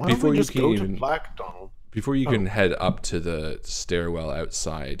for him. Why don't we just go to Black Donald? Before you can head up to the stairwell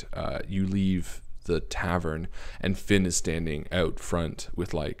outside, you leave the tavern, and Finn is standing out front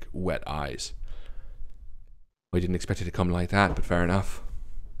with like wet eyes. We didn't expect it to come like that, but fair enough.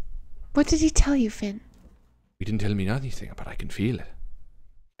 What did he tell you, Finn? He didn't tell me anything, but I can feel it.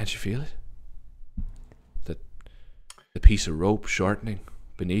 Can't you feel it? The piece of rope shortening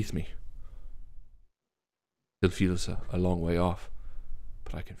beneath me. Still feels a long way off,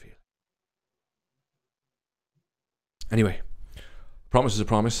 but I can feel it. Anyway, promise is a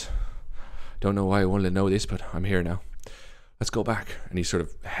promise. Don't know why I wanted to know this, but I'm here now. Let's go back. And he sort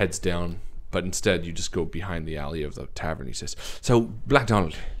of heads down, but instead you just go behind the alley of the tavern. He says, "So, Black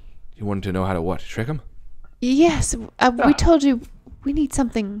Donald, you wanted to know how to what? Trick him?" Yes, we told you we need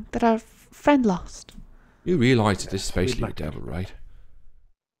something that our friend lost. You realise that this is basically the devil, right?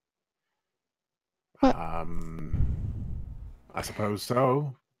 What? I suppose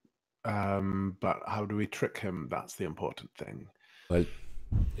so. But how do we trick him? That's the important thing. Well,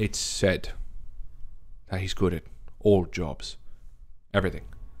 it's said that he's good at all jobs. Everything.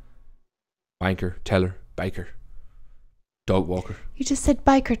 Banker, teller, baker, dog walker. You just said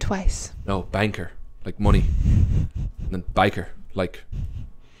biker twice. No, banker, like money. And then biker, like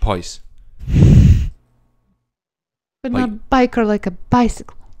pies. But not biker like a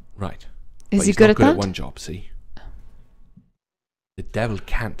bicycle. Right. Is but he he's good not at good that? at one job, see? The devil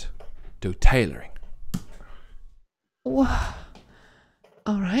can't do tailoring. All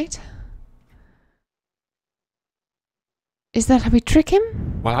right. Is that how we trick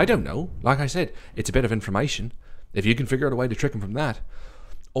him? Well, I don't know. Like I said, it's a bit of information. If you can figure out a way to trick him from that.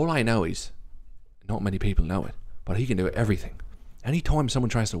 All I know is, not many people know it, but he can do everything. Anytime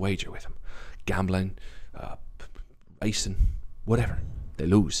someone tries to wager with him, gambling, racing, whatever, they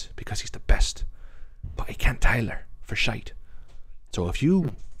lose because he's the best. But he can't tailor for shite. So if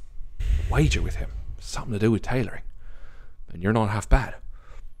you wager with him, something to do with tailoring, and you're not half bad,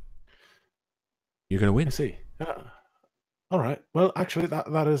 you're going to win. I see. All right. Well, actually,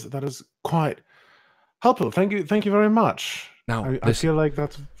 that is quite helpful. Thank you very much. Now, I feel like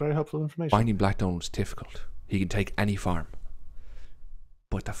that's very helpful information. Finding Black Donald's difficult. He can take any farm.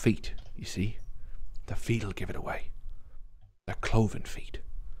 But the feet, you see, the feet will give it away. They're cloven feet.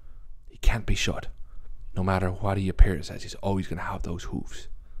 He can't be shut. No matter what he appears as, he's always going to have those hooves.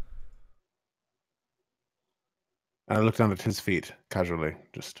 And I looked down at his feet casually,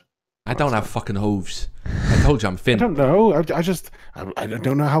 just. I don't have fucking hooves. I told you I'm Finn. I don't know. I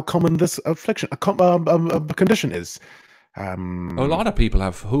don't know how common this affliction, condition is. A lot of people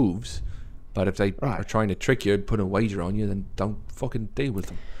have hooves, but if they are trying to trick you and put a wager on you, then don't fucking deal with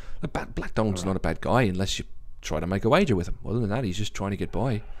them. Black Donald's not a bad guy unless you try to make a wager with him. Other than that, he's just trying to get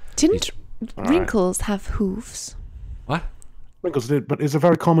by. Didn't Wrinkles have hooves? What? Wrinkles did, but it's a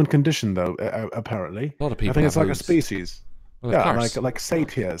very common condition, though. Apparently, a lot of people. I think it's like hooves. a species. Well, yeah, like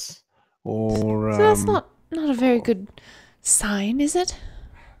satyrs, or. So that's not a very good sign, is it?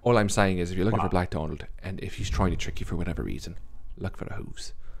 All I'm saying is, if you're looking for Black Donald, and if he's trying to trick you for whatever reason, look for the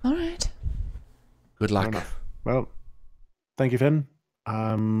hooves. All right. Good luck. Well, thank you, Finn. What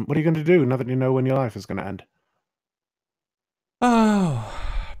are you going to do now that you know when your life is going to end? Oh,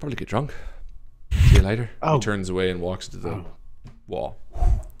 probably get drunk. See you later. Oh. He turns away and walks to the wall.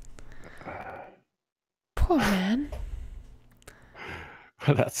 Poor man.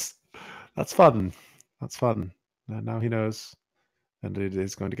 That's fun. That's fun. And now he knows, and it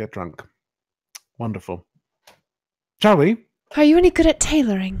is going to get drunk. Wonderful. Shall we? Are you any good at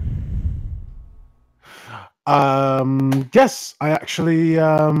tailoring? Yes, I actually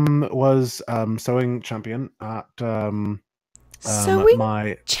was sewing champion at Sewing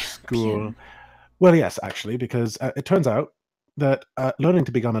my school. champion? Well, yes, actually, because it turns out that learning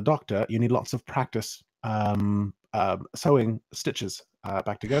to become a doctor, you need lots of practice sewing stitches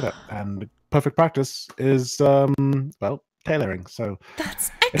back together, and perfect practice is well, tailoring. So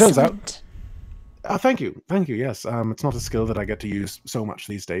That's it turns out. excellent. Thank you. Yes, it's not a skill that I get to use so much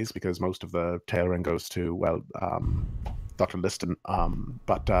these days because most of the tailoring goes to, well, Dr. Liston.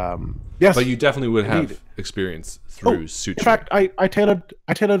 But yes. But you definitely would indeed. have experience through suture. In fact, I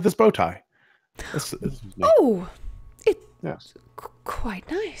tailored this bow tie. This is me. Oh, Yes. quite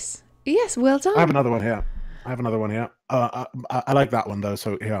nice. Yes, well done. I have another one here. I like that one though,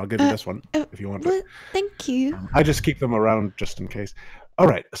 so here I'll give you this one if you want Well, it. thank you. I just keep them around just in case. All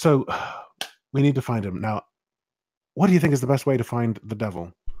right, so we need to find him now. What do you think is the best way to find the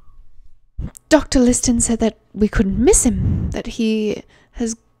devil? Dr. Liston said that we couldn't miss him, that he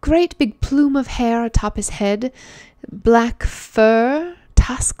has great big plume of hair atop his head, black fur,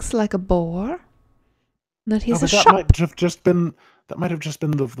 tusks like a boar, and that he's a But that shop. might have just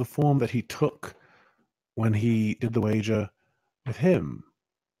been the form that he took when he did the wager with him.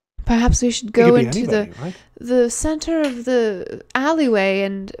 Perhaps we should It could go be into anybody, right? the center of the alleyway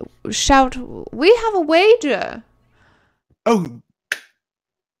and shout, "We have a wager!" Oh,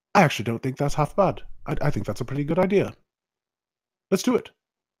 I actually don't think that's half bad. I think that's a pretty good idea. Let's do it.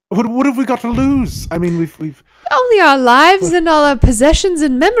 What have we got to lose? I mean, we've. Only our lives and all our possessions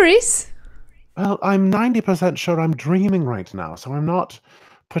and memories. Well, I'm 90% sure I'm dreaming right now, so I'm not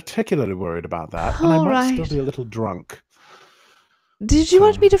particularly worried about that. And I All might still right. be a little drunk. Did you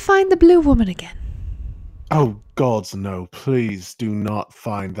want me to find the blue woman again? Oh, gods, no. Please do not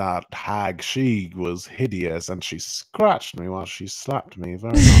find that hag. She was hideous, and she scratched me while she slapped me.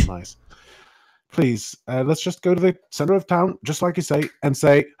 Very not nice. Please, let's just go to the center of town, just like you say, and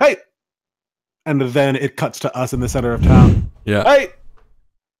say, "Hey!" And then it cuts to us in the center of town. Yeah. "Hey!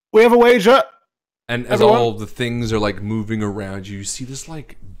 We have a wager!" And as Everyone? all the things are like moving around you, you see this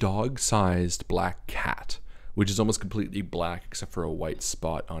like dog-sized black cat, which is almost completely black except for a white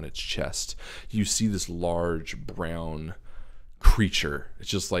spot on its chest. You see this large brown creature. It's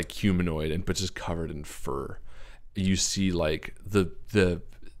just like humanoid, but just covered in fur. You see like the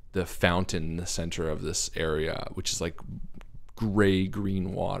fountain in the center of this area, which is like gray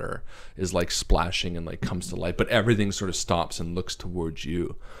green water, is like splashing and like comes to life, but everything sort of stops and looks towards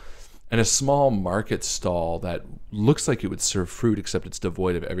you. And a small market stall that looks like it would serve fruit, except it's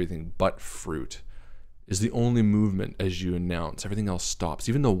devoid of everything but fruit, is the only movement as you announce. Everything else stops.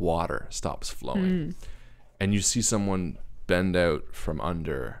 Even the water stops flowing. And you see someone bend out from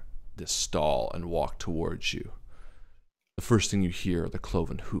under this stall and walk towards you. The first thing you hear are the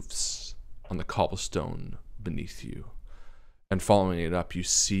cloven hoofs on the cobblestone beneath you. And following it up, you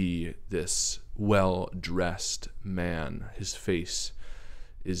see this well-dressed man. His face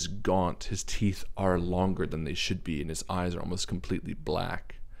is gaunt, his teeth are longer than they should be, and his eyes are almost completely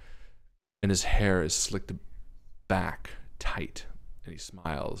black. And his hair is slicked back tight, and he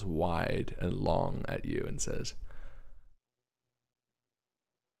smiles wide and long at you and says,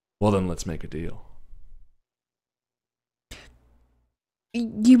 "Well then, let's make a deal."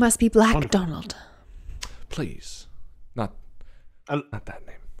 You must be Black Wonderful. Donald. Please, not that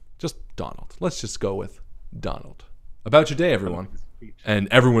name, just Donald. Let's just go with Donald. About your day, everyone. And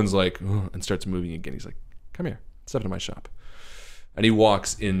everyone's like, "Ugh," and starts moving again. He's like, "Come here, step into my shop." And he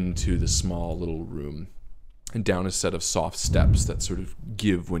walks into the small little room and down a set of soft steps that sort of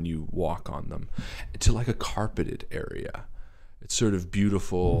give when you walk on them to like a carpeted area. It's sort of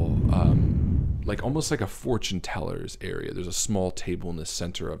beautiful, like almost like a fortune teller's area. There's a small table in the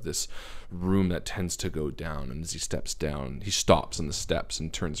center of this room that tends to go down. And as he steps down, he stops on the steps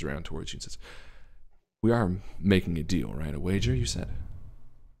and turns around towards you and says, "We are making a deal, right? A wager, you said?"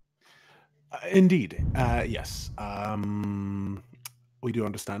 Indeed, yes. We do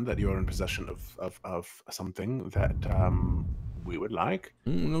understand that you are in possession of something that we would like.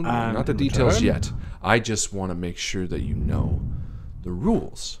 No, not the details yet. I just want to make sure that you know the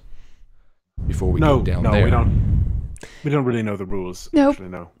rules before we go down there. No, we don't really know the rules. Nope. Actually,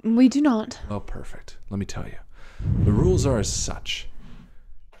 no. We do not. Oh, perfect. Let me tell you. The rules are as such.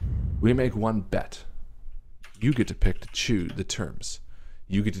 We make one bet. You get to pick to choose the terms.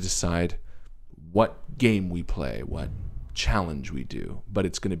 You get to decide what game we play, what challenge we do. But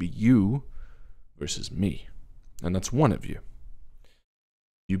it's going to be you versus me. And that's one of you.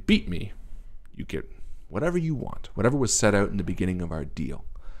 You beat me, you get whatever you want, whatever was set out in the beginning of our deal.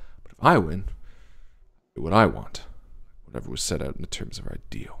 But if I win, I get what I want, whatever was set out in the terms of our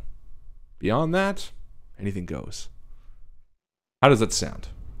deal. Beyond that, anything goes. How does that sound?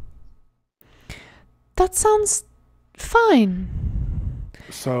 That sounds fine.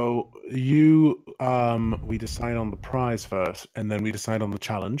 So we decide on the prize first, and then we decide on the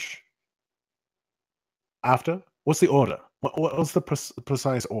challenge after. What's the order? What's the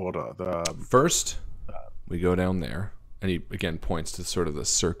precise order? First, we go down there, and he again points to sort of the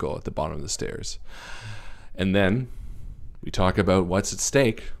circle at the bottom of the stairs. And then we talk about what's at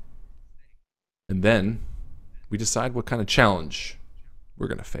stake. And then we decide what kind of challenge we're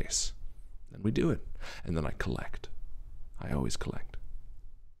going to face. And we do it. And then I collect. I always collect.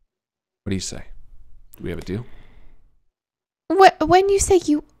 What do you say? Do we have a deal? When you say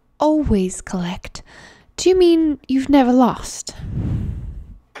you always collect, do you mean you've never lost?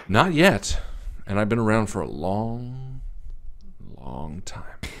 Not yet. And I've been around for a long, long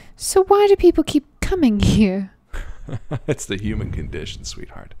time. So why do people keep coming here? It's the human condition,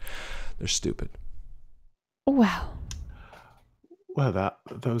 sweetheart. They're stupid. Well,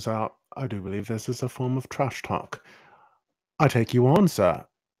 I do believe this is a form of trash talk. I take you on, sir,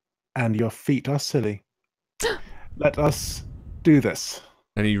 and your feet are silly. Let us do this.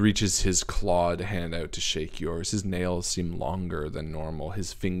 And he reaches his clawed hand out to shake yours. His nails seem longer than normal.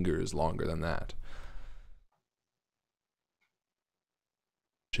 His fingers longer than that.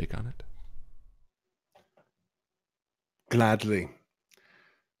 Shake on it. Gladly.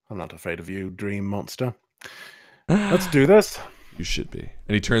 I'm not afraid of you, dream monster. Let's do this. You should be.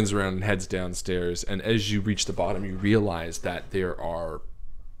 And he turns around and heads downstairs. And as you reach the bottom, you realize that there are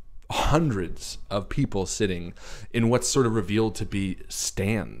hundreds of people sitting in what's sort of revealed to be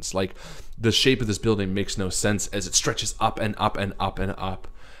stands. Like, the shape of this building makes no sense as it stretches up and up and up and up.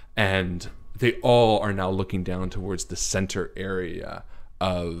 And they all are now looking down towards the center area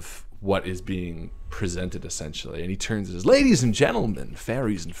of what is being presented, essentially. And he turns and says, "Ladies and gentlemen,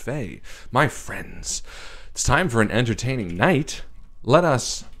 fairies and fae, my friends, it's time for an entertaining night. Let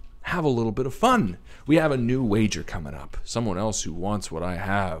us have a little bit of fun. We have a new wager coming up. Someone else who wants what I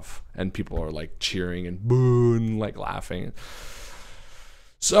have." And people are like cheering and boo and like laughing.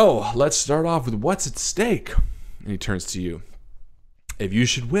 "So let's start off with what's at stake." And he turns to you. "If you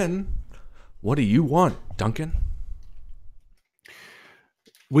should win, what do you want, Duncan?"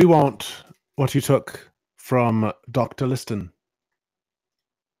 We want what you took from Dr. Liston.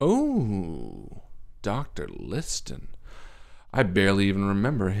 Oh, Dr. Liston. I barely even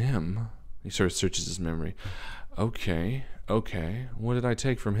remember him. He sort of searches his memory. Okay. What did I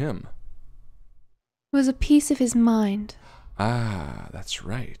take from him? it was a piece of his mind. Ah, that's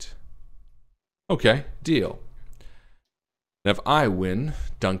right. Okay, deal. Now, if I win,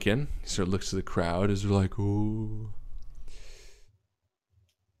 Duncan, he sort of looks to the crowd as like, "Oh,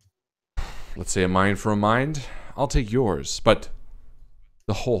 let's say a mind for a mind. I'll take yours, but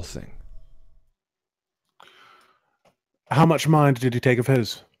the whole thing." How much mind did you take of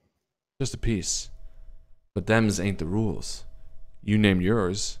his? Just a piece. But them's ain't the rules. You named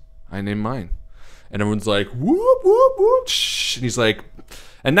yours, I named mine. And everyone's like, "Whoop, whoop, whoop." Shh. And he's like,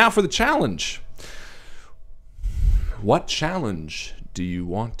 "And now for the challenge. What challenge do you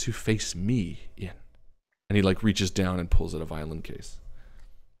want to face me in?" And he like reaches down and pulls out a violin case.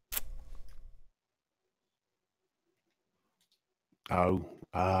 Oh,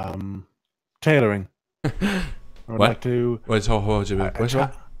 tailoring. I would What? like to.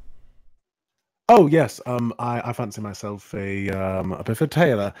 Oh yes. I fancy myself a bit of a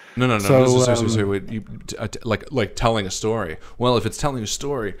tailor. No. So, Sorry. Wait. Like telling a story. Well, if it's telling a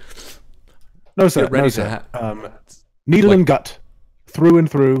story, No sir. get ready No to sir. Needle and gut, through and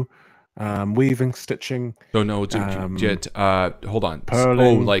through. Weaving, stitching. Oh no! Hold on. Purling.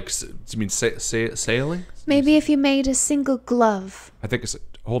 Oh, like you mean sailing? Maybe if you made a single glove. I think it's.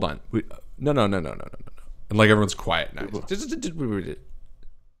 Hold on. No. And like everyone's quiet now.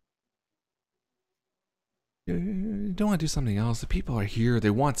 You don't want to do something else. The people are here. They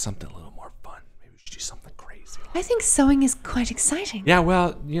want something a little more fun. Maybe we should do something crazy. I think sewing is quite exciting. Yeah.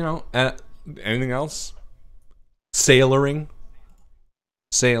 Well, anything else? Sailoring.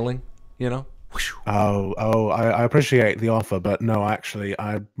 sailing, you know? I appreciate the offer, but no, actually,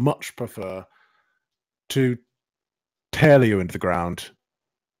 I much prefer to tail you into the ground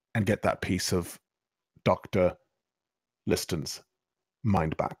and get that piece of Dr. Liston's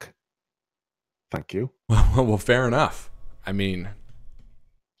mind back. Thank you. Well, fair enough. I mean,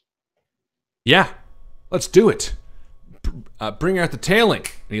 yeah, let's do it. Bring out the tailing.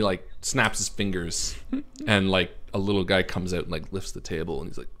 And he like snaps his fingers, and like a little guy comes out and like lifts the table, and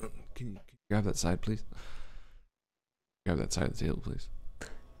he's like, "Can you grab that side, please? Grab that side of the table, please."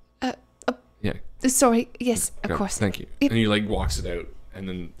 Yeah. Sorry. Yes, of Grab, course. Thank you. And he like walks it out, and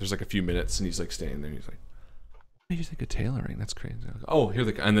then there's like a few minutes, and he's like staying there, and he's like, "What do you think of tailoring? That's crazy." Oh, here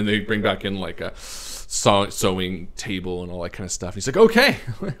they go. And then they bring back in like a sewing table and all that kind of stuff. He's like, "Okay,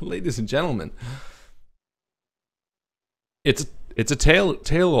 ladies and gentlemen, it's a tail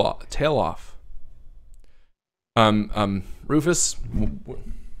off. Rufus,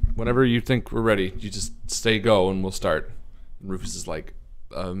 whenever you think we're ready, you just say go and we'll start." And Rufus is like,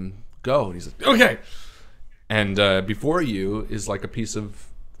 "Go," and he's like, "Okay." And before you is like a piece of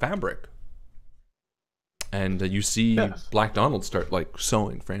fabric. And you see Black Donald start like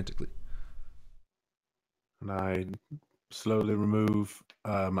sewing frantically. And I slowly remove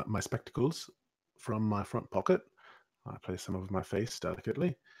my spectacles from my front pocket. I place them over my face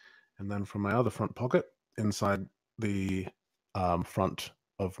delicately. And then from my other front pocket, inside the front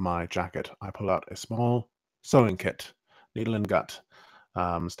of my jacket, I pull out a small sewing kit, needle and gut.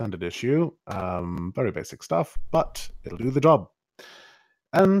 Standard issue, very basic stuff, but it'll do the job.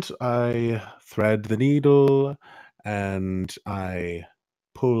 And I thread the needle, and I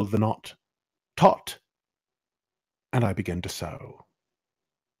pull the knot taut, and I begin to sew.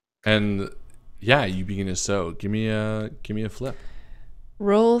 And yeah, you begin to sew. Give me a flip.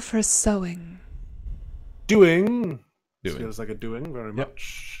 Roll for sewing. Doing. Feels like a doing very Yep.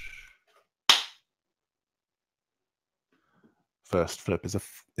 much. First flip is a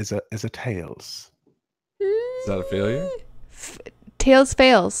tails. Is that a failure? Tails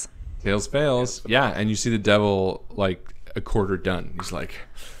fails. Tails fails. Yeah, and you see the devil like a quarter done. He's like,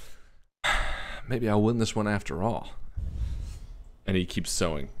 maybe I'll win this one after all. And he keeps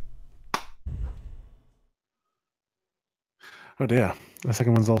sewing. Oh dear. The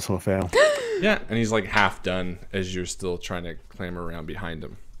second one's also a fail. Yeah, and he's like half done as you're still trying to clamber around behind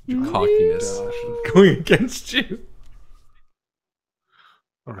him. Your cockiness going against you.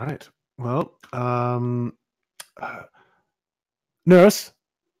 All right. Well, nurse.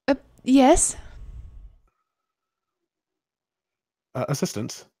 Yes.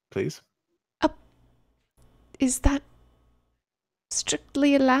 Assistant, please. Is that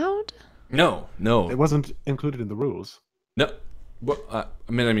strictly allowed? No. It wasn't included in the rules. No. Well, I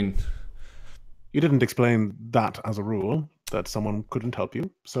mean, You didn't explain that as a rule, that someone couldn't help you.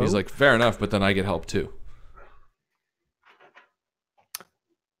 So he's like, fair enough, but then I get help too.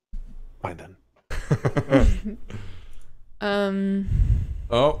 fine then.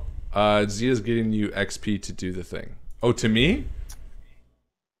 Oh, Zia's getting you XP to do the thing. Oh, to me?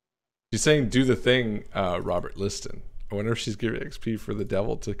 She's saying do the thing, Robert Liston. I wonder if she's giving XP for the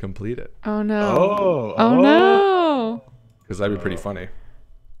devil to complete it. Oh no. Oh No. Because that'd be pretty funny.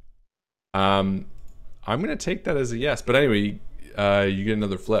 I'm gonna take that as a yes. But anyway, you get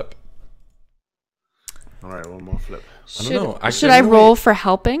another flip. All right, one more flip. I don't know. Actually, Should I roll for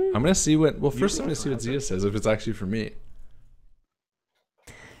helping? I'm gonna see what. Well, first I'm gonna see what Zia says if it's actually for me.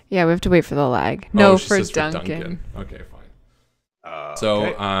 Yeah, we have to wait for the lag. No, she for says Duncan. Okay, fine. So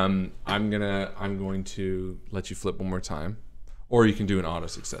Okay. I'm going to let you flip one more time, or you can do an auto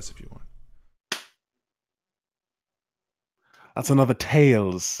success if you want. That's another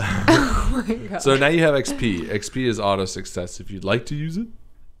tails. Oh my god. So now you have XP. XP is auto success if you'd like to use it,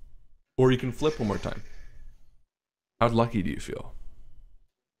 or you can flip one more time. How lucky do you feel?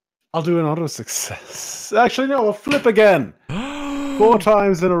 I'll do an auto success. Actually, no, I'll flip again. 4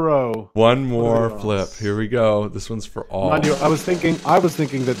 times in a row. One more Yes. flip. Here we go. This one's for all. Mind you, I was thinking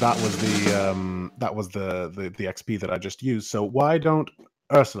that was the XP that I just used. So why don't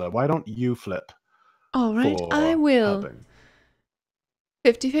Ursula? Why don't you flip? All right, for I will. helping?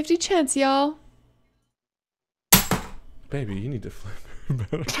 50-50 chance, y'all. Baby, you need to flip.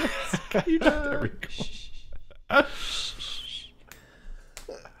 You did every call.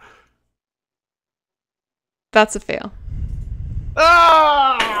 That's a fail.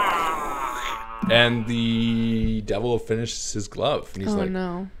 And the devil finishes his glove. And he's like,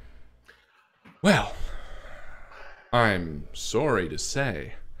 no. well, I'm sorry to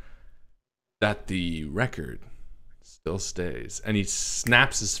say that the record still stays. And he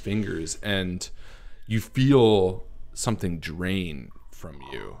snaps his fingers, and you feel something drain from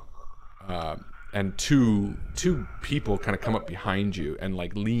you. And two people kind of come up behind you and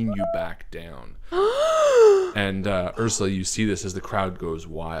like lean you back down. And Ursula, you see this as the crowd goes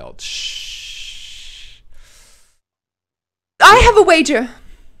wild. Shh. I have a wager.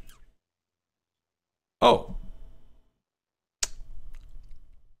 Oh.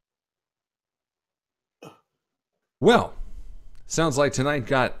 Well, sounds like tonight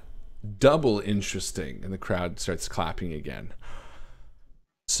got double interesting, and the crowd starts clapping again.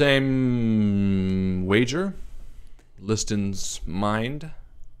 Same wager, Liston's mind.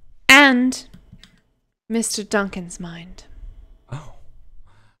 And Mr. Duncan's mind. Oh.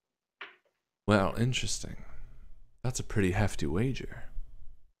 Well, interesting. That's a pretty hefty wager.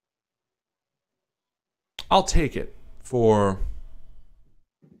 I'll take it for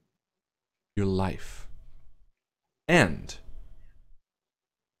your life. And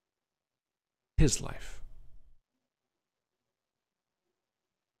his life.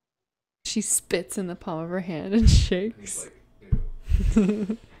 She spits in the palm of her hand and shakes.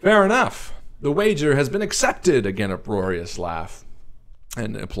 Fair enough. The wager has been accepted. Again, uproarious laugh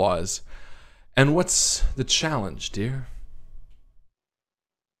and applause. And what's the challenge, dear?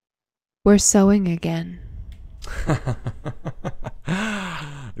 We're sewing again.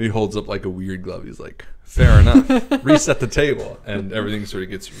 He holds up like a weird glove. He's like, fair enough. Reset the table. And everything sort of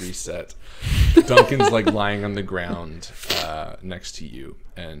gets reset. Duncan's like lying on the ground next to you.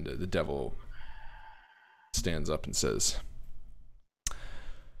 And the devil stands up and says,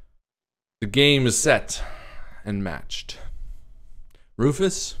 the game is set and matched.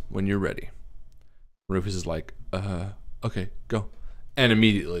 Rufus, when you're ready. Rufus is like, okay, go. And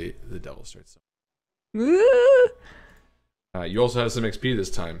immediately the devil starts. You also have some XP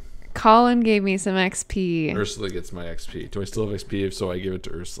this time. Colin gave me some XP. Ursula gets my XP. Do I still have XP? If so, I give it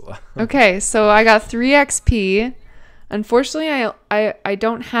to Ursula. Okay, so I got 3 XP. Unfortunately, I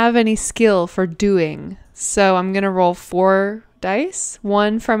don't have any skill for doing. So I'm going to roll 4 dice.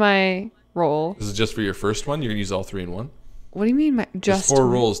 1 for my roll. This is just for your first one? You're going to use all 3 in one? What do you mean just 4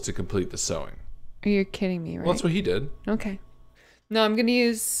 rolls to complete the sewing. Are you kidding me, right? Well, that's what he did. Okay. No, I'm going to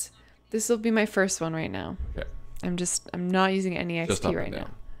use... This will be my first one right now. Okay. I'm not using any Just XP up right and now.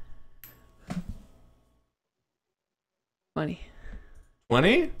 down. 20.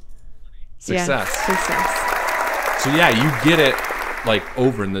 20? Success. Yeah, success. So yeah, you get it like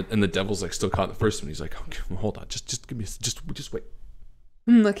over, and the devil's like still caught in the first one. He's like, okay, well, hold on, just give me, just wait.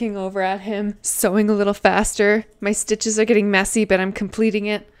 I'm looking over at him, sewing a little faster. My stitches are getting messy, but I'm completing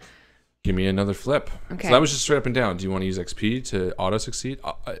it. Give me another flip. Okay. So that was just straight up and down. Do you want to use XP to auto succeed?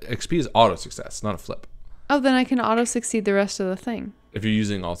 XP is auto success, not a flip. Oh, then I can auto succeed the rest of the thing. If you're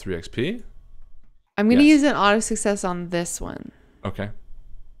using all 3 XP? I'm going to use an auto success on this one. Okay.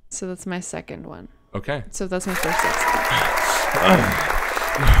 So that's my second one. Okay. So that's my first XP.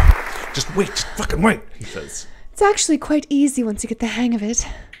 Just wait, just fucking wait, he says. It's actually quite easy once you get the hang of it.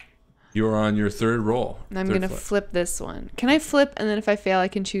 You're on your 3rd roll. And I'm going to flip this one. Can I flip, and then if I fail, I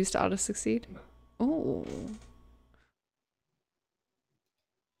can choose to auto succeed? No. Oh.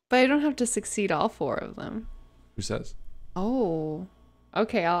 But I don't have to succeed all 4 of them. Who says? Oh.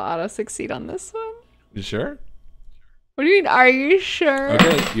 Okay, I'll auto succeed on this one. You sure? What do you mean, are you sure?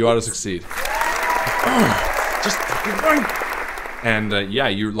 Okay, you auto succeed. Just fucking wait. And yeah,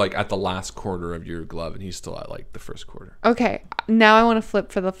 you're like at the last quarter of your glove, and he's still at like the first quarter. Okay, now I want to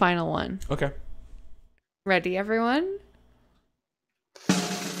flip for the final one. Okay. Ready, everyone?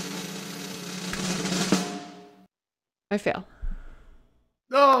 I fail.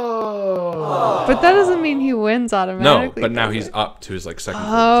 Oh. But that doesn't mean he wins automatically. No, but now does he's it? up to his like second.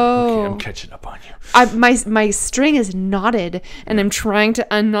 Oh. Okay, I'm catching up on you. My string is knotted, and I'm trying to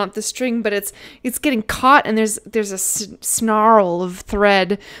unknot the string, but it's getting caught, and there's a snarl of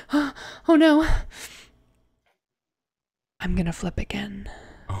thread. Oh no! I'm gonna flip again.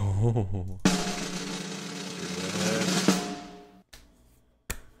 Oh.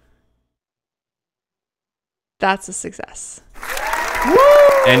 That's a success.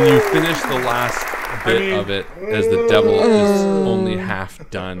 And you finish the last bit of it as the devil is only half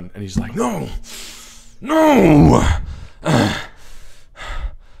done, and he's like, no.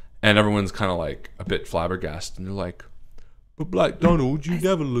 And everyone's kind of like a bit flabbergasted, and they're like, but Black Donald, you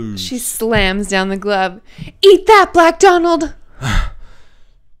never lose. She slams down the glove. Eat that, Black Donald!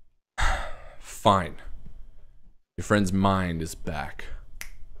 Fine. Your friend's mind is back.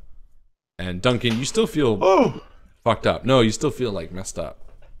 And Duncan, you still feel fucked up. No, you still feel like messed up.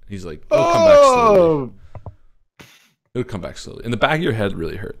 He's like, it'll come back slowly. It'll come back slowly. And the back of your head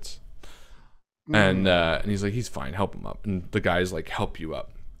really hurts. And he's like, he's fine, help him up. And the guys like help you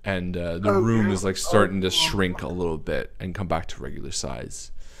up. and the room is like starting to shrink a little bit and come back to regular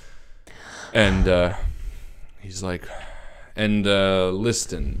size. And he's like, and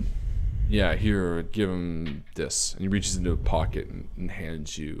Liston, yeah, here, give him this. And he reaches into a pocket and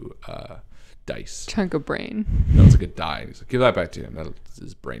hands you dice. Chunk of brain. No, it's like a die. He's like, give that back to him.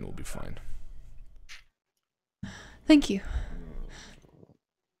 His brain will be fine. Thank you.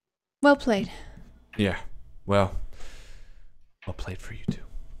 Well played. Yeah, well played for you too.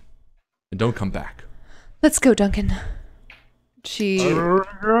 And don't come back. Let's go, Duncan. She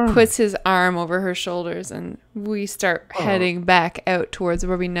puts his arm over her shoulders and we start heading back out towards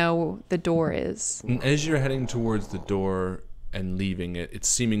where we know the door is. And as you're heading towards the door and leaving it, it's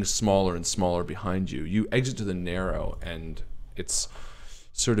seeming smaller and smaller behind you. You exit to the narrow and it's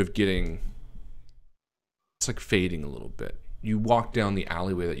sort of it's like fading a little bit. You walk down the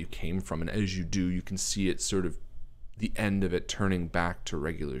alleyway that you came from, and as you do, you can see it sort of the end of it turning back to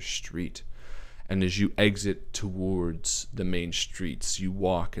regular street. And as you exit towards the main streets, you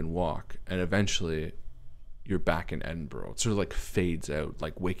walk and walk, and eventually you're back in Edinburgh. It sort of like fades out,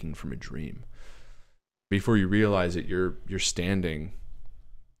 like waking from a dream. Before you realize it, you're standing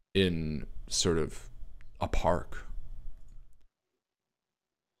in sort of a park.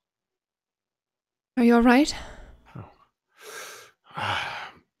 Are you all right?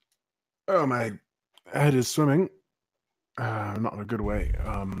 Oh, my head is swimming. Not in a good way.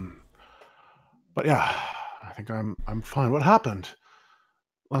 But yeah, I think I'm fine. What happened?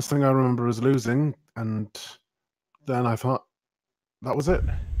 Last thing I remember is losing, and then I thought that was it.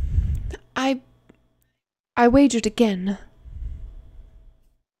 I wagered again.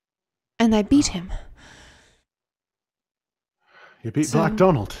 And I beat him. You beat Black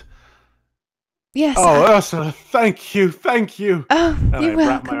Donald. Yes. Oh, Ursula, thank you. Oh, and you're I welcome.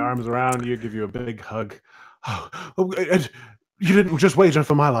 wrap my arms around you, give you a big hug. Oh, and you didn't just wager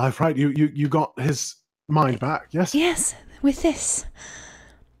for my life, right? You got his mind back, yes? Yes, with this.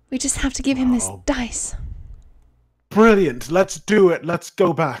 We just have to give him this dice. Brilliant. Let's do it. Let's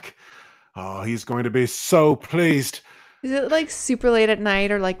go back. Oh, he's going to be so pleased. Is it like super late at night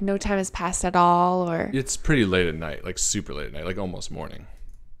or like no time has passed at all or? It's pretty late at night, like super late at night, like almost morning.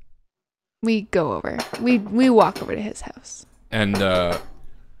 We go over. We walk over to his house. And,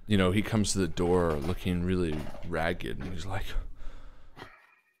 he comes to the door looking really ragged, and he's like,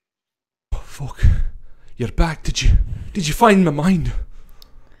 "Oh, fuck, you're back. Did you find my mind?"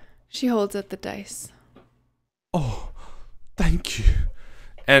 She holds up the dice. "Oh, thank you."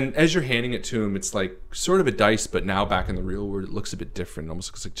 And as you're handing it to him, it's like sort of a dice, but now back in the real world, it looks a bit different.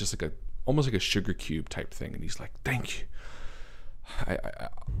 Almost looks like almost like a sugar cube type thing. And he's like, "Thank you.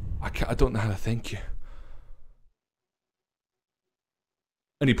 I don't know how to thank you."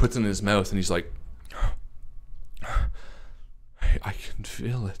 And he puts it in his mouth, and he's like, I can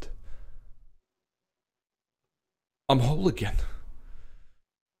feel it. I'm whole again.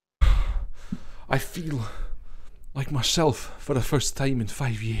 I feel like myself for the first time in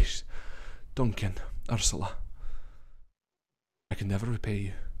 5 years. Duncan, Ursula, I can never repay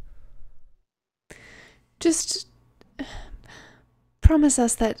you. Just promise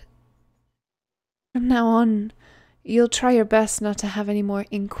us that from now on, you'll try your best not to have any more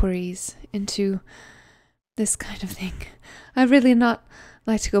inquiries into this kind of thing. I'd really not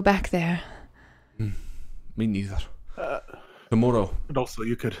like to go back there. Me neither. Tomorrow, And also,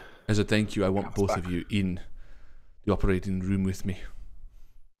 you could. as a thank you, I want both of you in the operating room with me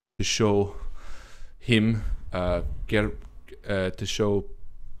to show him, to show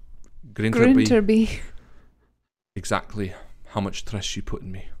Grinterby. exactly how much trust you put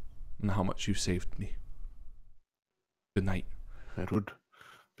in me and how much you saved me. Good night. It would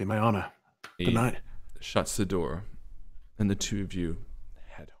be my honor. He Good night. shuts the door, and the two of you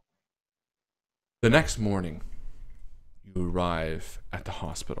head home. The next morning, you arrive at the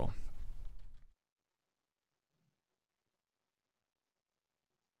hospital.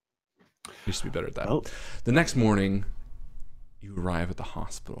 Used to be better at that. Well, The next morning, you arrive at the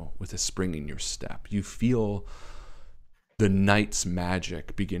hospital with a spring in your step. You feel the night's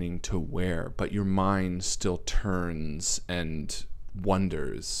magic beginning to wear, but your mind still turns and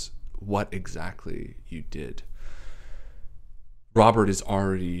wonders what exactly you did. Robert is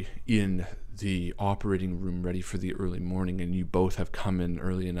already in the operating room ready for the early morning, and you both have come in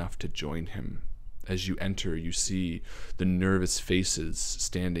early enough to join him. As you enter, you see the nervous faces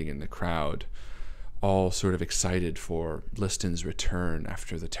standing in the crowd, all sort of excited for Liston's return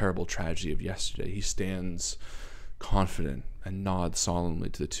after the terrible tragedy of yesterday. He stands confident and nods solemnly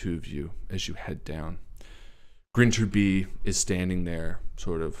to the two of you as you head down. Grinterby is standing there,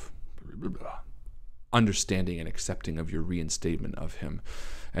 sort of understanding and accepting of your reinstatement of him.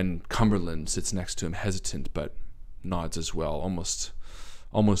 And Cumberland sits next to him, hesitant but nods as well, almost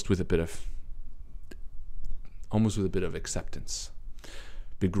with a bit of acceptance,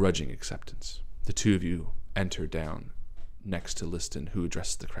 begrudging acceptance. The two of you enter down next to Liston, who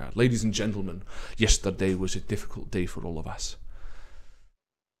addresses the crowd. Ladies and gentlemen, yesterday was a difficult day for all of us.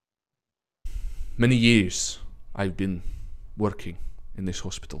 Many years I've been working in this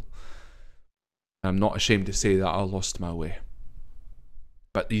hospital. I'm not ashamed to say that I lost my way.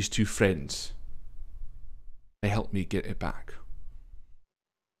 But these two friends, they helped me get it back.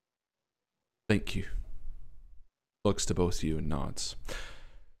 Thank you. Looks to both of you and nods.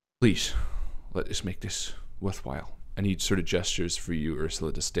 Please, let us make this worthwhile. And he sort of gestures for you,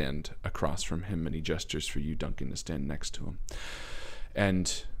 Ursula, to stand across from him, and he gestures for you, Duncan, to stand next to him.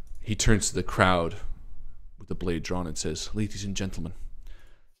 And he turns to the crowd with the blade drawn and says, ladies and gentlemen,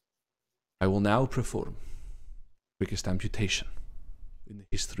 I will now perform the quickest amputation in the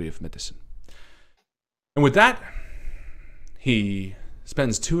history of medicine. And with that, he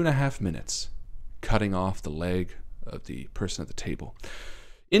spends 2.5 minutes cutting off the leg of the person at the table.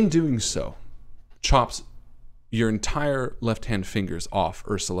 In doing so, chops your entire left-hand fingers off,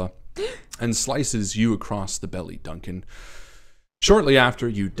 Ursula, and slices you across the belly, Duncan. Shortly after,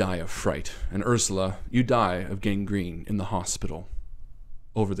 you die of fright, and Ursula, you die of gangrene in the hospital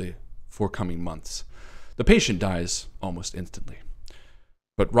over the forthcoming months. The patient dies almost instantly.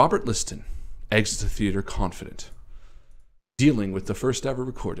 But Robert Liston exits the theater confident, dealing with the first ever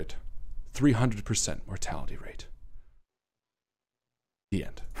recorded 300% mortality rate. The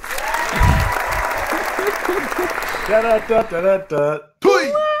end.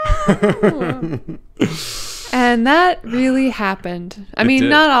 And that really happened. I mean,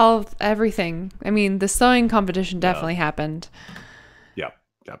 not everything. I mean, the sewing competition definitely happened.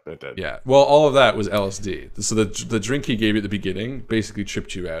 Yep, it did. Yeah, well, all of that was LSD. So the drink he gave you at the beginning basically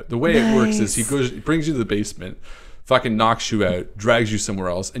tripped you out. The way it works is he brings you to the basement, fucking knocks you out, drags you somewhere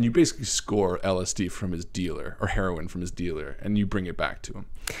else, and you basically score LSD from his dealer, or heroin from his dealer, and you bring it back to him.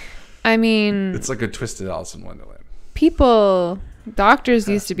 I mean, it's like a twisted Alice in Wonderland. Doctors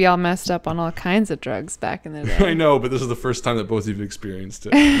used to be all messed up on all kinds of drugs back in the day. I know, but this is the first time that both of you experienced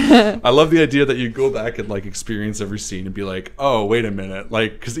it. I love the idea that you go back and like experience every scene and be like, oh, wait a minute.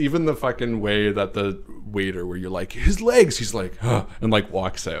 Like, because even the fucking way that the waiter, where you're like, his legs, he's like, huh, and like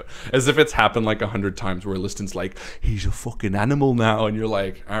walks out. As if it's happened like 100 times where Liston's like, he's a fucking animal now. And you're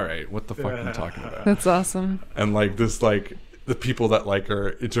like, all right, what the fuck am I talking about? That's awesome. And like this, like, the people that like are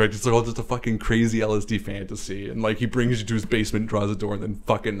interacting, it's like all just a fucking crazy LSD fantasy, and like he brings you to his basement, draws a door, and then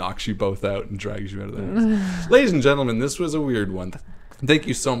fucking knocks you both out and drags you out of the house. Ladies and gentlemen, this was a weird one. Thank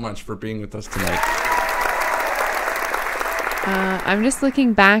you so much for being with us tonight. I'm just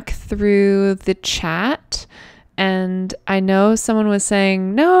looking back through the chat, and I know someone was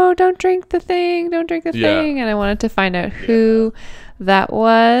saying, no, don't drink the thing, and I wanted to find out who that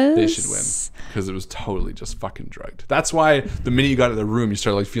was. They should win, because it was totally just fucking drugged. That's why the minute you got out of the room, you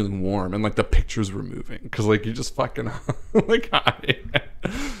started like feeling warm, and like the pictures were moving, because like you just fucking like hi.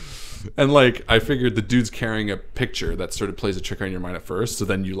 And like I figured the dude's carrying a picture that sort of plays a trick on your mind at first, so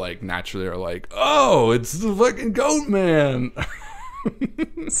then you like naturally are like, oh, it's the fucking goat man.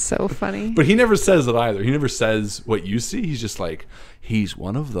 So funny. But he never says it either. He never says what you see. He's just like, he's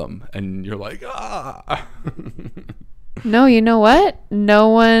one of them, and you're like, ah. No, you know what? No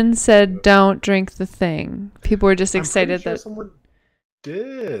one said don't drink the thing. People were just excited that someone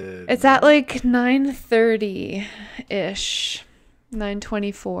did. It's at like 9:30-ish,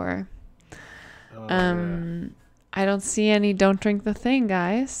 9:24. I don't see any don't drink the thing,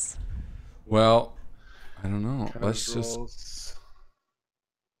 guys. Well, I don't know. Let's just.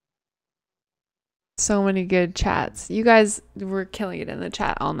 So many good chats. You guys were killing it in the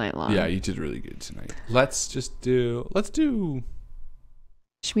chat all night long. Yeah, you did really good tonight. Let's do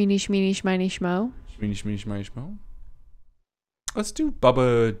Shmeeny Shmeeny Shminy Shmo. Shmeeny Shmeeny Shmo. Let's do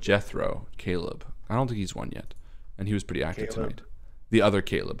Bubba Jethro Caleb. I don't think he's won yet, and he was pretty active tonight. The other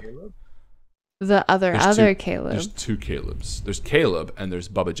Caleb. The other Caleb. There's two Calebs. There's Caleb and there's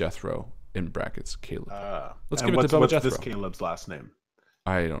Bubba Jethro in brackets Caleb. Let's give it to Bubba Jethro. What's this Caleb's last name?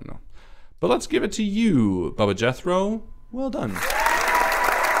 I don't know. But let's give it to you, Bubba Jethro. Well done.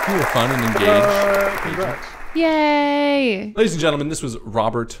 You were fun and engaged. Congrats. Yay! Ladies and gentlemen, this was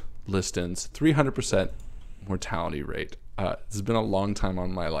Robert Liston's 300% mortality rate. This has been a long time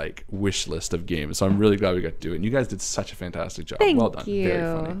on my like wish list of games, so I'm really glad we got to do it. And you guys did such a fantastic job. Thank well done. you.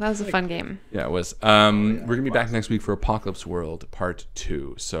 Very funny. That was a fun game. Yeah, it was. We're gonna be back next week for Apocalypse World Part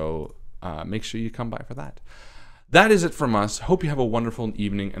 2. So make sure you come by for that. That is it from us. Hope you have a wonderful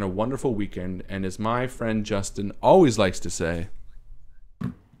evening and a wonderful weekend. And as my friend Justin always likes to say,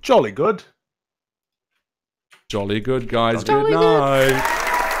 jolly good. Jolly good, guys. Jolly Good good. night.